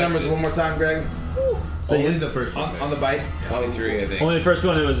Say were the numbers deflected. one more time, Greg. So Only the first one. On the bite. 23, I think. only the first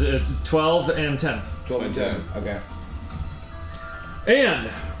one, it was 12 and 10. 12 and 10. Okay. And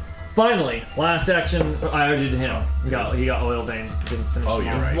finally, last action, I already did him. He got oil vein. Didn't finish Oh, him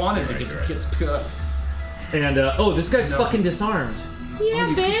you're off. right. Wanted to get the kids cut. And this guy's fucking disarmed. Yeah, Oh,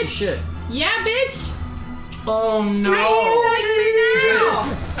 you piece of bitch. shit. Yeah, bitch. Oh no! How do you like me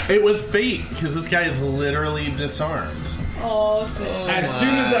now? It was fate, because this guy is literally disarmed. Oh, shit. As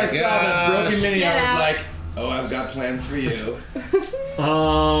soon as I saw that God. broken mini, I Get was out. like, "Oh, I've got plans for you."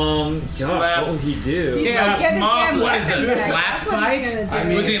 Gosh, Slaps. what would he do? Yeah, Get his Mock, damn what is weapon it, back. slap That's what fight? he's gonna do. I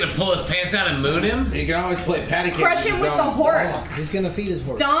mean- Was he gonna pull his pants down and moot him? You can always play patty cake. Crush him with the horse. He's gonna feed his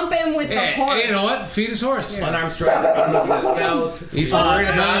horse. Stomp him with the Hey, horse. you know what? Feed his horse. Unarmed strike. I don't know if he has spells. He's worried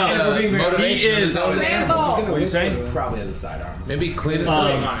no, about no, no. motivation. He is- of his own animal. Rambo. What are you saying? Probably has a sidearm. Maybe clean his Um,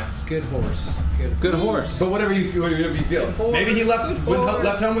 wings. Good horse. Good horse. But whatever you feel. Maybe he left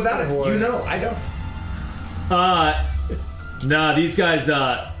home without it. You know, I don't. Nah, these guys,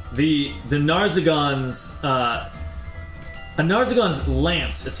 the Narzagon's, a Narzagon's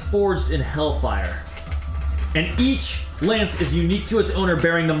lance is forged in hellfire. And each lance is unique to its owner,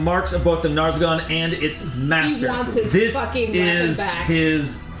 bearing the marks of both the Narzagon and its master. wants his This fucking is weapon back.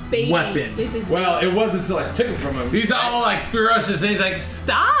 his Baby. weapon. This is Well, it wasn't until I took it from him. He's all like ferocious. He's like,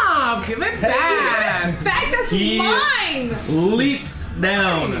 "Stop! Give it back!" In fact, that's He- mine. Leaps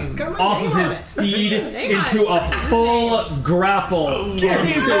down got my off name of on his it. steed Name on into it. a full grapple.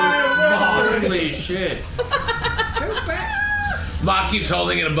 Holy shit! Mock keeps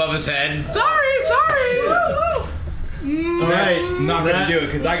holding it above his head. Sorry. All right, That's not going that- to do it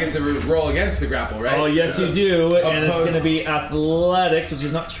because I get to roll against the grapple, right? Oh, yes, you do, and it's Opposed- going to be athletics, which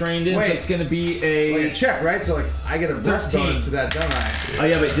is not trained in, so Wait. it's going to be Like a. a check, right? So like I get a vest 13. bonus to that, don't I? Oh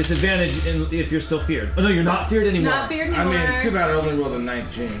yeah, but disadvantage if you're still feared. Oh no, you're not feared anymore. Not feared I anymore. mean, too bad I only rolled a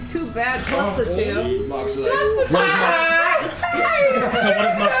 19. Too bad. Plus the 2. Mock's like, Plus the 2. So what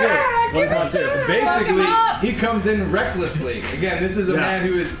does Muck do? What does Muck do? basically, up. he comes in recklessly. Again, this is a Yeah. man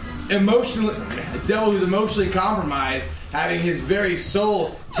who is emotionally, a devil who's emotionally compromised, having his very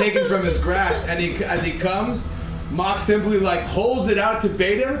soul taken from his grasp, and as he comes, Mock simply like holds it out to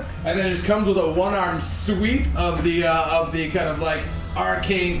bait him, and then just comes with a one-arm sweep of the kind of like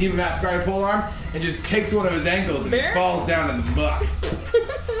arcane demon masquerade polearm, and just takes one of his ankles and he falls down in the muck.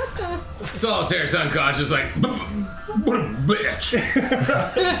 Solitaire's unconscious, like, What a bitch!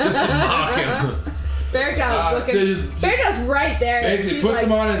 Just to mock him. Beartooth's so looking. just- Beartooth's right there. Basically She's puts like,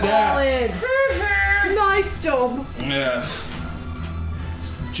 him on his ass. solid. Nice job. Yeah.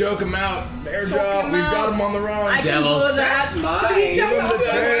 Choke him out. Bear Choke jaw. him We've out. got him on the run. I can Devils. blow that. That's mine. So he's jumped Give him off the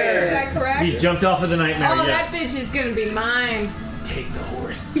the chair. Is that correct? He's jumped off of the nightmare. Oh, yes. that bitch is gonna be mine. Take the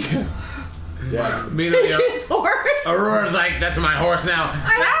horse. Immediately, His horse. Aurora's like, that's my horse now.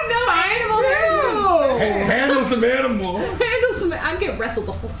 I have no animal. Handle some animal. Handle some. I'm gonna wrestle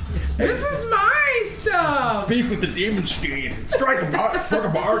the horse. This is my stuff. Speak with the demon steed. Strike a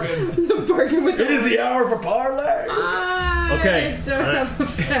bargain. Bargain with the It is the hour for parlay. Okay. I don't have a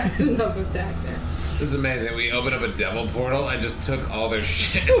fast enough attack there. This is amazing. We opened up a devil portal and just took all their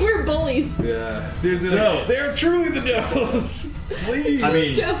shit. We're bullies. Yeah. Seriously, So- they are truly the devils. Please. I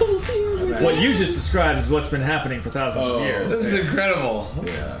mean, Devils here. With what you just described is what's been happening for thousands of Oh. years. This is incredible.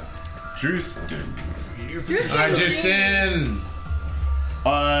 Yeah. Drewston. Magician.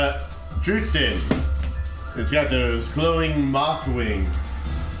 Drewston. It's got those glowing moth wings,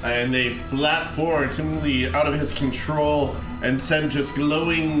 and they flap forward, seemingly out of his control, and send just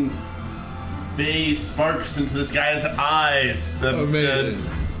glowing phase sparks into this guy's eyes. Amazing.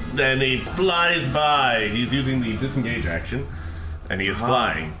 Then he flies by. He's using the disengage action, and he is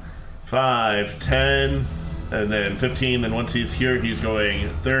flying. 5, 10, and then 15. Then once he's here, he's going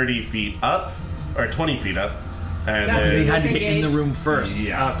 30 feet up, or 20 feet up. And Because he then, had to get in the room first.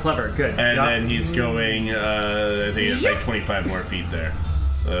 Yeah. Clever. Good. and Yeah. then he's going, I think it's like 25 more feet there.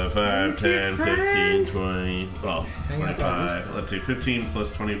 5, 10, 15, 20, well, 25. Let's see, 15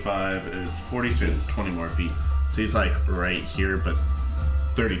 plus 25 is 40, so 20 more feet. So he's like right here, but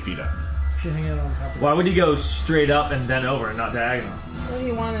 30 feet up. Should hang out on top of Why would he go straight up and then over and not diagonal? What do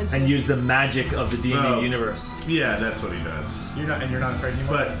you want to do? And use the magic of the D&D Oh. universe? Yeah, that's what he does. You're not afraid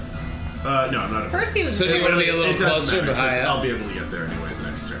anymore. But, no, I'm not. First he was. So do you want to be a little It doesn't closer matter, but high 'cause up? I'll be able to get there anyways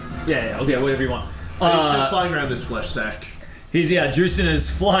next turn. Yeah, okay, whatever you want. He's just flying around this flesh sack. Drewston is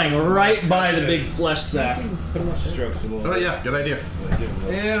flying right by the big flesh sack. Strokes the little. Oh yeah, good idea.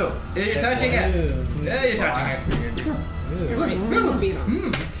 Ew. You're touching it. Yeah, you're touching it. You're right. This would be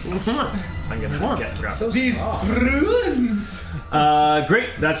on. I'm gonna get grabbed. so These soft. ruins. Great,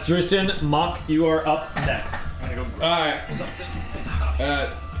 that's Drewston. Mock, you are up next. I'm gonna go Alright.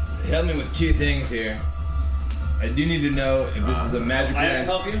 Help me with two things here. I do need to know if this is a magic I have lance.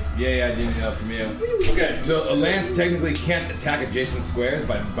 to help you? Yeah, I do need help from you. Okay, so a lance technically can't attack adjacent squares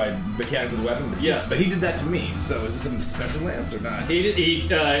by mechanics of the weapon. Yes. But he did that to me. So is this some special lance or not?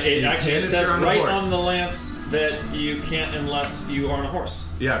 It actually can if says you're on a right horse. on the lance that you can't unless you are on a horse.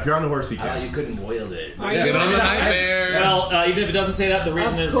 Yeah, if you're on the horse, you I thought can. you couldn't wield it. Are Get you? on the nightmare. Well, even if it doesn't say that, the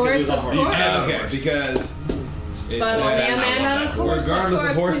reason Of is because course, he was on a of horse. course. Okay, because it's, But only a man on a horse, regardless of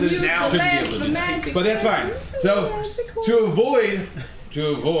of course, horses, can use now the should be able lance to for do that. magic. But that's fine. So to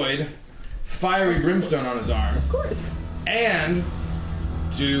avoid fiery brimstone on his arm, Of course. and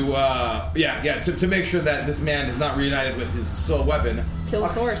to make sure that this man is not reunited with his sole weapon, Kill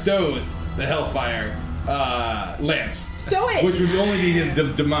his horse. stows the Hellfire lance, Stow it. which would only be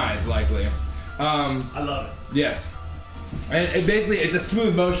his demise likely. I love it. Yes, and basically it's a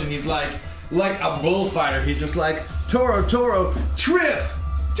smooth motion. He's like a bullfighter. He's just like Toro, trip,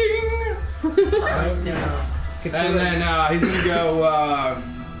 ding. And then he's gonna go.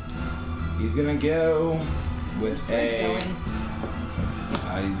 He's gonna go with a.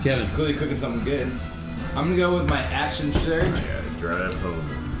 He's clearly cooking something good. I'm gonna go with my action surge. Yeah, drive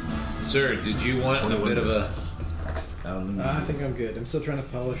home. Sir, did you want a bit of a... I think I'm good. I'm still trying to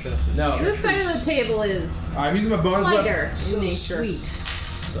polish up. No, This side of the table is I'm using my bonus weapon. lighter in nature.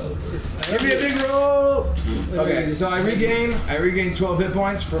 Give me a big roll. Okay, so I regain 12 hit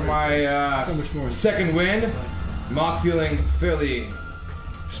points for my So much more. second wind. Mock feeling fairly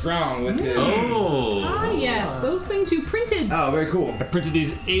strong with his. Oh. Ah, yes, those things you printed. Oh, very cool. I printed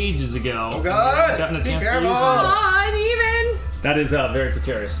these ages ago. Oh God! Gotten a Be chance to careful! use them. Uneven. That is very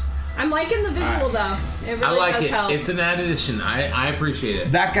precarious. I'm liking the visual though. It really I like does it. help. It's an addition. I appreciate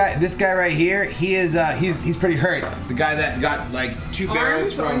it. This guy right here, he is he's pretty hurt. The guy that got like 2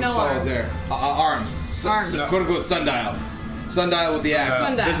 barrels Arms or from no Solitaire. Arms. Arms. Quote unquote sundial. Sundial with the axe.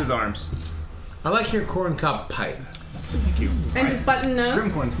 Sundial. This is arms. I like your corn cob pipe. And his button nose.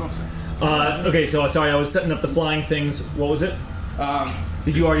 Grimcorn smokes it. Okay, so sorry, I was setting up the flying things. What was it?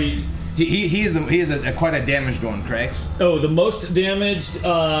 Did you already? He is quite a damaged one, correct? Oh, the most damaged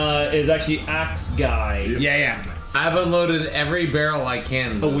is actually Axe Guy. Yeah. I've unloaded every barrel I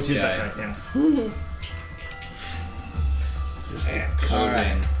can. Oh, with which this is guy. that guy? Yeah. All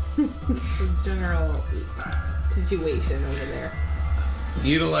right. It's the general situation over there.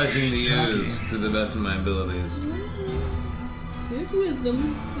 Utilizing the ooze to the best of my abilities. There's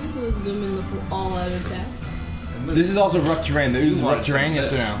wisdom. There's wisdom in the all-out attack. This is also rough terrain. The ooze is rough terrain,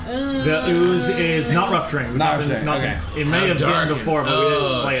 yes or no? The ooze is not rough terrain. Not rough terrain, okay. It may have been before, but we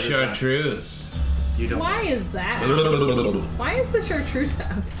didn't play it this time. Chartreuse. You don't. Why is that? Why is the chartreuse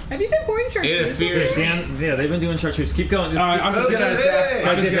out? Have you been pouring chartreuse? Dan, yeah, they've been doing chartreuse. Keep going. I'm just gonna attack.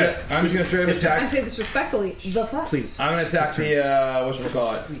 I'm just gonna straight up I attack. say this respectfully. The fuck? Please. I'm gonna attack the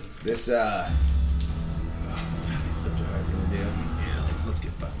whatchamacallit. This it's such a hard thing to do. Yeah, let's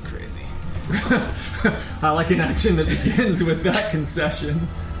get fucking crazy. I like an action that begins with that concession.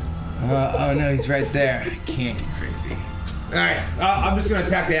 Oh no, he's right there. I can't get crazy. Alright, I'm just gonna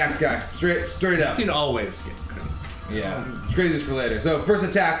attack the axe guy. Straight up. You can always get crazy. Yeah, strategies for later. So, first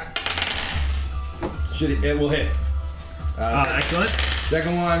attack. It will hit. Excellent.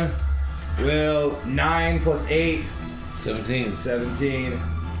 Second one will 9 plus 8. 17. 17.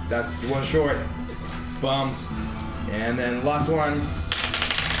 That's one short. Bums. And then last one.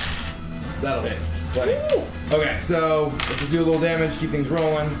 That'll hit. 20. Okay, so let's just do a little damage, keep things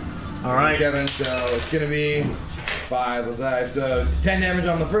rolling. Alright. Kevin, so it's gonna be 5 plus 5. So 10 damage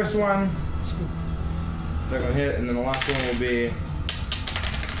on the first one. Second one hit, and then the last one will be.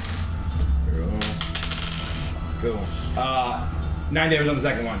 Cool. 9 damage on the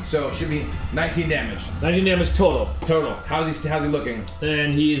second one. So it should be 19 damage. 19 damage total. Total. How's he looking?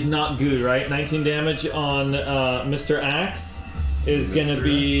 And he's not good, right? 19 damage on Mr. Axe is gonna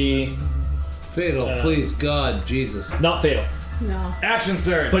be fatal. Please, God, Jesus. Not fatal. No. Action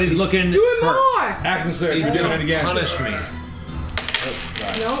surge. But he's looking Do it hurt. more. Action surge. He's He's doing gonna it again. punish me.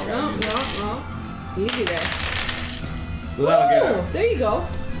 No. Easy there. So that'll get Ooh, him. there you go.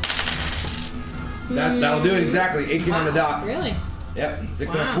 That'll do it exactly. 18 on the dot. Really? Yep.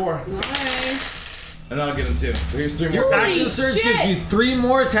 6 and a 4. Nice. And that'll get him 2. So here's 3 more. Your Holy action surge shit. gives you 3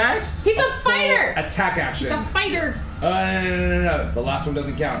 more attacks? He's a fighter. Attack action. He's a fighter. No. The last one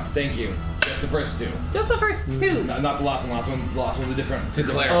doesn't count. Thank you. Just the first 2. Just the first 2. No, not the last one. The last one's a different. To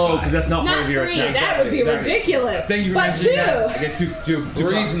clarify. Oh, because that's not part Not of your 3. attack. That would be Exactly. ridiculous. Thank you for but mentioning 2. that. I get two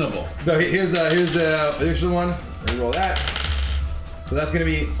Reasonable. So here's the additional one. Let me roll that. So that's gonna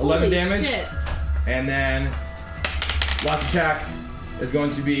be 11 Holy damage. shit. And then last attack is going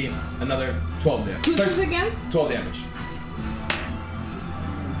to be another 12 damage. Who's this against? 12 damage.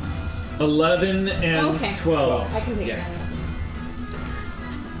 11 and Okay. 12. I can take Yes. that.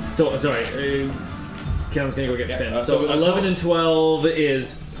 So, sorry. Kevin's gonna go get Finn. so So, with 11 and 12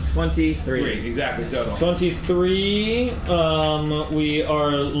 is 23. 3, exactly, total. 23, we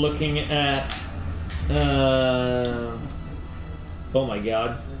are looking at, oh my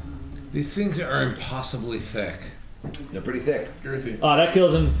god. These things are impossibly thick. They're pretty thick. That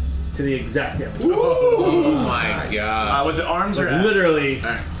kills him to the exact damage. Oh my God. Was it arms or Literally.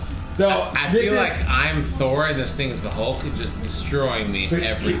 So I this feel is- like I'm Thor and this thing's the Hulk and just destroying me So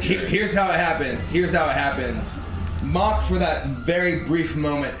every turn. here's how it happens. Mock, for that very brief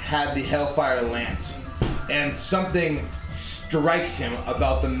moment, had the Hellfire Lance, and something strikes him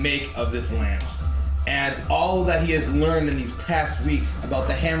about the make of this lance. And all that he has learned in these past weeks about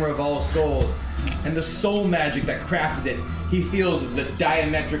the Hammer of All Souls and the soul magic that crafted it, he feels the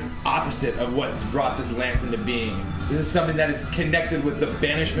diametric opposite of what's brought this lance into being. This is something that is connected with the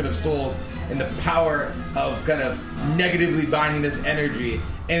banishment of souls and the power of kind of negatively binding this energy,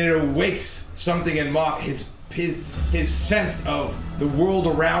 and it awakes something in Mock, his sense of the world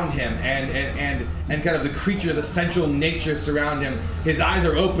around him and kind of the creature's essential nature surround him. His eyes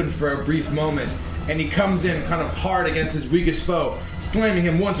are open for a brief moment, and he comes in kind of hard against his weakest foe, slamming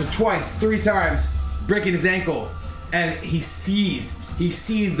him once or twice, 3 times, breaking his ankle, and he sees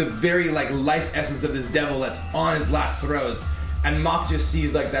the very life essence of this devil that's on his last throes, and Mock just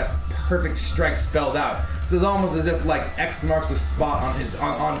sees that perfect strike spelled out. It's almost as if X marks the spot on his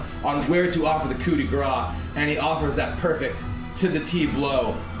on where to offer the coup de grace, and he offers that perfect to the T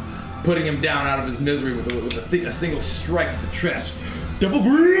blow, putting him down out of his misery with a single strike to the chest. Double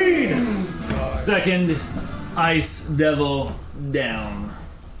green. Second Ice Devil down.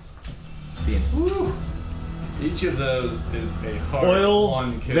 Each of those is a hard Oil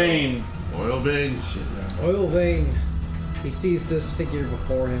one kill. Vein. Oil vein. Oil vein. He sees this figure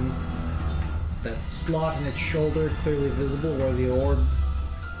before him. That slot in its shoulder clearly visible where the orb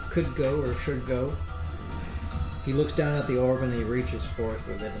could go or should go. He looks down at the orb and he reaches forth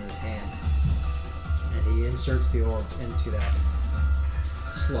with it in his hand. And he inserts the orb into that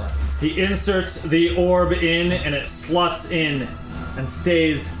slot. He inserts the orb in, and it slots in and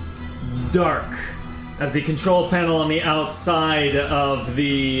stays dark as the control panel on the outside of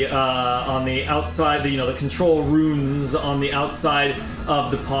the the control runes on the outside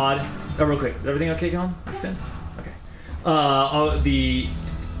of the pod. Oh, real quick, everything okay, Colin? Is Finn? Okay. The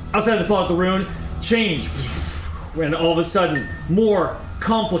outside of the pod, the rune change, and all of a sudden more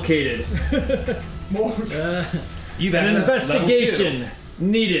complicated. An investigation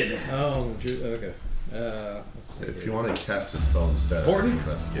needed. Oh, okay. Let's see. If you want to cast a spell instead, Portent?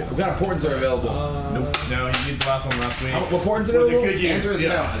 investigate. What kind of portents are available? Nope. No, you used the last one last week. What portents It was available? a good use. Answer is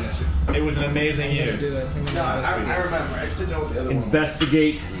no. It was an amazing use. No, I remember. I just didn't know what the other one was.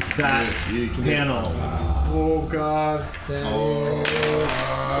 Investigate that panel. Oh god. Oh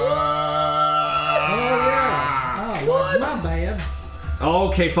yeah. Oh, not bad.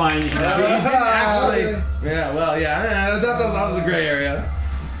 Okay, fine. You can have it. Actually, yeah, well, yeah. That was a gray area.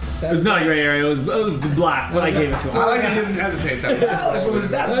 It was not a gray area. It was black, but I gave it to him. I like he doesn't hesitate though. Well, if it was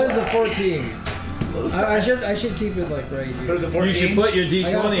that That is a 14. I should keep it like right here. It was a 14. You should put your I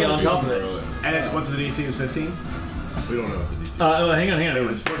got D20 a on top of it. And it's what's the DC? Is 15? We don't know what the DC Hang on. It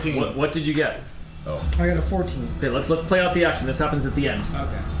was 14. What did you get? I got a 14. Okay, let's play out the action. This happens at the end.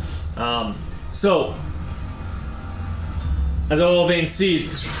 Okay. So, as Olvain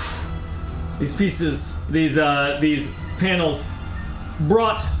sees these pieces, these panels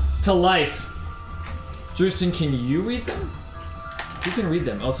brought to life. Drustin, can you read them? You can read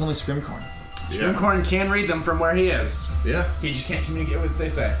them. Oh, it's only Scrimcorn. Scrimcorn can read them from where he is. Yeah. He just can't communicate what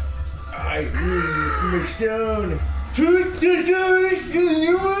they say. I my stone.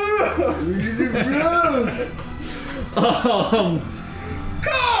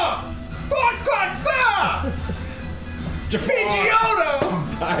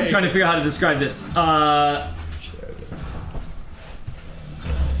 I'm trying to figure out how to describe this.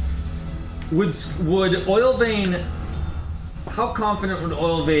 Would Oilvein? How confident would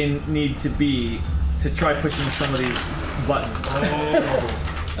Oilvein need to be to try pushing some of these buttons?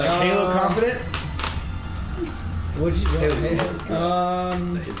 Halo confident? Would you?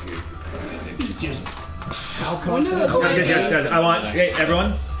 Just how confident? Yes. I want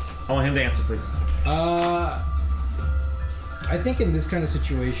everyone. I want him to answer, please. I think in this kind of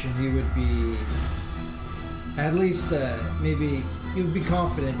situation, he would be at least maybe he would be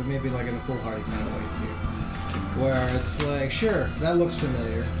confident, but maybe like in a foolhardy kind of way too, where it's like, sure, that looks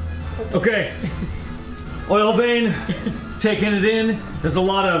familiar. Okay. Oilvein, taking it in. There's a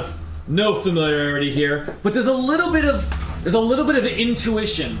lot of no familiarity here, but there's a little bit of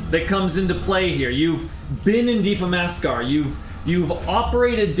intuition that comes into play here. You've been in Deepa Mascar. You've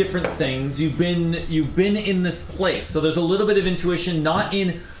operated different things. You've been in this place. So there's a little bit of intuition, not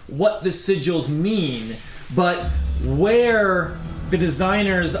in what the sigils mean, but where the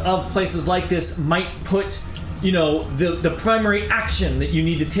designers of places like this might put, the primary action that you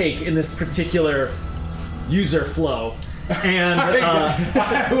need to take in this particular user flow. And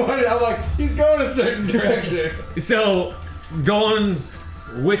I'm like, he's going a certain direction. So, going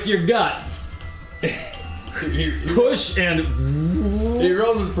with your gut, push and he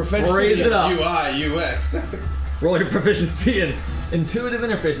rolls his proficiency raise it up. UI, UX. Roll your proficiency in intuitive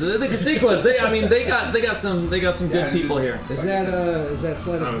interfaces. The Caciquas, they got some good people here. Is that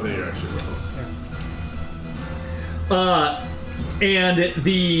sleight I don't of think you're actually wrong. And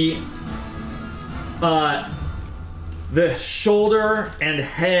the shoulder and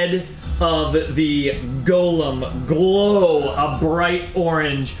head of the golem glow a bright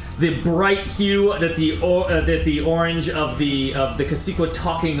orange, the bright hue that the orange of the Caciqua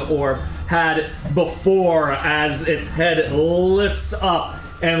talking orb had before, as its head lifts up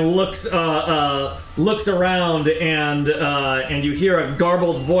and looks around, and you hear a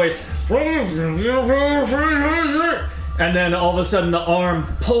garbled voice. And then all of a sudden the arm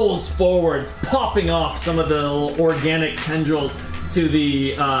pulls forward, popping off some of the organic tendrils to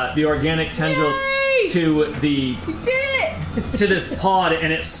the organic tendrils to the to this pod,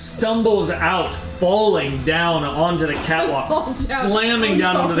 and it stumbles out, falling down onto the catwalk, slamming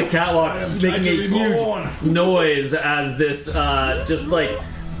down onto the catwalk, making a huge noise as this just like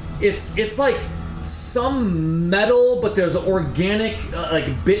it's like some metal, but there's organic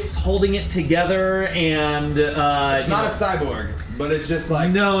like bits holding it together, and it's not a cyborg, but it's just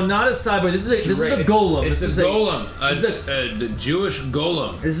like no, not a cyborg. This is a golem. It's this a is golem. The Jewish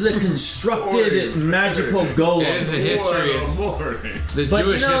golem. This is a constructed magical golem. It is the history. The But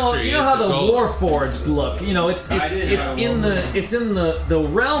Jewish history. you know how the golem. Warforged look. It's in the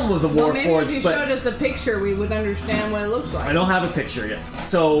realm of the Well, maybe if Warforged, you but showed us a picture, we would understand what it looks like. I don't have a picture yet.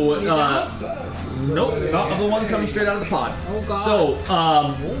 So You don't? nope, not the one coming straight out of the pod. Oh, God.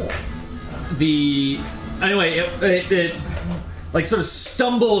 So like sort of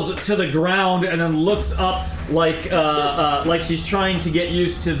stumbles to the ground and then looks up like she's trying to get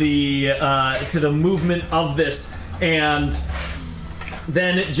used to the movement of this, and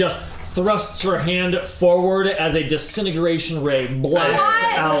then just thrusts her hand forward as a disintegration ray blasts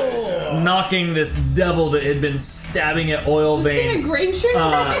out, knocking this devil that had been stabbing at Oil Vein Disintegration?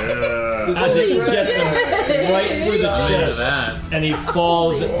 as it gets him right through the chest, and he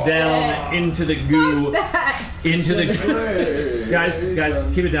falls down into the goo. Into the goo. Guys,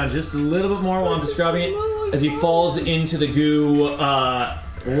 keep it down just a little bit more while I'm describing it. As he falls into the goo,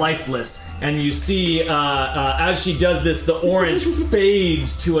 lifeless, and you see as she does this, the orange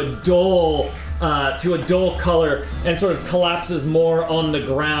fades to a dull color and sort of collapses more on the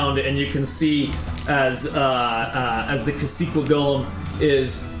ground, and you can see as the Cacique Golem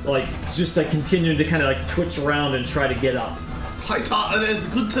is like just continuing to kind of like twitch around and try to get up. Hi, Todd. It's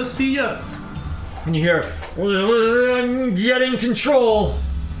good to see you. And you hear, "I'm getting control."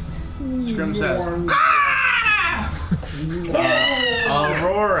 Scrim says,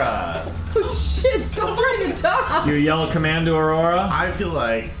 Aurora. Oh shit, stop trying to talk! Do you yell a command to Aurora? I feel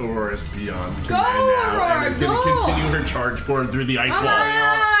like Aurora's beyond Go, command now, Aurora, and is going to go. continue her charge forward through the ice Come wall.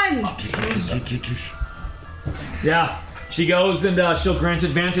 on! Yeah. She goes and she'll grant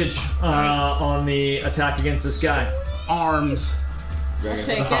advantage on the attack against this guy. arms.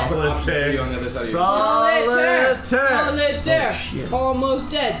 Take it. Solitaire. Solitaire. shit. Almost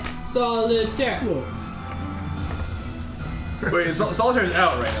dead. Solitaire. Wait, Solitaire's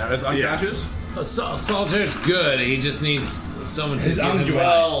out right now. Is unconscious? Solitaire's good. He just needs someone to His give him unjoined.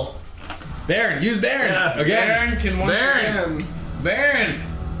 well. Baron, use Baron again. Baron can once again. Baron.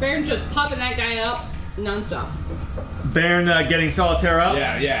 Baron just popping that guy up nonstop. Baron getting Solitaire up.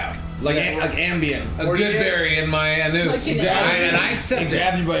 Yeah. Like Ambien. A good berry in my anus. Like an And I accept He it.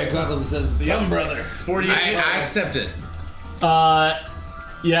 grabs you by your cockles and says, "Come, brother." 40 I accept it.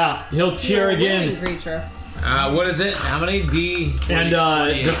 Yeah, he'll cure again. Creature. What is it? How many? D. And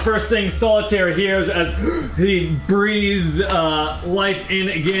the first thing Solitaire hears as he breathes life in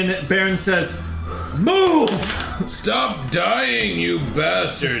again, Baron says, "Move! Stop dying, you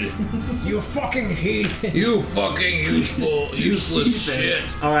bastard! You fucking hate. You fucking useless shit."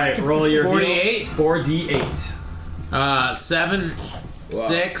 All right, roll your 48? 4d8. 7,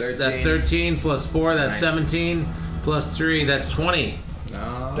 6, that's 13, plus 4, that's 17, plus 3, that's 20.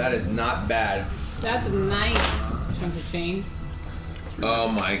 That is not bad. That's a nice chunk of chain. Oh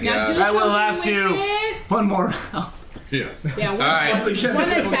my Now do gosh. I will something last with you. it. One more round. Yeah. Yeah, one, right. one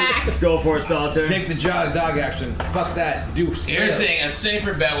attack. Go for it, Solitaire. Take the dog action. Fuck that. Deuce. Here's the thing, a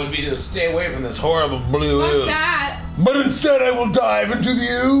safer bet would be to stay away from this horrible blue Fuck ooze. that. But instead I will dive into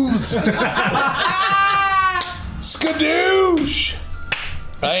the ooze. Skadoosh!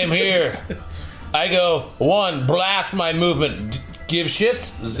 I am here. I go, 1, blast my movement. Give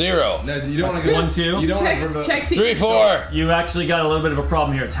shits, 0. No, you don't want to go 1, 2. You don't want to Check to 3, 4. You actually got a little bit of a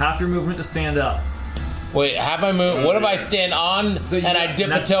problem here. It's half your movement to stand up. Wait, have my move. What if I stand on So you and I got- dip a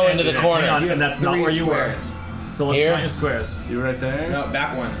That's- toe into the hang corner? on, You have and that's not 3 where you squares. were. So let's Here? count your squares. You right there? No,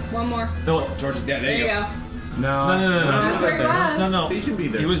 back one. One more. No, Towards the dead. There you go. No. no. That's where it was. No. He can be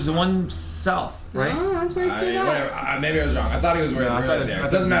there. He was the one south, right? Oh, that's where he stood up. Whatever. Maybe I was wrong. I thought he was right there.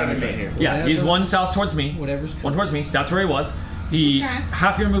 It doesn't matter to me. Yeah, he's one south towards me. Whatever's One towards me. That's where he was. He Okay.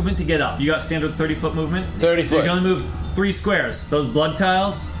 half your movement to get up. You got standard 30-foot movement. 30 So you foot. can only move 3 squares. Those blood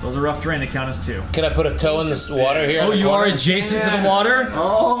tiles, those are rough terrain. They count as 2. Can I put a toe in this water here? Oh, in the you are corner? adjacent to the water?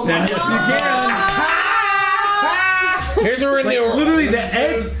 Oh, Then yes, you can. Here's a renewal. Literally, the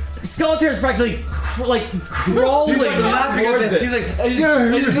edge. Skulltair's practically crawling towards it. He's like, I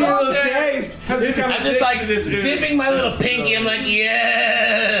just a little taste. I'm just like dipping my little pinky. I'm like, And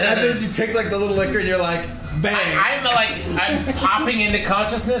then yes. you take like the little liquor and you're like, bang. I'm popping into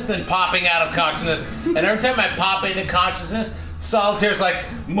consciousness, then popping out of consciousness, and every time I pop into consciousness, Solitaire's like,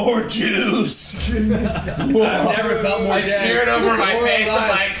 more juice. I've never felt more I dead. smear it over my More face. I'm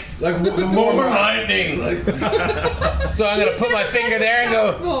alive. like, the more lightning. So I'm gonna put my finger there and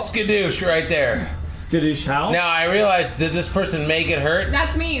go skadoosh right there. Skadoosh how? Now I realize that this person may get hurt.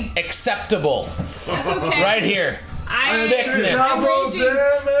 That's me. Acceptable. That's okay. Right here. Thickness.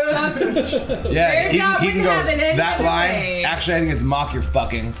 Yeah, he can wouldn't have it go any that other line. way. Actually, I think it's mock your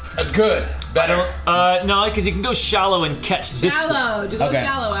fucking. Good. Better. No, because you can go shallow and catch this. Shallow. To go Okay.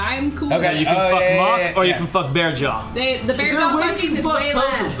 shallow. I'm cool. Okay. So you can Oh, fuck yeah, Mock, yeah, or you yeah. can fuck Bearjaw. The bear dog fucking is way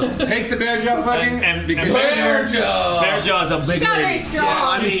less. Take the bear job fucking. And Bear jaw. Bearjaw is a big Not very lady. strong.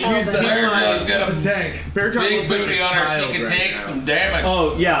 I mean, She's the Bear jaw's got a tank. Bearjaw big looks like booty a on her. child She can right take now. some damage.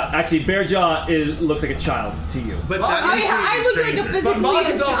 Oh yeah, actually Bearjaw looks like a child to you. But I look like a But physically Mock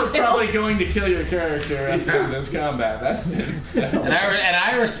is also child. probably going to kill your character after this combat. That's been stealth. And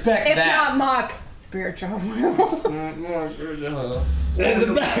I respect If that. not mock, Bear Child will. There's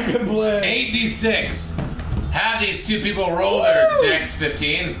a backup plan. 8d6. Have these two people roll their dex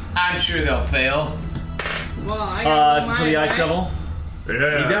 15. I'm sure they'll fail. Well, I got This is for the ice devil. Yeah.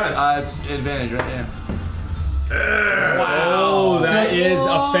 He does. It's advantage, right? Yeah. Oh, that is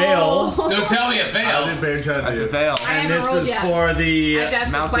a fail. Don't tell me a How fail. did Bear Child That's do? a fail. I And haven't this rolled is yet. for I have to the. ask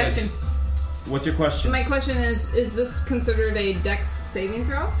a mounted. question. What's your question? My question is this considered a dex saving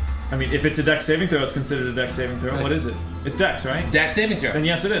throw? I mean, if it's a dex saving throw, it's considered a dex saving throw. What is it? It's dex, right? Dex saving throw. Then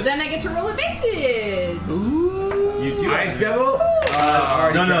yes, it is. Then I get to roll advantage. You do. Ice Devil?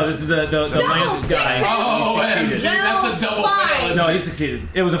 Already No, crashed. this is the lance guy. sixes. Oh, He succeeded. that's a double fail. Five. Isn't No, it? he succeeded.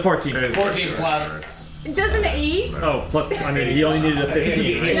 It was a 14. 14 plus. Doesn't it eat? Oh, plus, I mean, he only needed a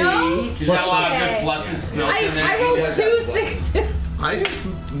 15, right? No. He's got a lot of good Okay. pluses built in there. I rolled 2 6s. I just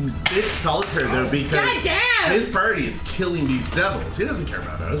did Solitaire though because God damn! his priority is killing these devils. He doesn't care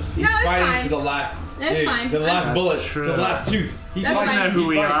about us. No, it's Fighting fine. to the last. That's fine. To the last That's bullet. true. To the last tooth. He That's fights. fine. Isn't that who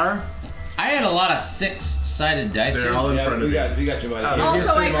we He fights. are? I had a lot of 6-sided dice They're here. all in Yeah, front of we you. got you, buddy. Here's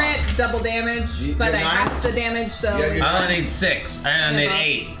Also, three I more. grant double damage, You but I have half 9? the damage, so. Yeah, you're- I only need 6. I only need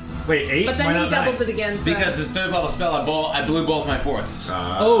 8. Wait, 8? But Why then he not doubles 9? it again, so. Because his third level spell, I blew both my fourths.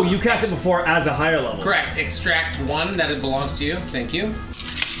 Oh, you cast it before as a higher level. Correct. Extract 1, that it belongs to you. Thank you.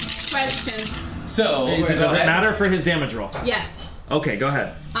 Question. So, Does it matter for his damage roll? Yes. Okay, go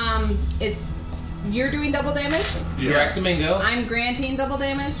ahead. It's. You're doing double damage. Correct, Domingo. I'm granting double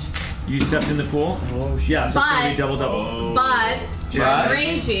damage. You stepped in the pool? Oh, shit. Yeah, so it's going to be double. But Yeah. I'm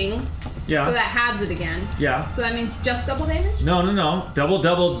raging, Yeah. so that halves it again. Yeah. So that means just double damage? No. Double.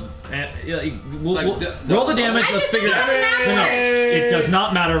 We'll Like, roll the damage. I Let's just figure it don't out. know the math. No. It does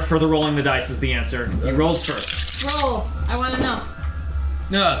not matter for the rolling the dice is the answer. He rolls first. Roll. I want to know.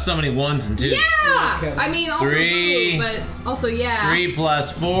 No, so many 1s and 2s. Yeah! I mean, also 3. blue, but also, yeah. 3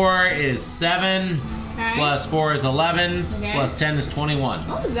 plus 4 is 7. Okay. Plus 4 is 11. Okay. Plus 10 is 21.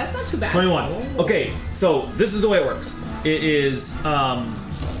 Oh, that's not too bad. 21. Okay, so this is the way it works. It is,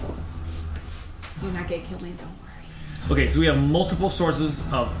 You're not gonna kill me, don't worry. okay, so we have multiple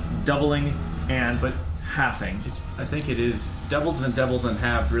sources of doubling and halving. I think it is doubled and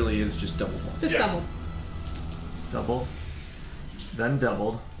halved. Really, is just double one. Just double. Double, then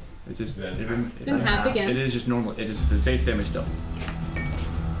doubled. It's just Then halved again. It is just normal. It is the base damage double.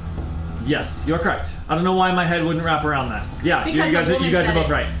 Yes, you're correct. I don't know why my head wouldn't wrap around that. Yeah, Because you guys a are woman both said it.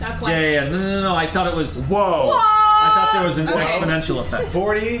 right. That's why. Yeah. No. I thought it was. Whoa! I thought there was an exponential effect.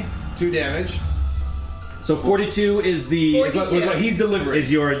 42 damage. So 42 is the Is what he's delivering.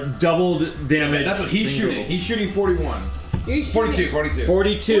 is your doubled damage. That's what he's shooting. He's shooting 41. You're shooting 42. 42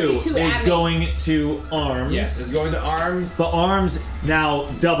 42 is at me. going to arms. Yes, it's going to arms. But arms now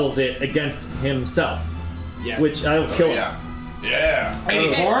doubles it against himself, Yes. which I don't kill him. Yeah. Yeah.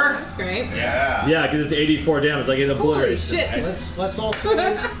 84? That's great. Yeah. Yeah, because it's 84 damage. Like it Holy obliterates shit. it. Let's all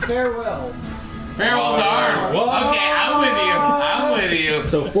say farewell. Farewell to arms. Whoa. Okay, I'm with you.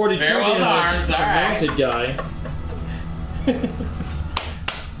 So 42 Farewell to damage arms, to alright. mounted guy.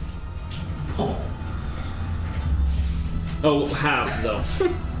 Oh, half though.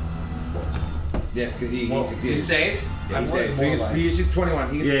 Yes, because he You succeeded. saved? Yeah, he saved. So he's just 21.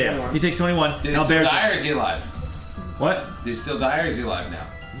 He's Yeah. 21. He takes 21. Did he Now still Bear. die or is he alive? What? Did he still die or is he alive now?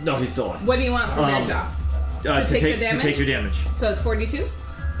 No, he's still alive. What do you want from Um, that job? To take the take damage? your damage. So it's 42?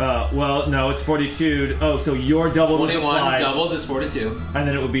 Well, no, it's 42. Oh, so your double was 21 applied, doubled is 42. and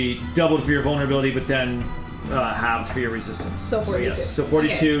then it would be doubled for your vulnerability, but then halved for your resistance. So 42. yes. So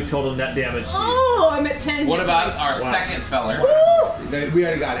 42 total net damage. to you. Oh, I'm at 10. What hit about points. our second feller? We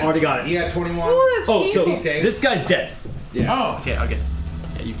already got it. Already got it. He had 21. Oh, that's Oh, so painful. saved. this guy's dead. Oh, Okay, I'll get it.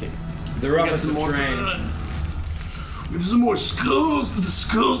 Yeah, you take it. The roughest of terrain. Give some more skulls for the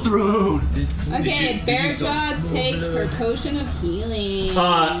skull throne. Okay, Bear God takes her potion of healing.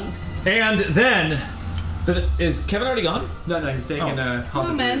 And then, is Kevin already gone? No, he's taking Oh. no,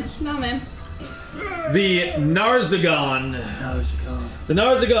 Haunted man. Woods. No, man. The Narzagon. The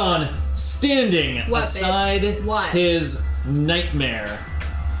Narzagon standing What, bitch? aside What? his nightmare,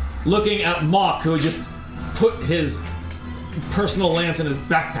 looking at Mock, who had just put his personal lance in his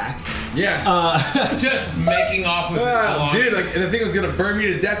backpack. Yeah. just making off with Well, his dude, like, the thing was gonna burn me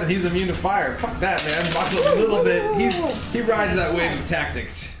to death, and he's immune to fire. Fuck that, man. Watch a little bit. He rides that wave of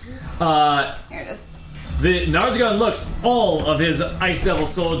tactics. Here it is. The Narzagon looks all of his Ice Devil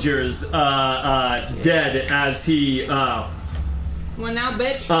soldiers dead as he Well, now,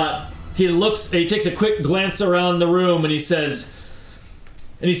 bitch. he looks. He takes a quick glance around the room and he says,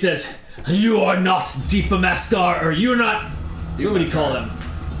 "You are not Deepa Maskar, or you're not." What would he call them?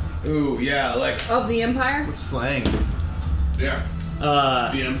 Ooh, yeah, like Of the Empire? What's slang? Yeah.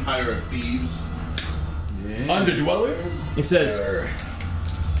 The Empire of Thieves. underdwellers. He says,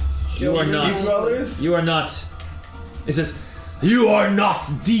 "You are not. Dwellers. You are not." He says, "You are not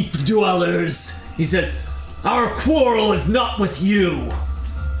deep dwellers." He says, "Our quarrel is not with you."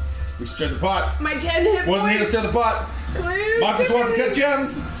 We stirred the pot. My 10 hit Wasn't here to points. stir the pot. Clear Marcus to wants to me. cut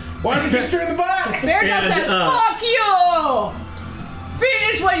gems. Why does he keep stirring the pot? Bear And, says, "Fuck you!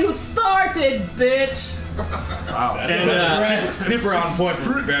 Finish what you started, bitch." Wow. And Super on point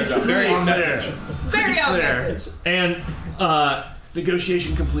for Bear Job. Very on message. Very on there. message. And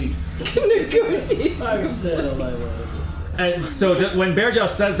Negotiation complete. Negotiation. I've said all I wanted to say. And so when Bearjaw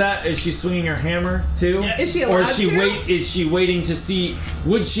says that, is she swinging her hammer too? Is she or allowed is she to? Is she waiting to see?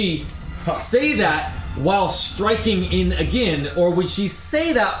 Would she say that while striking in again, or would she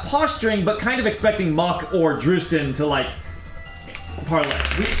say that posturing but kind of expecting Mock or Drewston to like parlay?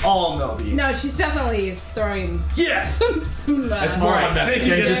 We all know the. No, she's definitely throwing Yes. some. That's more on message.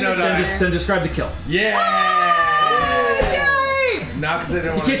 Then describe the kill. Yeah. Yay! Not because they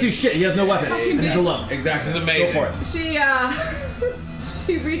don't He want can't do shit. He has no weapon. He's alone. Exactly. This is amazing. Go for it.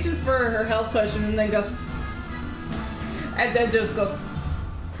 She reaches for her health potion and then goes, and then just goes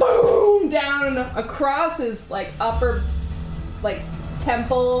boom down across his like upper like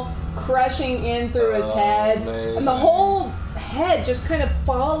temple, crushing in through his head, and the whole head just kind of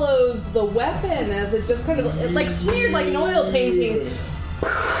follows the weapon as it just kind of like smeared like an oil painting,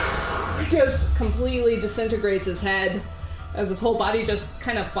 just completely disintegrates his head as his whole body just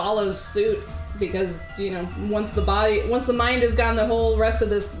kind of follows suit. Because, you know, once the mind is gone, the whole rest of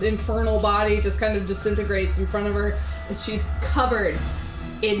this infernal body just kind of disintegrates in front of her, and she's covered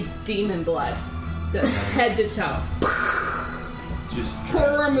in demon blood, the head to toe. Just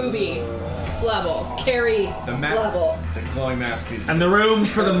Horror movie level, Carrie level. The glowing masterpiece. And the room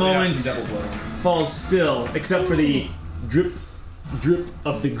for the moment Double blow. falls still, except for the drip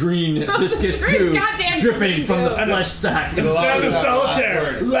of the green viscous goo Goddamn dripping from the goo. flesh sack. The sound of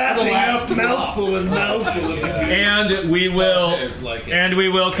solitaire, lapping up mouthful and mouthful of the goo. And we will Solitaire's like it. and we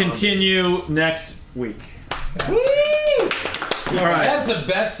will continue next week. All right. That's the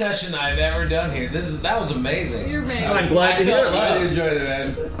best session I've ever done here. That was amazing. You're amazing. I'm glad to hear I it. enjoyed it,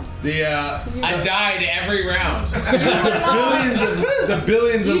 man. I died every round. The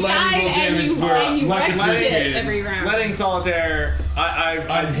billions of You lightning bolt died and damage you were much wrecked it appreciated. every round. Letting Solitaire,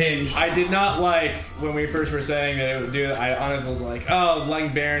 Unhinged. I did not like when we first were saying that it would do it. I honestly was like, oh,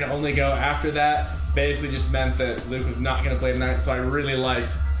 letting Baron only go after that basically just meant that Luke was not going to play tonight. So I really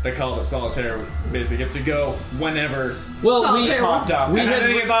liked the call that Solitaire basically gets to go whenever Well, Solitaire popped up. we And had the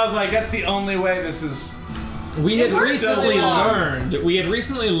thing is, I was like, that's the only way this is. We had works recently so well. learned that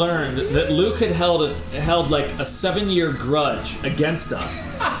Luke had held like a 7-year grudge against us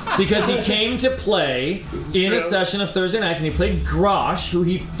because he came to play in a session of Thursday nights and he played Grosh, who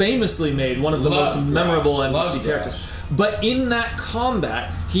he famously made one of the Love most memorable Grosh. Love NPC characters. Grosh. But in that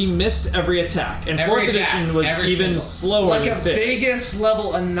combat, he missed every attack, and Every 4th attack, edition was every even single. slower Like than a 5th. Vegas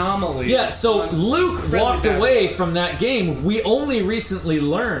level anomaly. Yeah, so Luke Friendly walked battle. away from that game. We only recently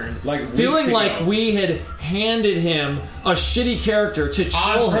learned, Like weeks feeling ago. like we had handed him a shitty character to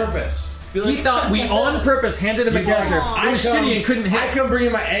troll On him. purpose. He thought we on purpose handed him a He's like, character that was shitty and couldn't I hit. come bring you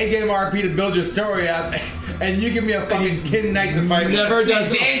my A game RP to build your story up, and you give me a fucking 10 night to fight. Never does.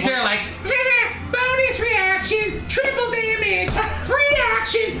 Danes are like, bonus reaction, triple damage, free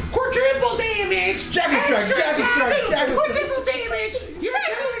action, quadruple damage, Jackal strike, Jackal strike, Jackal strike. quadruple damage. Your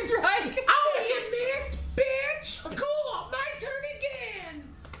turn. Strike. Oh, you missed, bitch. Cool, my turn again.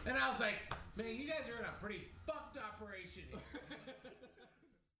 And I was like, man, you guys are in a pretty fucked operation here.